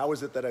always, how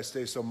is it that I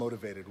stay so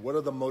motivated? What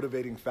are the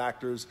motivating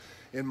factors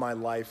in my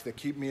life that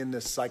keep me in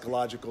this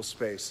psychological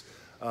space?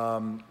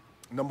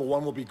 Number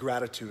one will be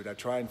gratitude. I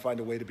try and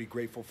find a way to be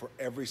grateful for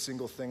every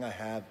single thing I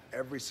have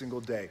every single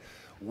day.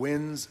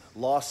 Wins,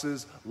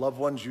 losses, loved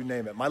ones, you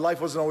name it. My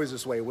life wasn't always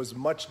this way. It was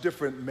much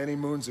different many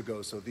moons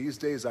ago. So these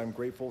days I'm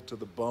grateful to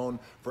the bone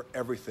for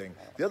everything.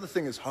 The other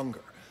thing is hunger.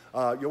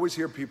 You always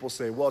hear people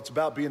say, well, it's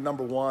about being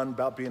number one,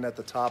 about being at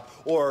the top.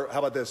 Or how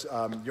about this?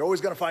 You're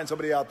always going to find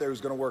somebody out there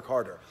who's going to work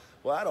harder.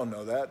 Well, I don't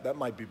know that. That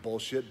might be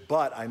bullshit.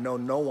 But I know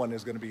no one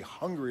is going to be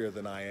hungrier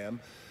than I am.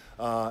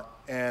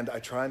 And I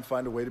try and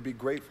find a way to be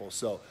grateful.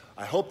 So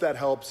I hope that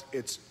helps.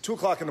 It's 2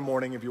 o'clock in the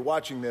morning. If you're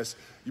watching this,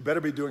 you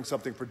better be doing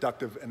something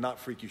productive and not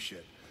freaky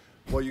shit.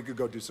 Well, you could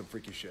go do some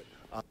freaky shit.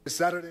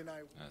 Saturday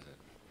night.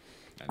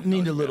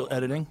 Need a little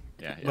editing.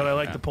 Yeah, But I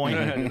like the point.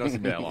 It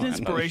doesn't that long. It's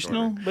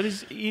inspirational, but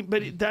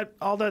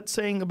all that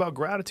saying about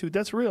gratitude,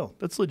 that's real.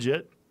 That's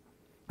legit.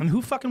 And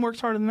who fucking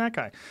works harder than that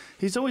guy?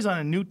 He's always on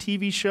a new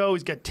TV show.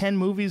 He's got 10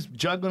 movies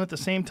juggling at the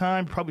same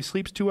time. Probably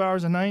sleeps 2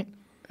 hours a night.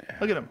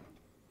 Look at him.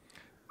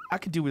 I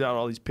could do without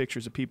all these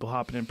pictures of people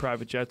hopping in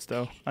private jets,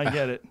 though. I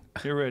get it.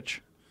 You're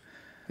rich.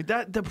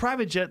 The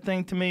private jet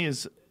thing to me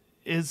is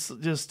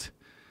just,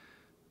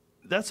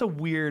 that's a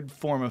weird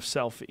form of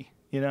selfie,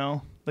 you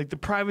know? Like the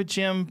private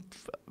gym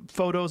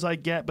photos I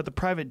get, but the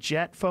private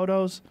jet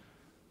photos.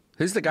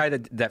 Who's the guy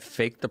that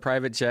faked the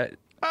private jet?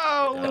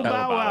 Oh, little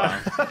Bow Wow.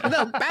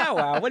 Little Bow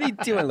Wow. What are you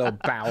doing, little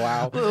Bow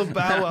Wow? Little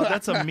Bow Wow.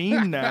 That's a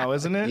meme now,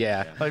 isn't it?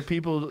 Yeah. Like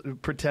people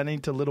pretending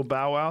to little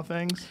Bow Wow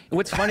things.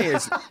 What's funny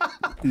is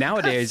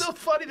nowadays. It's so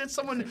funny that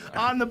someone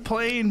on the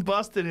plane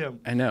busted him.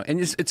 I know, and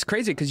it's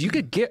crazy because you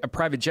could get a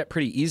private jet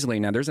pretty easily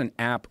now. There's an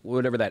app,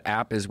 whatever that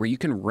app is, where you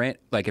can rent.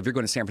 Like if you're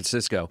going to San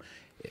Francisco,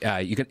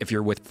 you can. If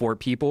you're with 4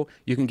 people,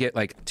 you can get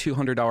like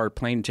 $200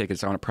 plane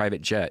tickets on a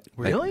private jet.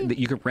 Really? Like,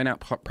 you can rent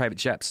out private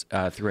jets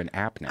through an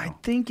app now. I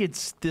think it's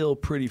still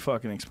pretty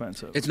fucking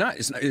expensive. It's not.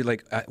 It's not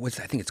like I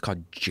think it's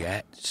called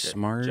Jet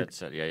Smart. Jet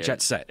Set, yeah. Jet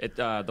Set.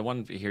 The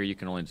one here you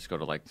can only just go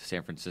to like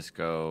San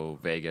Francisco,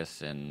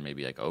 Vegas, and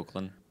maybe like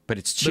Oakland. But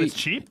it's cheap. But it's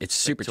cheap? It's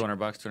super cheap. $200,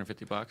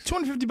 $250.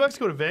 $250 to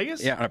go to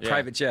Vegas? Yeah, on a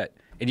private jet.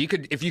 And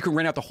if you could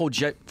rent out the whole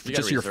jet You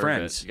just to your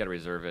friends. You got to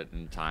reserve it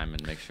in time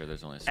and make sure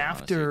there's only a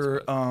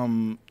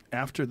certain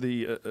After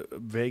the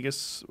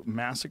Vegas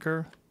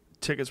massacre,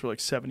 tickets were like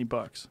 $70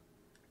 to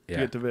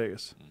get to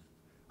Vegas.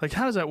 Like,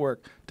 how does that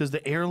work? Does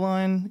the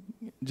airline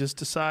just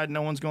decide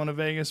no one's going to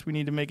Vegas? We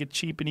need to make it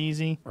cheap and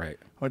easy, Right.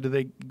 Or do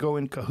they go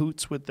in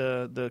cahoots with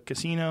the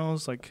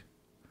casinos? Like,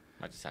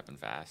 might just happen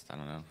fast. I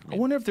don't know. I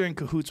wonder if they're in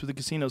cahoots with the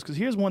casinos. Because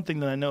here's one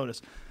thing that I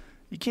noticed: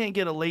 you can't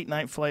get a late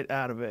night flight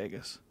out of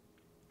Vegas.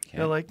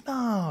 They're like,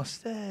 no,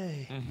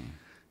 stay.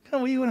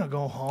 Come on, you want to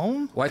go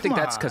home? Well, I think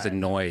Come that's because of on.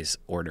 noise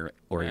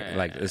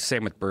like the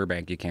same with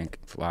Burbank. You can't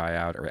fly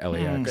out or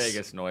LAX.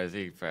 Vegas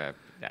noisy.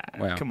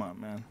 Well, Come on,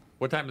 man.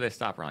 What time do they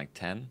stop? Around like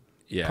 10?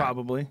 yeah.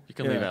 Probably. You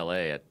can leave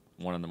LA at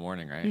 1 in the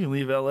morning, right? You can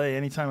leave LA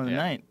any time of the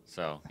night.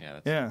 So, yeah.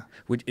 That's, Yeah.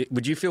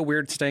 Would you feel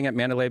weird staying at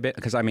Mandalay Bay?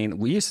 Because I mean,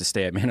 we used to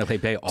stay at Mandalay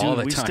Bay all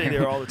the we time. stay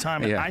there all the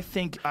time. And Yeah. I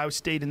think I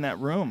stayed in that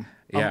room.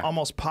 Yeah. I'm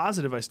almost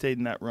positive I stayed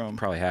in that room.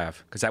 Probably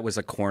have, because that was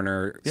a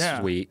corner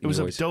Yeah, suite. it was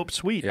You a always- dope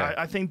suite. Yeah.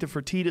 I think the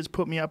Fertittas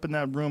put me up in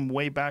that room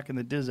way back in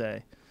the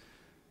Dizzy.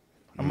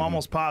 I'm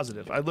almost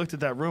positive. I looked at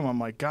that room. I'm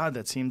like, God,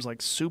 that seems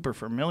like super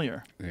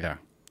familiar. Yeah,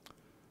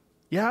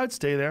 Yeah, I'd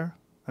stay there.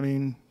 I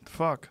mean,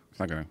 fuck. it's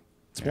not going.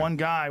 It's one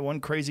guy, one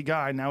crazy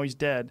guy. Now he's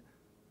dead.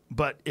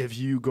 But if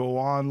you go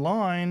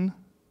online,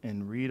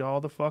 and read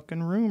all the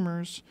fucking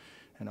rumors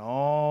and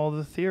all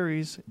the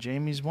theories.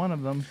 Jamie's one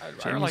of them.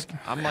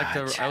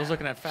 I was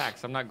looking at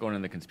facts. I'm not going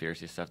into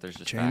conspiracy stuff. There's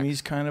just Jamie's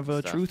facts kind of a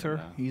stuff,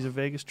 truther. and, He's a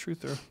Vegas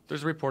truther.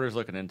 There's reporters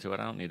looking into it.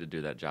 I don't need to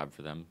do that job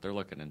for them. They're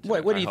looking into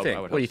it. What do I you hope- think?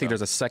 I would What do you hope think? so.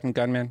 There's a second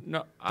gunman?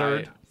 No,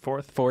 Third,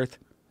 fourth,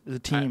 the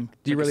team.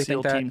 Do you Like a really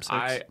SEAL think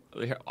that?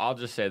 Team 6. I'll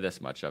just say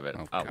this much of it.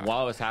 God.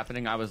 While it was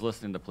happening, I was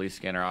listening to police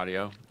scanner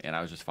audio, and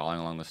I was just following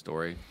along the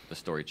story. The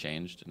story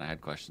changed, and I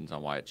had questions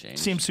on why it changed.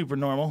 Seems super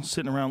normal,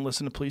 sitting around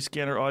listening to police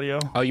scanner audio.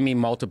 Oh, you mean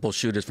multiple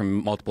shooters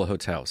from multiple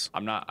hotels?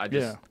 I'm not. I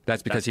just. Yeah.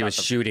 That's because he not was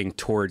the- shooting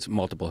towards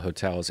multiple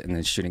hotels and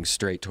then shooting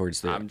straight towards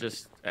the. I'm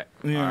just. Yeah.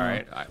 All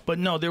right. But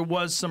no, there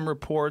was some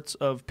reports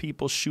of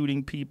people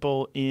shooting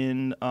people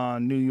in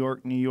New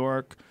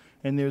York,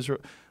 and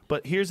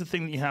But here's the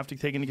thing that you have to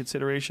take into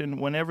consideration.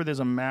 Whenever there's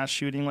a mass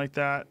shooting like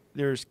that,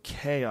 there's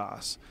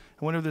chaos.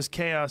 And whenever there's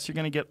chaos, you're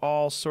going to get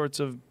all sorts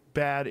of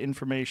bad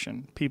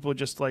information. People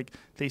just like,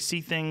 they see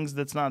things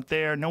that's not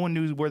there. No one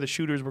knew where the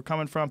shooters were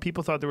coming from.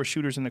 People thought there were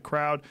shooters in the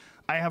crowd.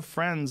 I have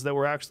friends that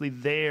were actually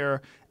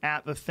there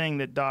at the thing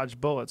that dodged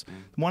bullets.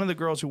 One of the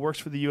girls who works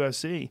for the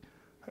UFC,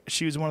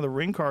 she was one of the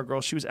ring car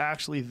girls. She was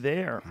actually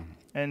there.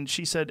 And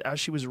she said as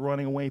she was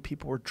running away,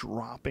 people were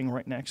dropping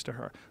right next to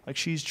her. Like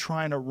she's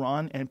trying to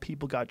run and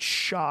people got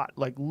shot,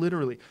 like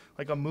literally,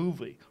 like a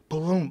movie.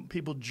 Boom,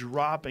 people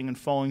dropping and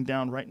falling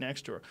down right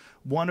next to her.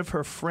 One of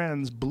her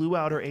friends blew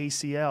out her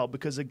ACL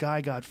because a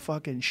guy got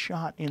fucking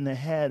shot in the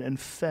head and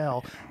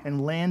fell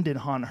and landed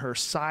on her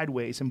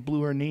sideways and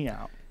blew her knee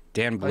out.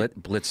 Dan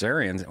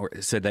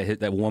Blitzerian said that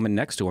that woman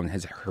next to him,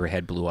 her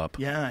head blew up.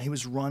 Yeah, he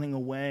was running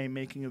away,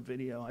 making a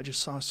video. I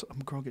just saw some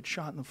girl get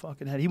shot in the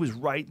fucking head. He was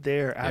right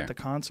there at the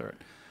concert.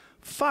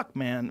 Fuck,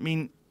 man. I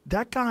mean,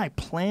 that guy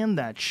planned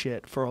that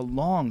shit for a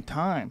long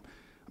time.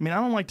 I mean, I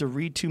don't like to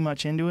read too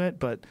much into it,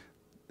 but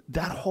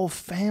that whole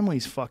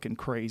family's fucking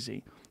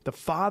crazy. The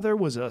father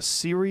was a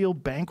serial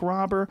bank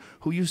robber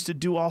who used to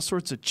do all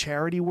sorts of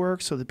charity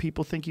work so that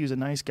people think he was a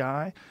nice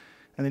guy.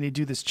 And then he'd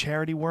do this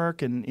charity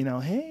work and, you know,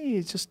 hey,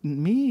 it's just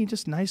me,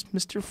 just nice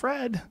Mr.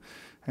 Fred.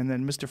 And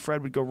then Mr.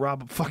 Fred would go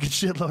rob a fucking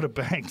shitload of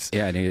banks.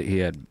 Yeah, and he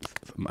had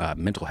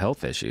mental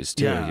health issues,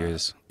 too. Yeah. He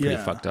was pretty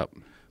fucked up.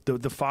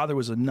 The father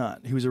was a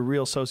nut. He was a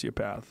real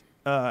sociopath.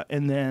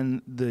 And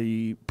then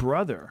the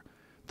brother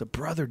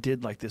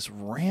did like this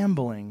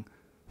rambling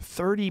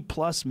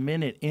 30-plus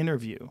minute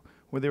interview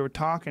where they were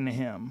talking to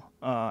him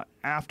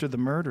after the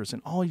murders,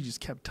 and all he just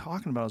kept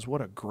talking about is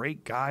what a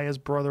great guy his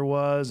brother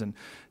was, and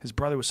his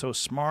brother was so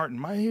smart,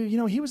 and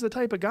he was the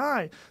type of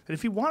guy that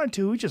if he wanted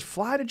to, he'd just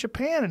fly to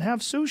Japan and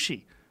have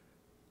sushi.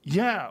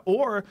 Yeah,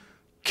 or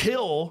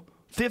kill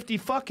 50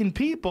 fucking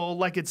people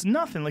like it's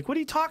nothing. Like, what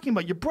are you talking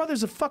about? Your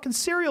brother's a fucking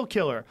serial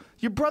killer.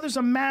 Your brother's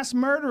a mass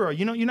murderer.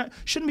 You know,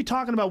 shouldn't be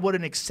talking about what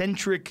an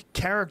eccentric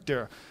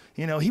character.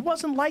 You know, he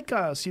wasn't like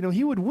us. You know,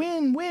 he would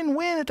win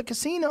at the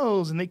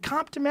casinos, and they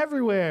comped him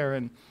everywhere.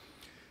 And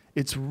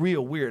it's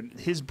real weird.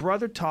 His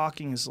brother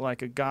talking is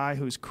like a guy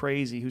who's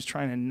crazy, who's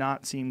trying to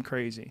not seem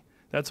crazy.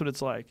 That's what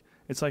it's like.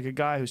 It's like a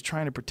guy who's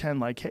trying to pretend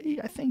like, hey,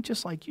 I think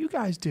just like you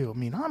guys do. I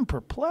mean, I'm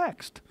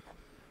perplexed.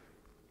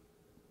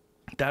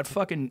 That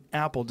fucking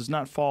apple does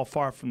not fall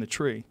far from the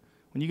tree.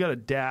 When you got a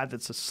dad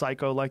that's a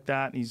psycho like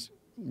that, and he's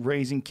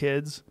raising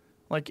kids,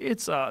 like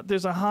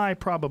there's a high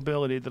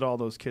probability that all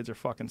those kids are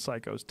fucking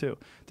psychos too.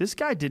 This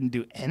guy didn't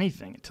do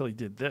anything until he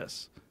did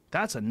this.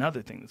 That's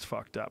another thing that's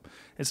fucked up.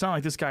 It's not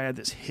like this guy had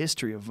this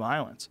history of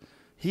violence.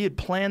 He had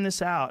planned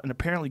this out and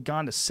apparently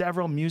gone to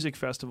several music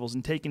festivals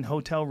and taken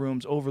hotel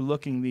rooms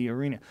overlooking the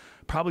arena,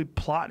 probably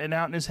plotting it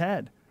out in his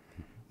head.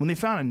 When they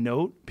found a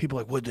note, people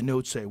were like, what'd the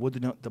note say?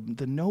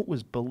 The note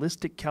was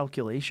ballistic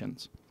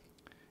calculations.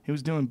 He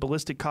was doing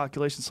ballistic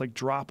calculations like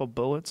drop of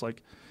bullets.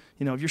 Like,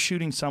 you know, if you're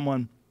shooting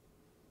someone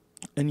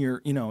and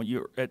you're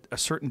at a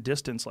certain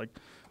distance, like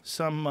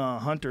some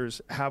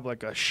hunters have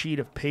like a sheet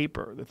of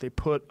paper that they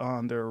put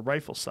on their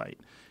rifle sight,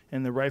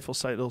 and the rifle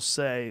sight will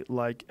say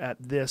like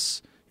at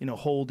this,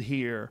 hold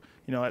here,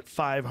 at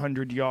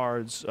 500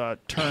 yards,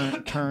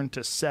 turn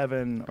to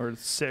 7 or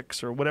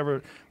 6 or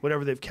whatever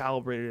they've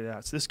calibrated it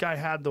at. So this guy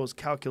had those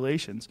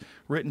calculations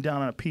written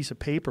down on a piece of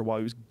paper while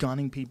he was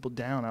gunning people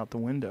down out the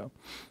window.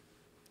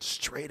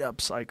 Straight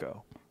up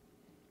psycho.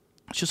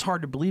 It's just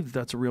hard to believe that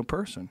that's a real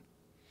person.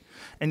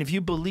 And if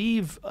you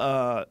believe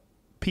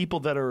people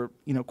that are,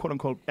 quote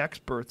unquote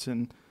experts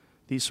in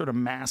these sort of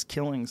mass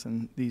killings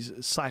and these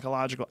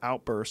psychological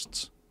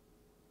outbursts,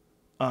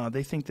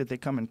 they think that they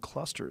come in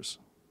clusters.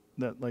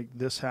 That like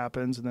this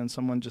happens and then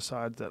someone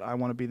decides that I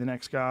want to be the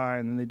next guy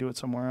and then they do it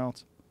somewhere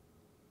else.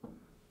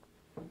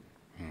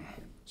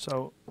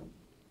 So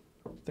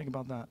think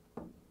about that.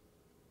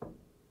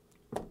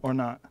 Or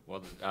not. Well,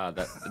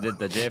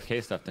 the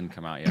JFK stuff didn't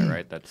come out yet,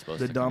 right? That's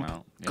supposed to come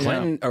out.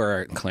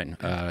 Yeah.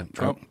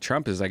 Clinton.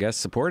 Trump is, I guess,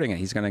 supporting it.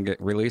 He's going to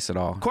release it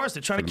all. Of course,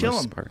 they're trying to kill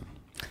him.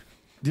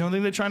 You don't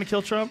think they're trying to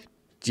kill Trump?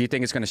 Do you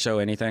think it's going to show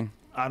anything?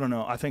 I don't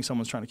know. I think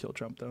someone's trying to kill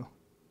Trump, though.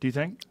 Do you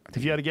think?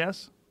 If you had a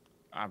guess?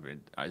 I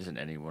mean, isn't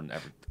anyone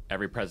ever?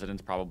 Every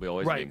president's probably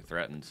always Right. being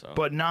threatened. So,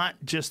 But not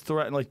just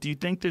threatened. Like, do you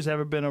think there's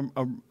ever been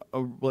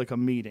a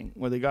meeting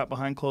where they got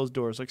behind closed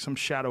doors, like some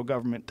shadow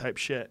government type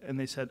shit, and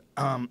they said,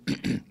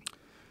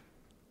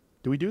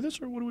 "Do we do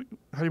this, or what do we?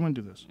 How do you want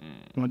to do this?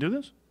 You want to do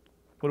this?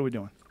 What are we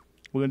doing?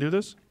 We're gonna do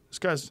this." This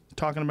guy's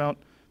talking about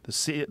there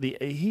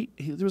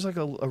was like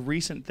a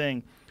recent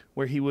thing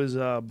where he was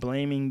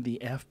blaming the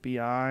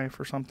FBI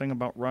for something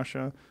about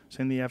Russia,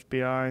 saying the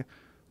FBI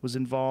was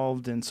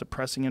involved in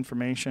suppressing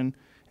information.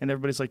 And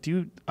everybody's like, do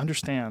you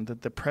understand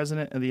that the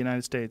president of the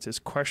United States is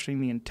questioning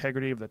the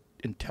integrity of the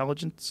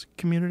intelligence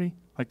community?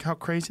 Like, how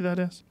crazy that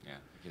is? yeah,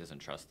 he doesn't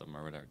trust them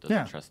or whatever.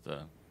 Doesn't trust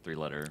the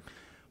 3-letter.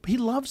 But he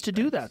loves to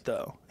do that,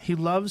 though. He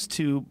loves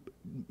to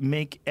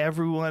make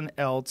everyone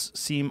else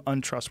seem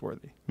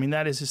untrustworthy. I mean,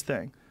 that is his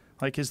thing.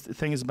 Like, his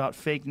thing is about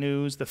fake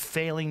news, the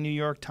failing New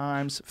York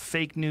Times,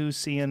 fake news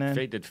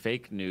CNN. Did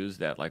fake news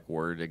that like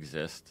word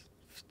exist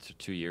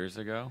 2 years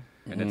ago,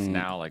 and it's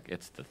now like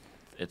it's the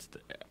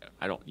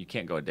you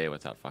can't go a day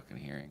without fucking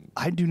hearing.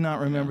 I do not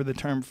remember the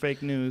term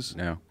fake news.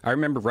 No. I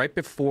remember right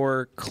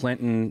before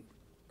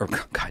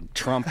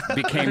Trump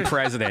became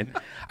president,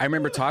 I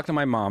remember talking to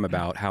my mom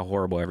about how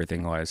horrible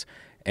everything was.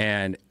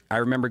 And I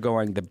remember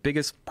going, the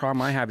biggest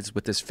problem I have is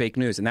with this fake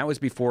news. And that was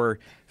before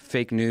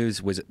fake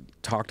news was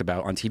talked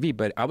about on TV.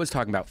 But I was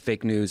talking about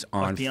fake news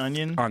on The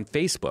Onion? on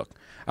Facebook.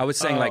 I was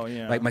saying,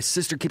 like my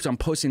sister keeps on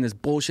posting this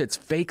bullshit, it's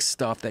fake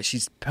stuff that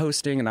she's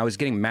posting. And I was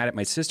getting mad at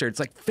my sister. It's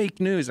like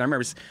fake news. And I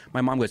remember my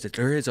mom goes,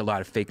 there is a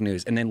lot of fake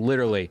news. And then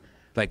literally,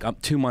 like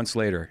 2 months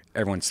later,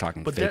 everyone's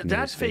talking But fake news.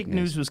 that fake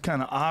news was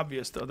kind of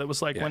obvious, though. That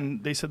was like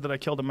when they said that I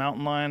killed a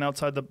mountain lion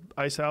outside the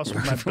ice house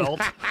with my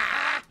belt.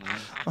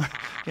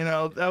 You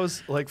know, that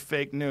was like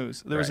fake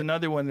news. There was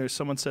another one.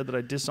 Someone said that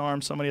I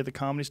disarmed somebody at the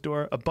Comedy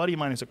Store. A buddy of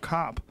mine who's a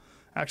cop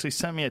actually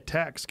sent me a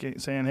text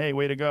saying, "Hey,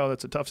 way to go.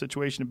 That's a tough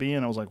situation to be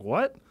in." I was like,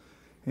 "What?"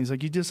 And he's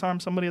like, "You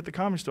disarmed somebody at the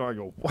Comedy Store." I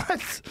go,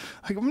 "What?"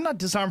 Like, I'm not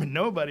disarming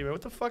nobody, man.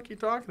 What the fuck are you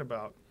talking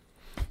about?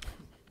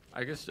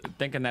 I guess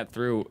thinking that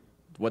through,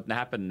 what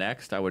happened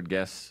next, I would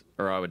guess,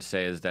 or I would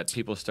say, is that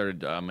people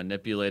started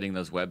manipulating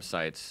those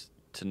websites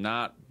to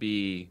not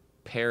be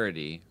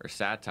parody or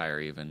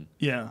satire even.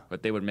 Yeah.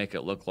 But they would make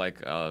it look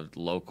like a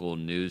local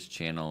news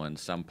channel in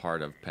some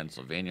part of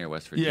Pennsylvania or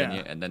West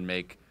Virginia, and then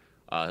make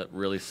a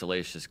really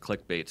salacious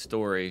clickbait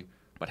story,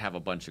 but have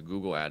a bunch of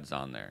Google ads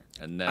on there.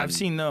 And then I've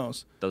seen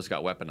those. Those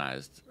got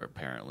weaponized,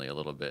 apparently, a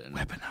little bit. And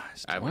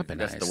Weaponized.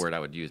 That's the word I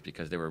would use,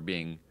 because they were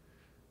being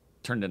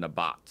turned into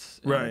bots.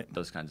 Right.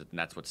 Those kinds of, and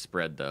that's what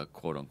spread the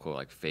quote unquote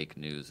like fake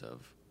news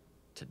of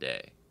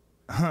today.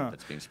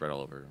 That's being spread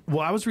all over.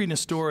 Well, I was reading a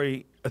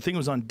story, I think it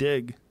was on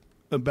Dig,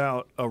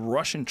 about a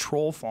Russian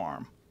troll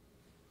farm.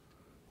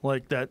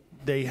 Like that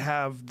they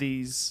have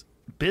these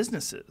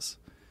businesses.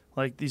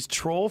 Like these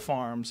troll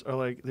farms are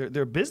like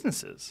they're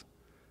businesses.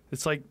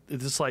 It's like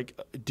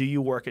do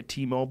you work at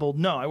T-Mobile?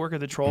 No, I work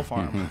at the troll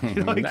farm.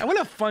 Like, what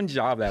a fun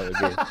job that would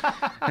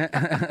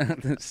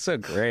be. That's so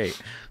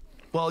great.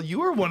 well, you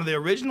were one of the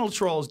original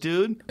trolls,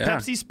 dude. Yeah.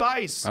 Pepsi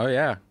Spice. Oh,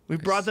 yeah.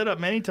 We've brought that up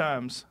many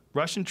times.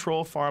 Russian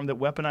troll farm that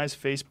weaponized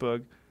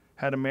Facebook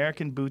had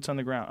American boots on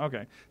the ground.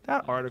 Okay,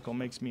 that article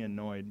makes me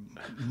annoyed,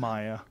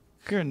 Maya.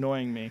 You're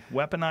annoying me.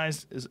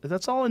 Weaponized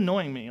that's all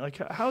annoying me. Like,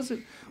 how's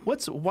it?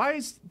 Why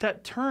is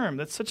that term?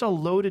 That's such a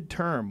loaded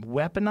term.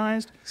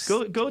 Weaponized.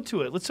 Go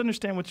to it. Let's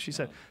understand what she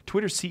said.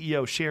 Twitter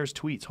CEO shares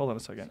tweets. Hold on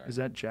a second. Sorry. Is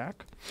that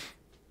Jack?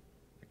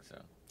 I think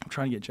so. I'm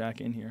trying to get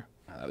Jack in here.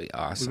 That'd be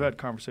awesome. We've had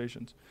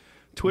conversations.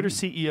 Twitter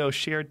CEO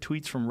shared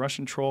tweets from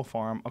Russian troll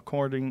farm,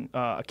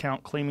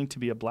 account claiming to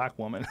be a black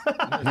woman.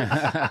 That's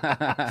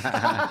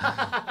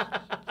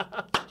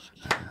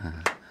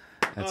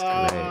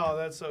great. Oh,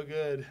 that's so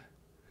good.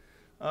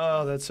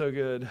 Oh, that's so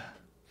good.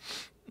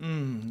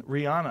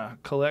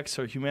 Rihanna collects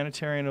her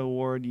humanitarian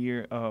award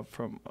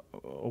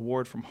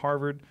from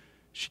Harvard.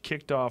 She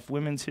kicked off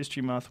Women's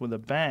History Month with a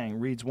bang.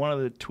 Reads one of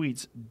the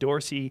tweets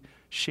Dorsey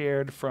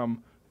shared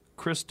from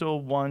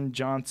Crystal One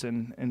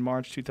Johnson in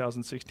March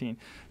 2016.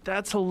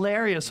 That's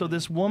hilarious. So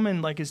this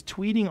woman is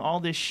tweeting all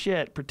this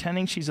shit,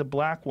 pretending she's a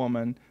black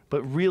woman,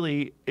 but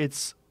really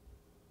it's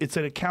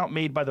an account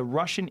made by the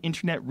Russian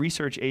Internet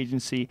Research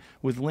Agency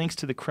with links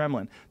to the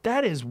Kremlin.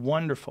 That is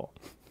wonderful.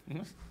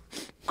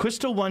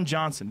 Crystal One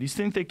Johnson. Do you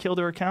think they killed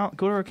her account?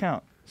 Go to her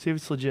account. See if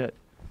it's legit.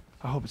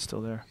 I hope it's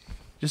still there.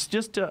 Just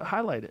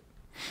highlight it.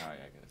 Oh, yeah, I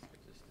guess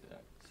just do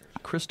that.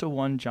 Search. Crystal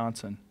One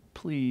Johnson.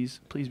 Please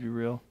be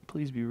real.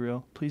 Please be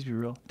real. Please be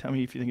real. Tell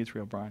me if you think it's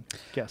real, Brian.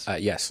 Guess.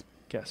 Yes.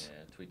 Guess.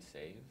 Yeah, tweet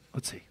save.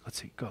 Let's see.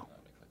 Go. Let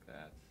me click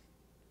that.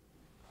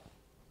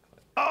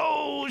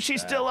 Oh,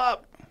 she's still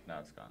up. No,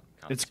 it's gone.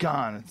 It's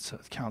gone. It's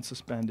account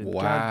suspended.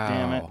 Wow. God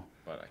damn it.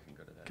 But I can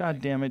go to that.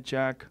 God damn it,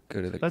 Jack.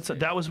 Go to the.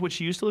 That was what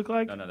she used to look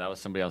like? No, that was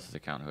somebody else's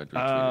account who had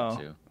retweeted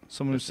too.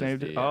 Someone who This is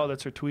saved it? the, Oh,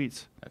 that's her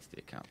tweets. That's the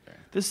account there.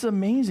 This is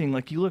amazing.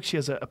 Like, you look, she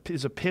has a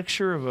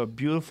picture of a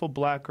beautiful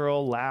black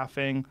girl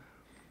laughing.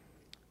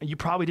 You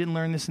probably didn't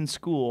learn this in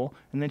school.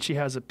 And then she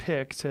has a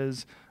pic,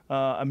 says,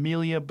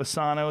 Amelia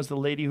Bassano is the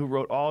lady who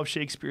wrote all of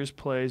Shakespeare's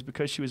plays.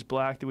 Because she was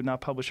black, they would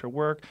not publish her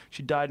work.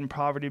 She died in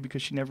poverty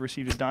because she never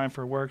received a dime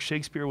for her work.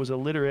 Shakespeare was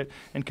illiterate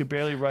and could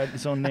barely write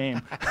his own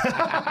name.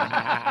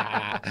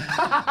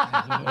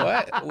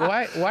 What?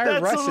 Why are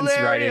That's Russians writing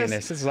hilarious.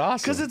 this? This is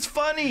awesome. Because it's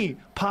funny.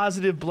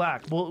 Positive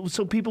black. Well,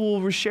 so people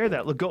will reshare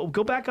that. Look,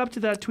 go back up to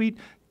that tweet.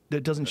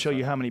 That doesn't show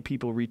you how many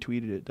people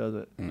retweeted it, does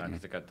it? No,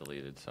 because it got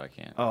deleted, so I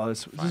can't. Oh,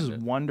 this is it.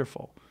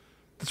 wonderful.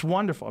 That's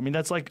wonderful. I mean,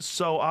 that's like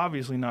so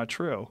obviously not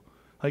true.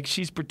 Like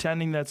she's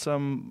pretending that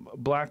some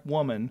black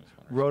woman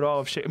wrote all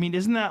of Shakespeare. I mean,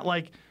 isn't that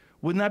like,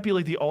 wouldn't that be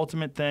like the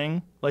ultimate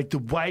thing? Like the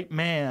white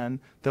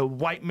man, the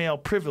white male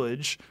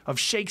privilege of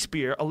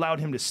Shakespeare allowed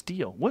him to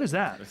steal. What is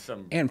that?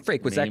 Some Anne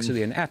Frank was meme.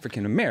 actually an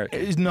African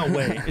American. Is no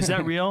way. Is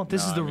that real?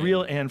 This No, is the I mean,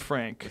 real Anne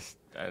Frank.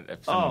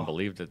 If someone Oh.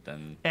 believed it,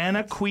 then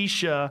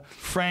Anaquisha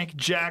Frank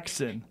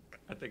Jackson.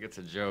 I think it's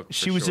a joke. for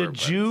She was sure, a but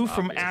Jew it's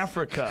from obvious.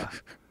 Africa,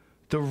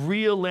 the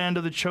real land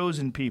of the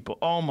chosen people.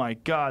 Oh my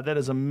God, that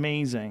is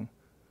amazing.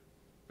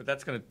 But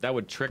that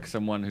would trick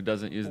someone who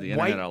doesn't use the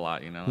internet a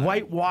lot, you know.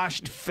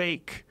 Whitewashed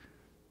fake.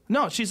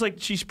 No,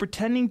 she's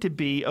pretending to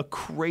be a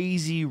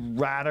crazy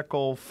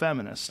radical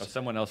feminist. Oh,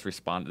 someone else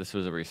responded. This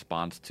was a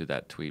response to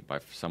that tweet by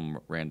some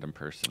random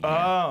person.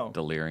 Oh.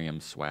 Delirium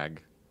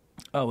swag.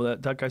 Oh, well,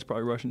 that guy's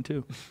probably Russian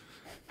too.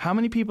 How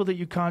many people that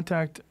you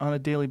contact on a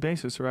daily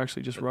basis are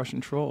actually just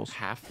Russian trolls?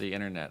 Half the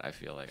internet, I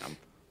feel like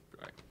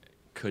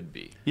could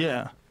be.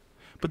 Yeah,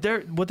 but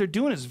what they're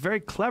doing is very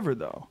clever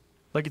though.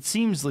 Like it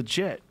seems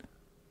legit.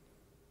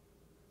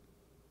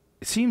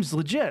 It seems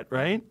legit,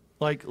 right?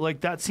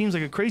 Like that seems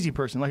like a crazy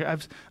person. Like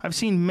I've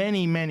seen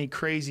many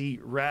crazy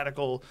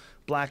radical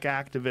black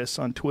activists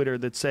on Twitter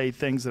that say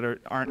things that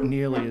aren't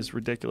nearly as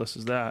ridiculous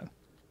as that.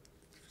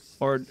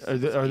 Or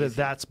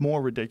that's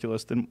more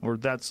ridiculous than, or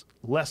that's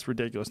less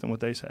ridiculous than what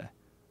they say.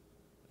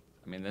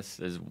 I mean, this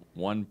is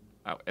one.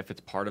 If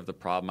it's part of the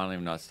problem, I don't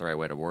even know if that's the right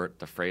way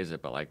to phrase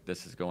it. But like,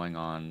 this is going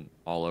on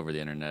all over the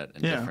internet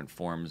in different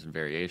forms and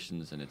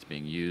variations, and it's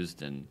being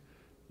used in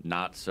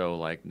not so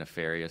like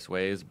nefarious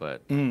ways,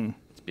 but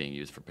it's being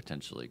used for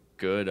potentially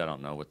good. I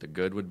don't know what the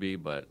good would be,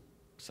 but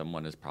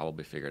someone has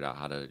probably figured out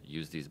how to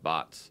use these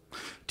bots.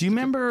 Do you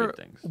remember good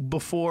things.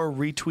 before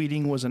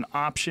retweeting was an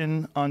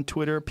option on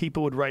Twitter,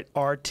 people would write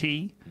RT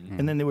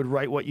and then they would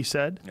write what you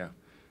said? Yeah.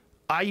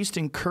 I used to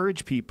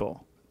encourage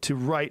people to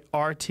write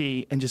RT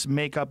and just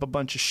make up a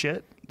bunch of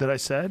shit that I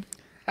said.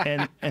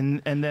 And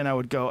then I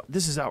would go,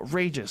 this is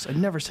outrageous. I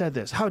never said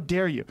this. How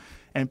dare you?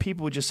 And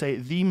people would just say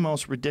the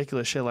most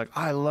ridiculous shit, like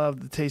I love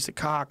the taste of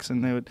cocks,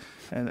 and they would,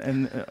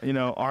 you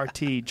know,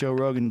 RT Joe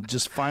Rogan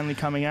just finally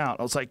coming out.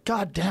 I was like,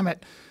 God damn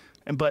it!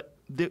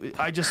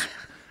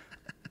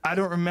 I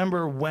don't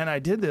remember when I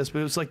did this, but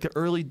it was like the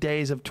early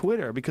days of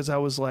Twitter because I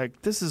was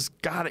like, this is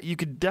you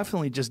could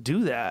definitely just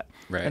do that,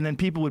 Right. and then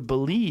people would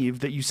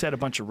believe that you said a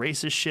bunch of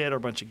racist shit or a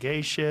bunch of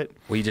gay shit.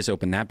 Well, you just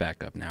opened that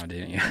back up now,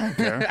 didn't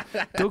you?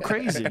 Go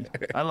crazy.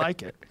 I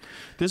like it.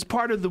 This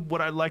part of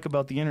what I like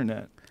about the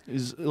internet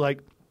is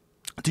like,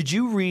 did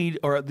you read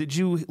or did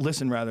you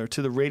listen rather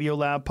to the Radio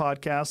Lab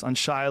podcast on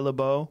Shia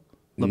LaBeouf?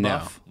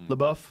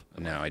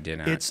 No, I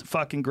didn't. It's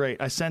fucking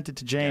great. I sent it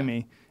to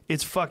Jamie.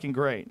 It's fucking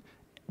great.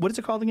 What is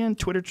it called again?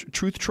 Twitter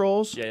Truth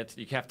Trolls? Yeah,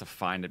 you have to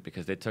find it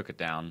because they took it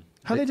down.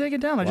 How'd they take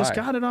it down? I just Why?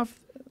 got it off.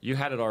 You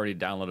had it already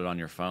downloaded on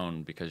your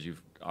phone because you've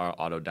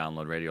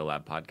auto-download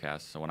Radiolab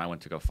podcast. So when I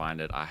went to go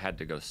find it, I had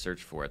to go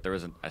search for it.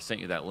 I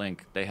sent you that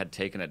link. They had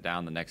taken it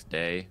down the next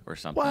day or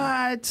something.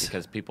 What?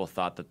 Because people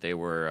thought that they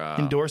were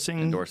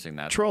Endorsing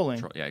that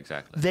trolling. Yeah,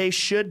 exactly. They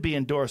should be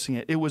endorsing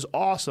it. It was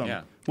awesome.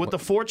 Yeah. What the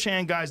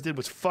 4chan guys did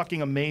was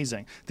fucking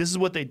amazing. This is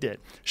what they did.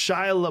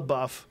 Shia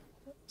LaBeouf.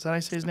 Is that how I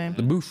say his name?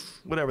 LaBeouf.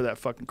 Whatever that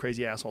fucking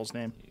crazy asshole's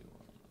name.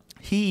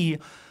 He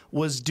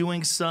was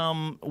doing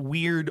some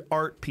weird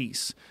art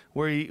piece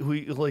where he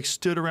like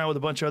stood around with a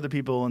bunch of other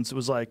people and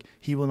was like,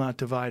 he will not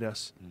divide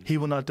us. He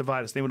will not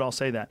divide us. They would all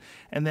say that.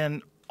 And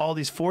then all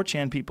these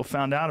 4chan people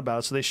found out about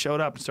it, so they showed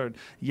up and started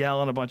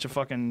yelling a bunch of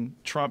fucking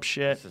Trump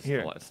shit.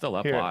 It's still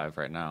up Here. live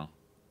right now.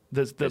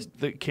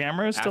 The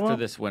camera is still up?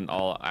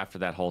 After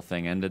that whole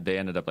thing ended, they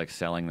ended up like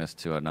selling this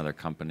to another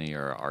company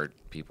or art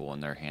people,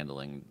 and they're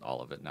handling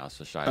all of it now.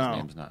 So Shia's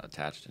name's not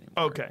attached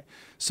anymore. Okay.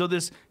 So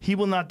this he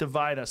will not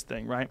divide us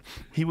thing, right?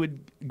 He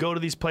would go to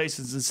these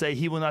places and say,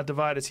 he will not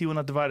divide us, he will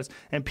not divide us.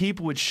 And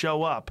people would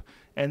show up,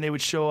 and they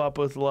would show up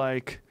with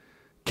like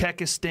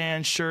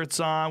Kekistan shirts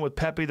on with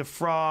Pepe the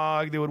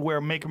Frog. They would wear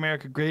Make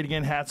America Great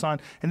Again hats on.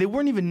 And they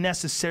weren't even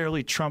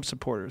necessarily Trump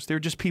supporters. They were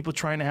just people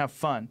trying to have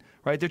fun,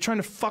 right? They're trying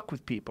to fuck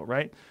with people,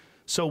 right?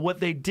 So what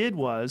they did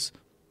was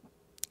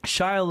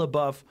Shia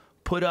LaBeouf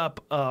put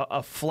up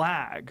a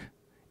flag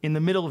in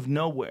the middle of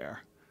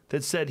nowhere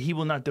that said he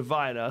will not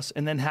divide us,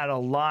 and then had a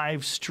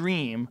live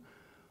stream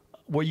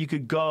where you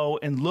could go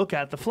and look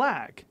at the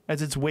flag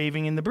as it's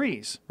waving in the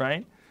breeze,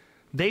 right?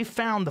 They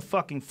found the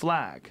fucking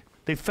flag.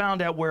 They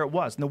found out where it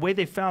was. And the way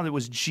they found it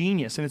was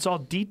genius, and it's all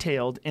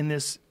detailed in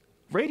this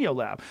Radio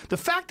Lab. The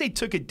fact they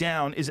took it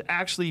down is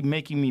actually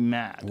making me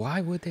mad. Why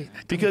would they?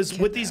 Because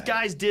what these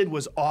guys did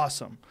was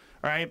awesome.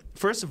 All right.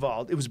 First of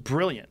all, it was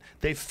brilliant.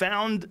 They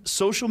found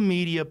social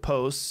media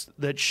posts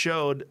that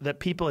showed that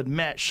people had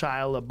met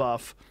Shia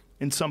LaBeouf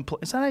in some place.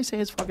 Is that how you say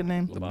his fucking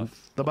name?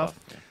 LaBeouf.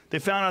 Yeah. They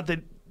found out that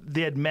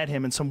they had met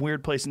him in some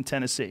weird place in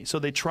Tennessee. So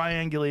they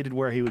triangulated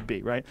where he would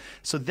be, right?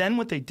 So then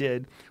what they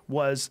did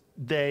was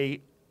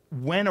they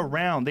went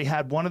around. They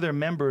had one of their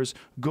members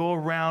go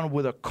around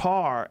with a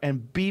car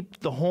and beep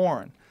the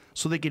horn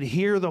so they could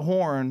hear the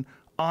horn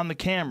on the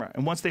camera.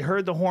 And once they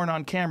heard the horn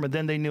on camera,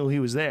 then they knew he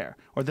was there,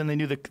 or then they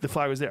knew the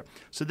flag was there.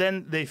 So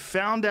then they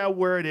found out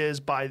where it is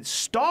by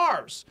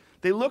stars.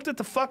 They looked at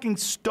the fucking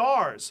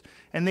stars,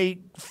 and they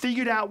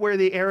figured out where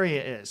the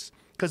area is.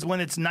 Because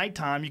when it's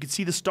nighttime, you can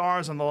see the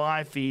stars on the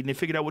live feed, and they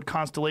figured out what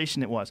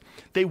constellation it was.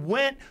 They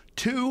went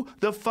to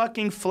the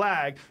fucking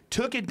flag,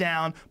 took it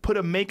down, put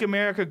a Make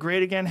America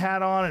Great Again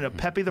hat on and a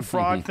Pepe the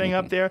Frog thing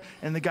up there,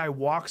 and the guy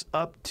walks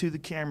up to the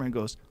camera and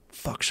goes,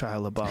 "Fuck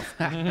Shia LaBeouf."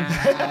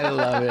 I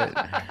love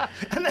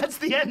it. And that's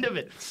the end of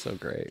it. So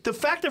great. The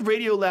fact that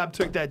Radiolab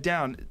took that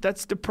down,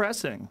 that's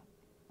depressing.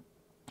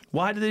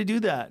 Why did they do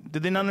that?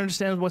 Did they not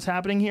understand what's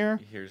happening here?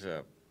 Here's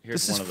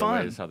This one is of fun.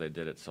 the ways how they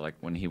did it. So like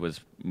when he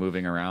was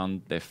moving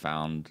around, they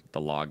found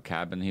the log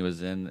cabin he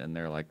was in, and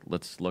they're like,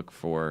 let's look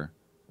for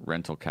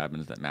rental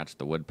cabins that match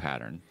the wood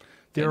pattern.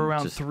 There are And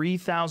around just-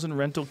 3,000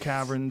 rental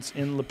caverns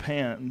in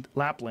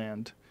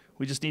Lapland.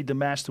 We just need to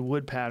match the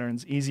wood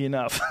patterns. Easy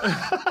enough.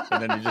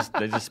 and then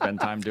they just spend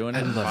time doing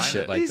it. And love find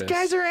shit it. like These this.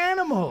 guys are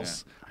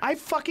animals. I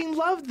fucking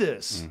love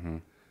this.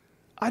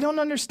 I don't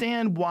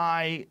understand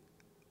why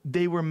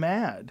they were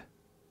mad.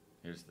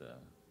 Here's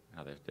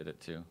how they did it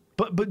too.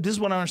 But this is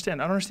what I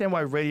understand. I don't understand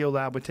why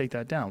Radiolab would take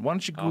that down. Why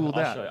don't you Google I'll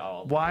that? show you.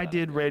 I'll Why look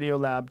did that up.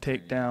 Radiolab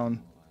take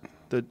down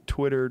the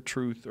Twitter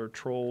truth or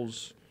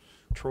truth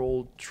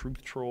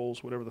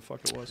trolls, whatever the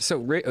fuck it was?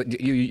 So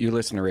you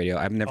listen to radio.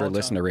 I've never All the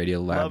listened to time. Radio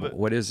Love Lab. it.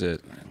 What is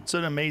it? It's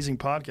an amazing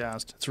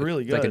podcast. It's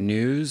really good. Like a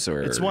news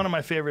or? It's one of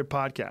my favorite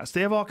podcasts.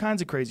 They have all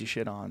kinds of crazy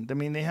shit on. I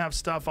mean, they have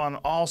stuff on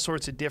all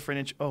sorts of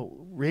different.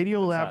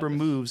 Radiolab not this?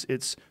 removes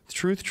its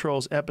Truth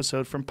Trolls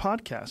episode from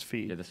podcast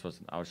feed. Yeah, this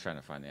wasn't. I was trying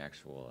to find the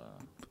actual.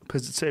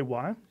 Does it say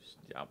why?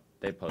 Yeah,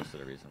 they posted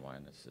a reason why,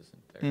 and this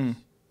isn't theirs. Hmm.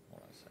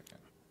 Hold on a second.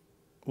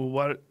 Well,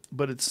 what?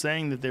 But it's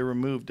saying that they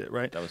removed it,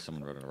 right? That was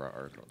someone wrote an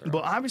article.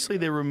 Well, obviously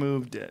they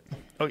removed it.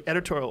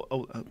 Editorial.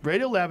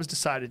 Radiolab has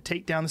decided to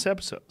take down this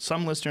episode.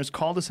 Some listeners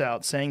called us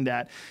out saying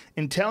that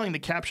in telling the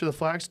Capture the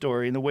Flag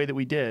story in the way that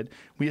we did,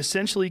 we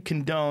essentially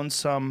condone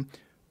some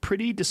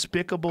pretty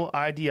despicable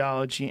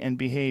ideology and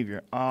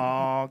behavior.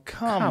 Oh,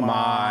 come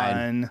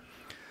on.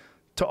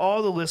 To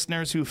all the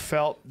listeners who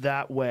felt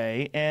that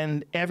way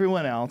and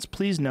everyone else,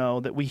 please know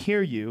that we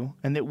hear you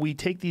and that we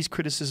take these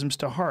criticisms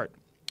to heart.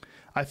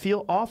 I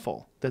feel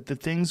awful that the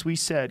things we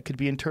said could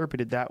be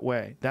interpreted that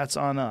way. That's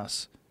on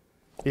us.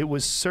 It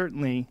was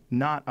certainly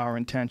not our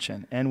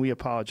intention, and we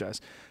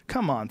apologize.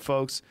 Come on,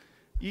 folks.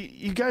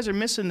 You guys are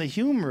missing the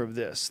humor of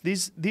this.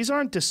 These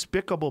aren't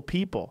despicable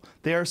people.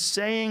 They are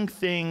saying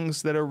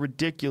things that are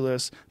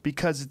ridiculous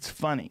because it's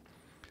funny.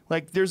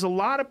 Like, there's a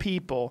lot of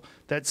people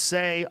that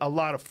say a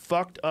lot of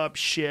fucked up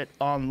shit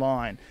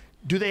online.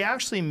 Do they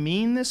actually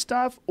mean this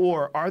stuff,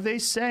 or are they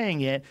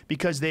saying it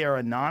because they are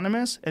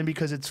anonymous and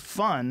because it's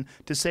fun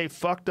to say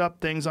fucked up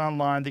things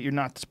online that you're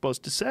not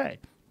supposed to say?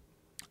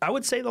 I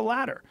would say the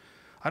latter.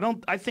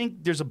 I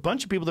think there's a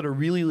bunch of people that are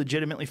really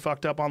legitimately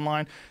fucked up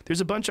online.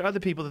 There's a bunch of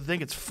other people that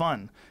think it's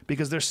fun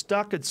because they're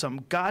stuck at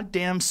some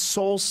goddamn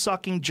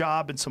soul-sucking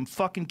job in some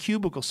fucking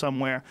cubicle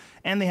somewhere,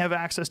 and they have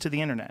access to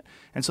the internet.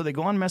 And so they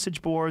go on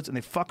message boards and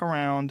they fuck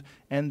around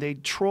and they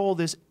troll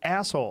this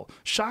asshole.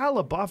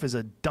 Shia LaBeouf is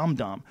a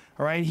dum-dum,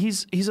 all right?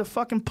 He's a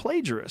fucking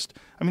plagiarist.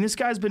 I mean, this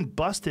guy's been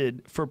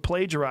busted for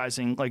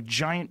plagiarizing like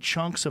giant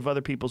chunks of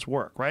other people's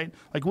work, right?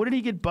 Like, what did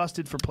he get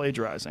busted for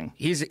plagiarizing?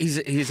 He's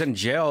in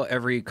jail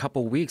every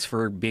couple weeks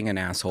for being an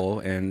asshole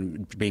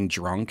and being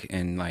drunk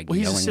and like Well,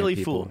 he's yelling a silly at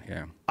people. fool.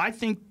 Yeah. I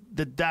think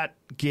that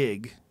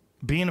gig,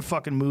 being a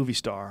fucking movie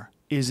star,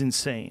 is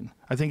insane.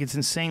 I think it's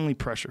insanely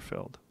pressure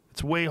filled.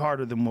 It's way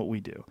harder than what we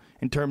do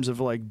in terms of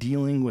like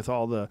dealing with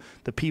all the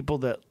people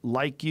that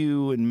like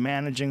you and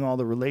managing all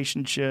the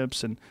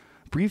relationships and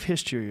brief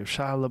history of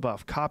Shia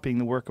LaBeouf copying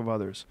the work of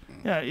others.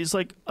 Yeah, it's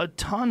like a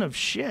ton of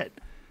shit.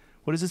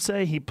 What does it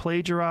say? He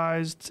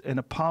plagiarized an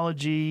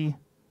apology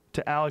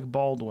to Alec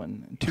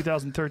Baldwin. In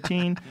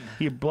 2013,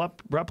 he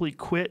abruptly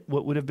quit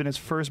what would have been his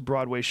first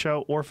Broadway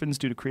show, Orphans,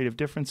 due to creative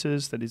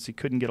differences. That is, he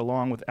couldn't get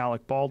along with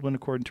Alec Baldwin,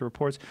 according to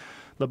reports.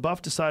 LaBeouf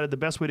decided the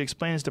best way to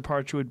explain his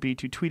departure would be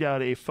to tweet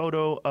out a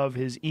photo of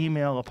his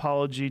email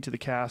apology to the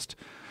cast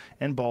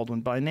and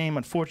Baldwin by name.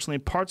 Unfortunately,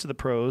 parts of the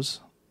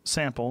prose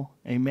sample,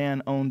 a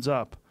man owns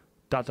up, ...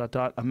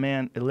 a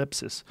man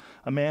ellipsis,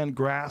 a man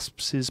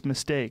grasps his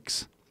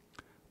mistakes,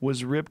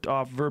 was ripped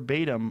off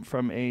verbatim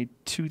from a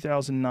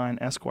 2009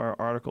 Esquire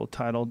article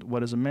titled,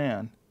 "What is a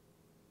Man?"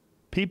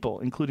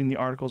 People, including the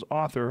article's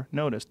author,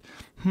 noticed,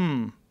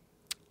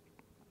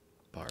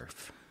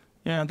 Barf.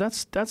 Yeah,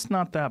 that's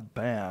not that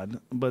bad,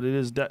 but it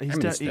is. He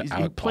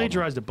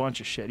plagiarized a bunch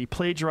of shit. He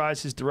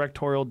plagiarized his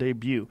directorial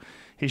debut.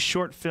 His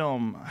short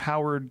film,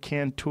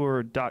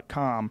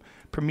 HowardCantor.com,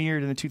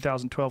 premiered in the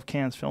 2012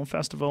 Cannes Film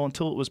Festival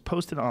until it was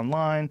posted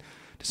online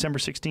December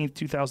 16th,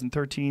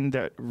 2013,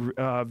 that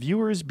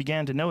viewers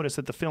began to notice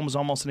that the film was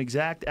almost an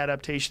exact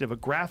adaptation of a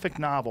graphic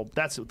novel,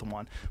 that's the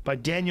one, by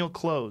Daniel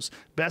Clowes,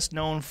 best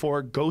known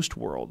for Ghost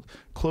World.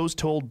 Clowes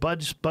told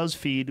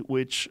BuzzFeed,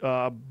 which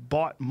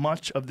brought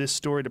much of this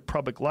story to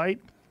public light.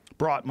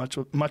 The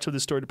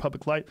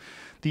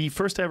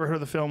first I ever heard of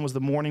the film was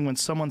the morning when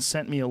someone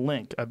sent me a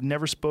link. I've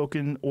never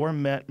spoken or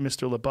met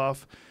Mr.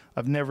 LaBeouf.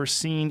 I've never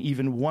seen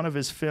even one of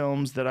his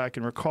films that I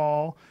can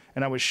recall,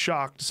 and I was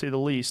shocked, to say the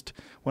least,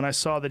 when I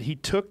saw that he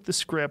took the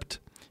script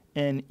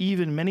and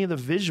even many of the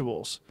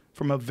visuals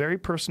from a very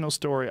personal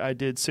story I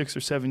did 6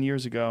 or 7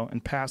 years ago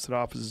and passed it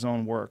off as his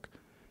own work.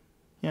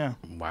 Yeah.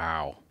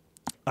 Wow.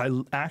 I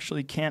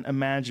actually can't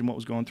imagine what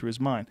was going through his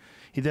mind.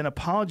 He then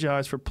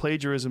apologized for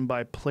plagiarism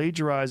by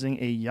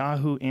plagiarizing a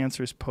Yahoo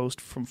Answers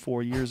post from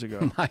 4 years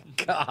ago. My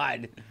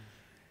God.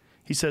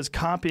 He says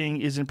copying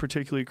isn't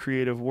particularly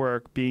creative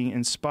work. Being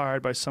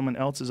inspired by someone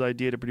else's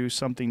idea to produce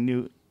something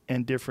new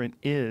and different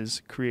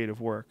is creative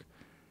work.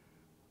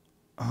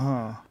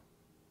 Huh.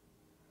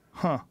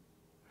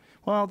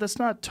 Well, that's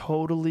not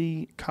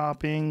totally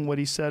copying what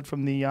he said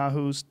from the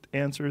Yahoo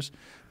Answers,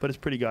 but it's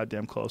pretty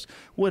goddamn close.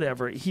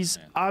 Whatever. He's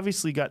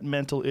obviously got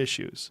mental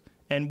issues.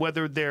 And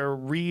whether they're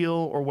real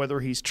or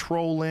whether he's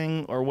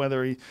trolling or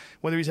whether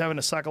he's having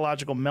a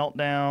psychological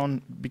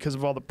meltdown because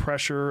of all the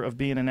pressure of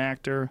being an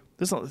actor,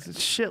 there's a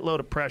shitload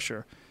of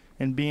pressure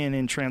in being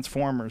in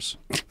Transformers.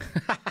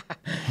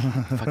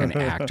 Fucking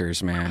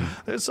actors, man.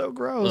 They're so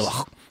gross.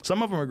 Ugh.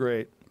 Some of them are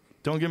great.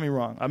 Don't get me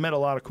wrong. I met a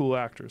lot of cool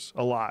actors,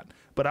 a lot.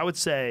 But I would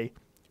say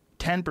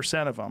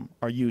 10% of them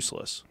are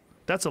useless.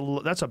 That's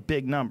a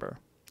big number.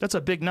 That's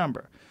a big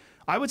number.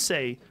 I would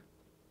say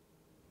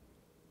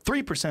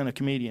 3% of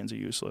comedians are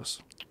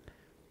useless.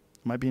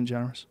 Am I being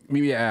generous?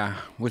 Yeah,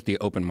 with the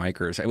open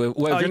micers.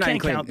 Well, you can't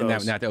count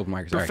those. Not the open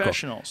micers.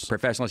 Professionals. All right, cool.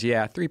 Professionals,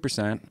 yeah,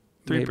 3%.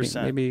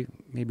 3%.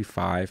 Maybe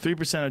 5.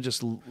 3% are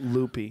just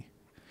loopy.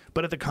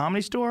 But at the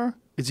Comedy Store,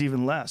 it's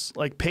even less.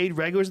 Like paid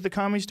regulars at the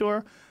Comedy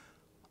Store,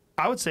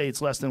 I would say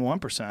it's less than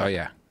 1%. Oh,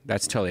 yeah.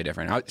 That's totally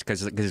different.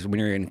 Because when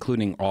you're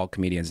including all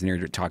comedians, and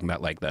you're talking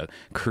about like the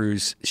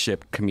cruise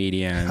ship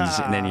comedians,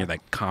 and then you're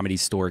like comedy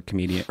store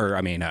comedian, or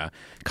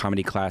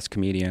comedy class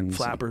comedians,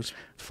 flappers,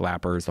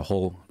 the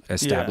whole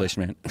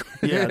establishment.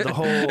 Yeah,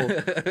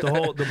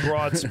 the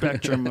broad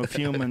spectrum of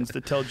humans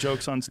that tell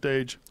jokes on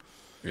stage.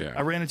 Yeah.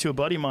 I ran into a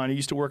buddy of mine who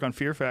used to work on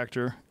Fear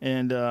Factor,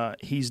 and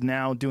he's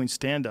now doing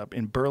stand-up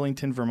in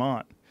Burlington,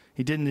 Vermont.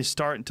 He didn't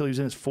start until he was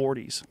in his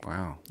 40s.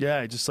 Wow.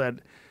 Yeah, he just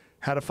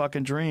had a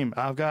fucking dream.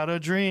 I've got a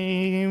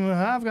dream.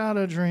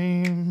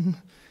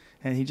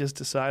 And he just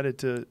decided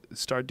to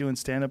start doing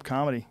stand-up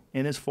comedy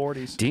in his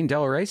 40s. Dean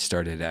Delray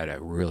started at a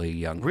really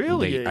young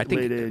late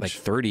age. Like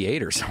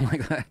 38 or something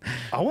like that.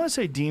 I want to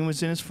say Dean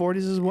was in his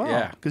 40s as well.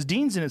 Yeah. Because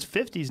Dean's in his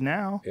 50s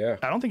now. Yeah.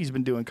 I don't think he's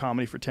been doing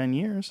comedy for 10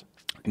 years.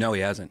 No,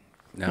 he hasn't.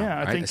 No,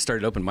 yeah, I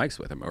started open mics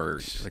with him,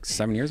 or like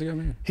 7 years ago,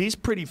 maybe. He's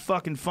pretty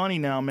fucking funny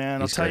now,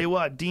 man. I'll tell you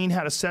what, Dean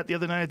had a set the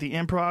other night at the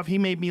Improv. He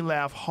made me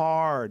laugh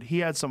hard. He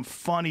had some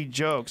funny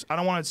jokes. I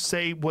don't want to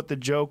say what the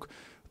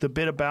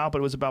bit about, but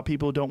it was about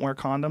people who don't wear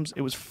condoms.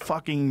 It was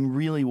fucking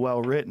really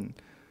well written.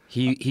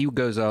 He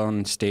goes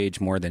on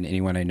stage more than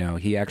anyone I know.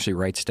 He actually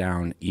writes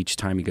down each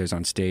time he goes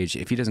on stage.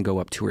 If he doesn't go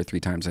up 2 or 3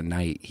 times a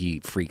night,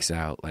 he freaks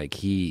out. Like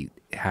he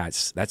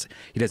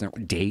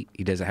doesn't date.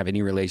 He doesn't have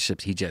any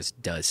relationships. He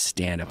just does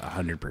stand up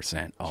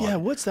 100%. Yeah,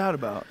 what's that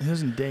about? He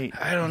doesn't date.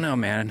 I don't know,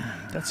 man.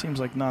 That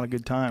seems like not a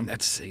good time.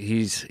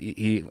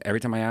 He every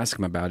time I ask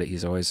him about it,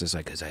 he's always just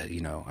like, cause I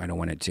don't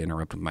want it to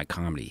interrupt with my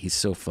comedy. He's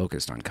so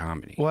focused on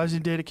comedy. Why does he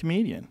date a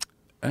comedian?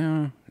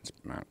 It's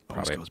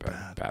probably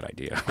a bad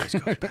idea.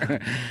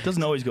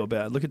 Doesn't always go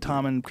bad. Look at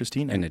Tom and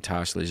Christina. And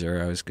Natasha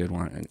Leggero is a good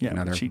one.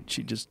 Yeah, she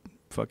just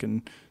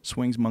fucking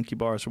swings monkey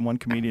bars from one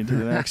comedian to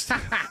the next.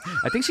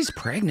 I think she's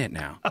pregnant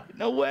now.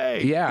 No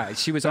way. Yeah,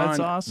 she was That's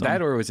on awesome.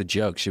 that, or it was a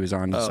joke. She was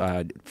on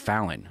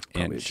Fallon.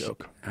 Probably a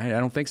joke. I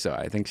don't think so.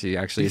 I think she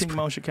actually. Do you think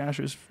Moshe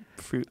Kasher is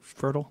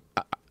fertile?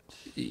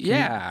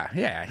 Yeah.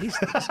 He's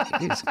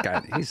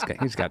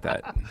got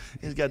that.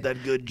 He's got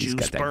that good juice. He's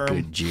got sperm. that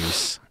good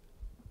juice.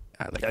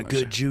 I like that Moshe.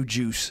 good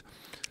juice.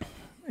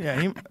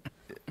 Yeah,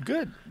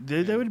 good.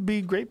 They would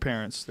be great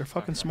parents. They're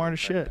fucking smart as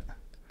shit.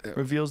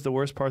 Reveals the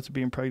worst parts of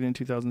being pregnant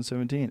in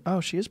 2017.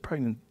 Oh, she is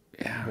pregnant.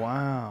 Yeah.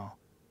 Wow.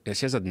 Yeah,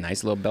 she has a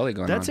nice little belly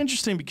going on. That's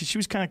interesting because she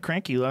was kind of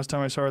cranky last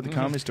time I saw her at the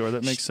Comedy Store.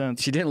 That makes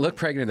sense. She didn't look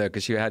pregnant though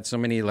because she had so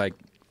many like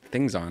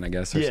things on, I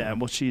guess. Yeah,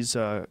 well, she's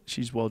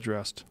well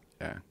dressed.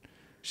 Yeah.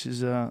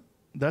 She's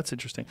that's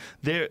interesting.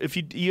 There, if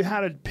you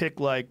had to pick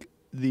like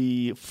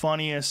the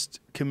funniest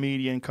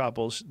comedian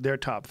couples, their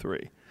top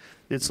 3.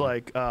 It's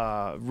like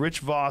Rich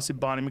Voss and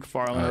Bonnie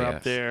McFarlane are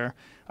up there.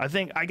 I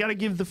think I got to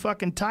give the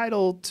fucking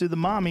title to the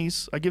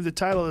mommies. I give the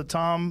title to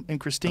Tom and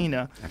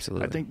Christina.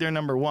 Absolutely. I think they're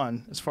number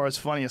one as far as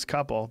funniest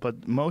couple.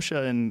 But Moshe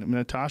and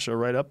Natasha are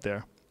right up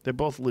there. They're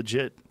both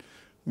legit,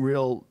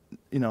 real,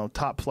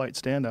 top flight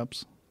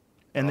stand-ups.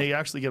 And they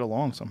actually get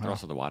along somehow. They're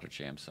also the water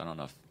champs. I don't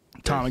know if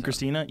Tom and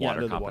Christina, yeah,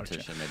 water they're the water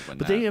competition. champ. They'd win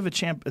But that. they have a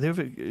champ.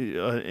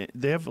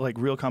 They have like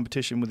real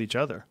competition with each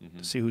other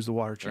to see who's the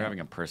water They're champ.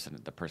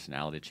 having the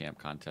personality champ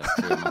contest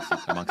too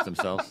amongst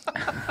themselves.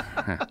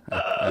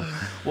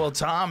 Well,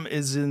 Tom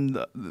is in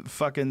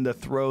the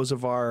throes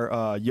of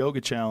our yoga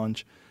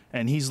challenge,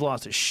 and he's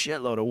lost a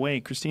shitload of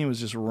weight. Christine was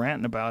just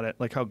ranting about it,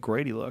 like how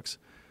great he looks.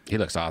 He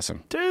looks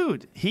awesome.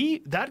 Dude,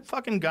 that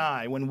fucking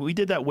guy, when we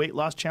did that weight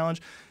loss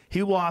challenge,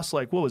 he lost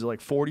like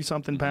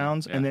 40-something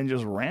pounds and then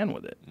just ran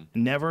with it.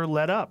 Never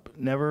let up.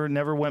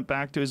 Never went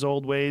back to his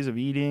old ways of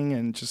eating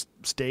and just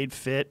stayed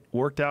fit,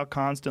 worked out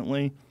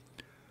constantly.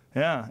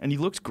 Yeah, and he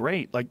looks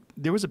great. Like,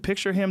 there was a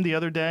picture of him the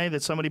other day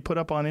that somebody put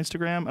up on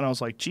Instagram, and I was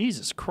like,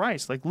 Jesus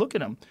Christ, like, look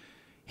at him.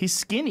 He's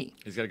skinny.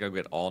 He's got to go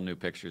get all new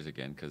pictures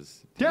again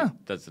because he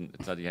doesn't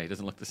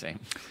look the same.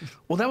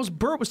 Well,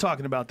 Bert was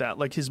talking about that,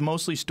 like his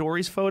mostly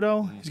stories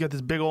photo. He's got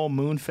this big old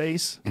moon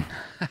face,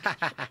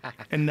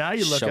 and now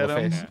you look Shovel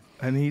at him, face.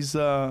 and he's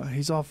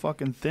all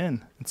fucking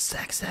thin and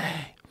sexy.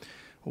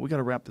 Well, we got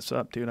to wrap this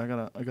up, dude. I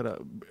gotta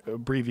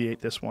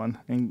abbreviate this one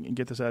and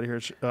get this out of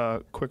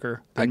here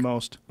quicker than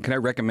most. Can I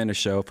recommend a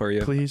show for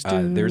you? Please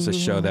do. There's a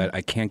show that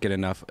I can't get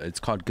enough. It's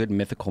called Good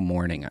Mythical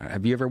Morning.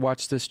 Have you ever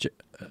watched this,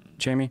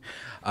 Jamie?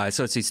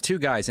 So it's these two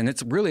guys, and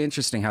it's really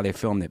interesting how they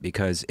filmed it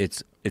because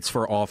it's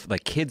for all,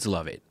 like, kids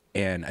love it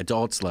and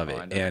adults love it.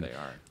 I know and they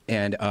are.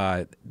 And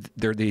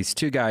they're these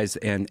two guys,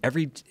 and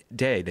every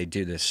day they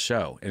do this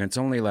show, and it's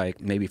only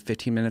like maybe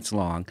 15 minutes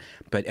long,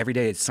 but every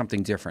day it's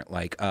something different.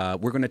 Like,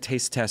 we're going to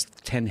taste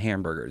test 10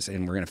 hamburgers,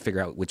 and we're going to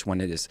figure out which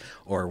one it is.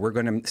 Or we're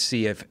going to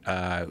see if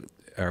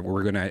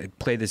we're going to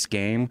play this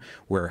game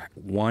where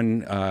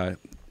one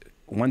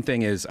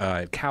thing is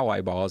cow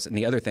eyeballs, and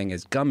the other thing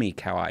is gummy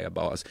cow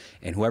eyeballs,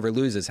 and whoever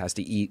loses has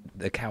to eat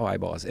the cow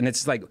eyeballs. And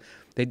it's like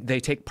they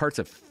take parts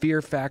of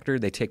Fear Factor,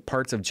 they take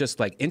parts of just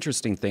like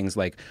interesting things,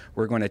 like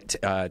we're going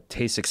to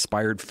taste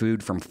expired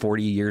food from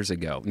 40 years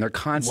ago, and they're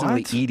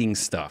constantly eating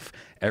stuff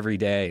every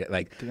day.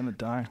 Like, They're gonna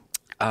die.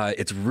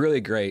 it's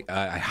really great.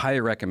 I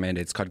highly recommend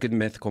it. It's called Good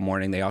Mythical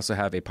Morning. They also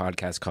have a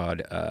podcast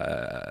called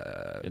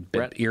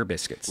Ear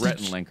Biscuits. Rhett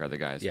and Link are the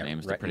guys'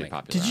 names. They're Rhett pretty and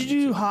Link. popular. Did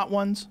you do hot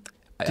ones?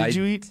 Did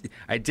you eat?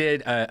 I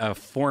did a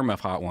form of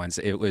hot ones.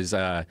 It was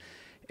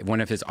one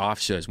of his off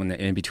shows when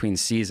in between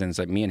seasons.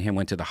 Like, me and him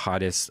went to the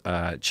hottest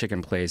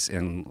chicken place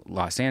in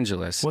Los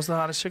Angeles. What's the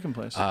hottest chicken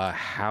place?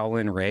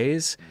 Howlin'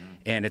 Ray's,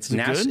 and it's it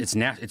good? it's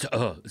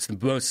the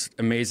most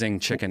amazing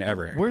chicken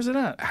ever. Where's it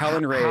at?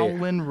 Howlin' Ray.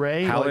 Howlin'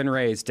 Ray. Howlin'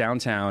 Ray's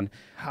downtown.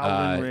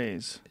 Howlin'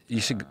 Ray's. You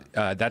should.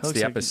 That's Looks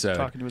the like episode.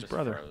 Talking to his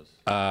brother.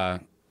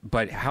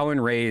 But Howlin'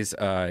 Ray's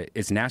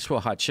is Nashville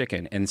hot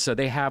chicken, and so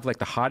they have like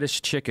the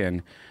hottest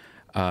chicken.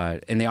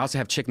 And they also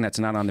have chicken that's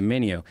not on the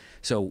menu.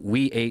 So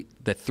we ate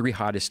the 3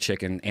 hottest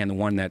chicken and the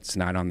one that's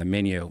not on the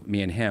menu,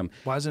 me and him.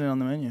 Why isn't it on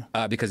the menu?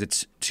 Because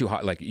it's too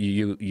hot. Like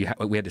we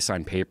had to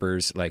sign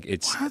papers. Like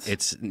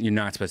it's you're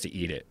not supposed to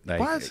eat it.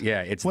 Like, What?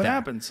 Yeah, it's What that.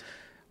 happens?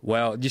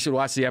 Well, you should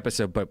watch the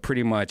episode, but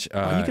pretty much.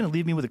 Are you gonna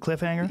leave me with a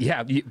cliffhanger?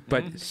 Yeah,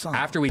 but Son of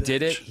after a we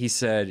did it,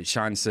 bitch.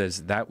 Sean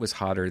says that was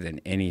hotter than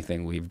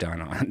anything we've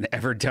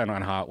ever done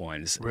on Hot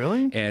Ones.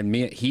 Really? And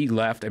he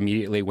left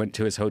immediately, went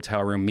to his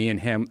hotel room. Me and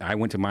him, I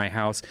went to my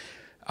house.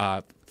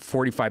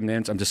 45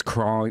 minutes, I'm just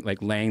crawling,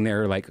 like laying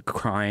there, like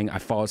crying. I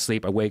fall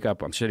asleep. I wake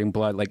up. I'm shitting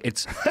blood. Like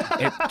it's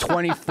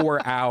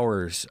 24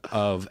 hours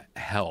of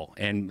hell.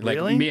 And like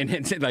Really? me and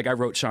him, like I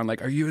wrote Sean,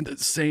 like, are you in the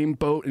same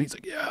boat? And he's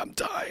like, yeah, I'm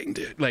dying,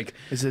 dude. Like,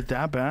 Is it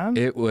that bad?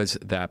 it was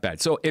that bad.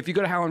 So if you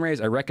go to Howlin'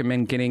 Ray's, I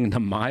recommend getting the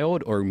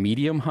mild or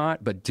medium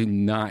hot, but do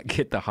not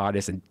get the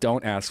hottest, and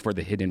don't ask for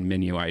the hidden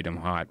menu item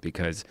hot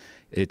because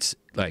it's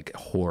like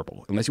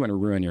horrible unless you want to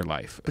ruin your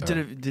life. But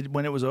did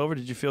when it was over,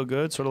 did you feel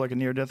good? Sort of like a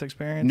near-death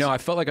experience? No, I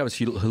felt like I was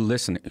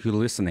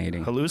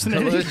hallucinating.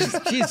 Hallucinating?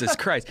 Jesus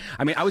Christ!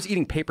 I mean, I was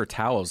eating paper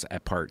towels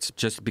at parts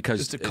just because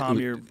Just to calm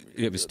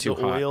it was too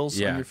the hot. oils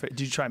Yeah. on your face.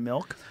 Did you try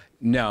milk?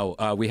 No,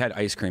 we had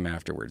ice cream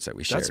afterwards that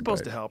we shared. That's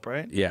supposed but- to help,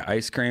 right? Yeah,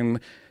 ice cream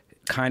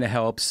kind of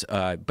helps,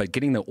 but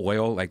getting the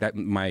oil like that.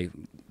 My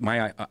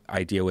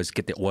idea was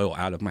get the oil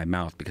out of my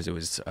mouth because it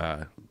was.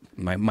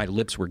 My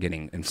lips were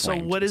getting So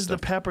inflamed. what and is the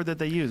stuff. pepper that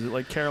they use? Is it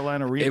like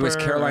Carolina Reaper? It was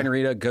Carolina or-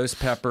 Rita, ghost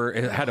pepper.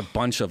 It had a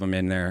bunch of them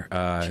in there.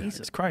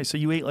 Jesus Christ! So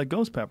you ate like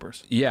ghost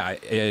peppers? Yeah,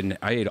 and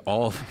I ate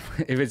all of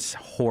it. was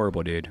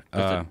horrible, dude.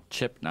 There's a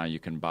chip now you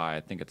can buy. I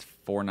think it's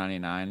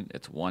 $4.99.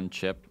 It's one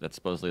chip that's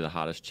supposedly the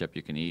hottest chip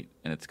you can eat,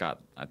 and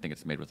I think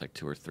it's made with like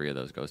 2 or 3 of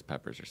those ghost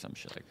peppers or some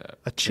shit like that.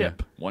 A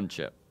chip? One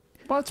chip.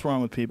 What's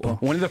wrong with people?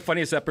 One of the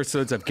funniest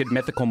episodes of Good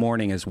Mythical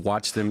Morning is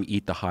watch them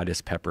eat the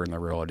hottest pepper in the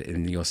world,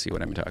 and you'll see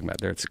what I'm talking about.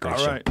 There, it's a great All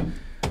show. right.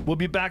 We'll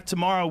be back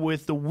tomorrow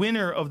with the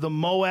winner of the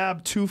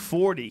Moab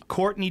 240,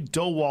 Courtney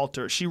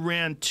Dowalter. She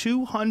ran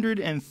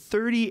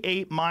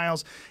 238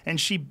 miles, and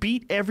she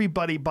beat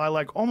everybody by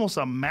like almost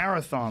a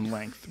marathon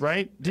length,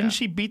 right? Didn't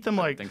she beat them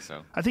like? I think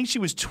so. I think she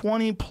was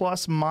 20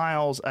 plus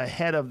miles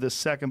ahead of the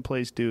second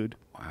place dude.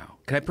 Wow.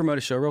 Can I promote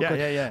a show real quick?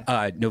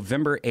 Yeah.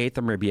 November 8th,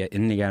 I'm going to be at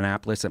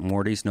Indianapolis at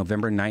Morty's.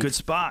 November 9th. Good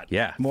spot.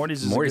 Yeah.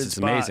 Morty's is a good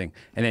spot. Amazing.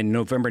 And then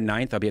November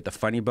 9th, I'll be at the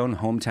Funny Bone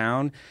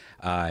hometown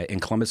in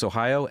Columbus,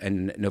 Ohio.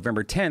 And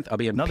November 10th, I'll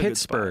be in Another good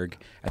Pittsburgh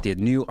at the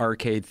new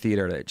arcade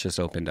theater that just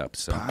opened up.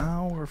 So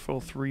Powerful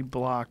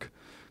 3-block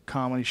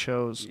comedy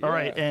shows. All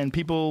right, and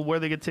people, where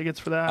they get tickets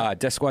for that?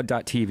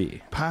 DeathSquad.tv.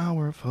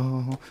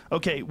 Powerful.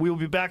 Okay, we will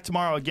be back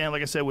tomorrow again,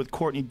 like I said, with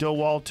Courtney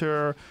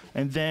Dowalter,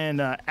 and then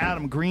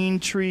Adam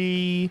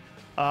Greentree.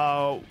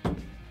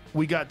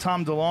 We got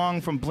Tom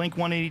DeLonge from Blink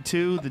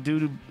 182, the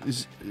dude who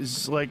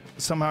is like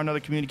somehow or another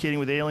communicating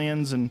with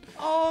aliens, and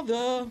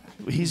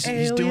he's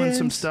doing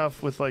some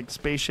stuff with like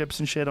spaceships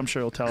and shit. I'm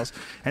sure he'll tell us.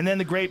 And then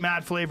the great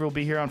Matt Flavor will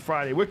be here on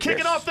Friday. We're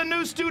kicking off the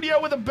new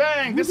studio with a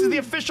bang. This is the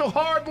official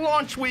hard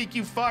launch week,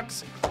 you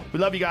fucks. We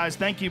love you guys.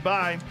 Thank you.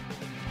 Bye.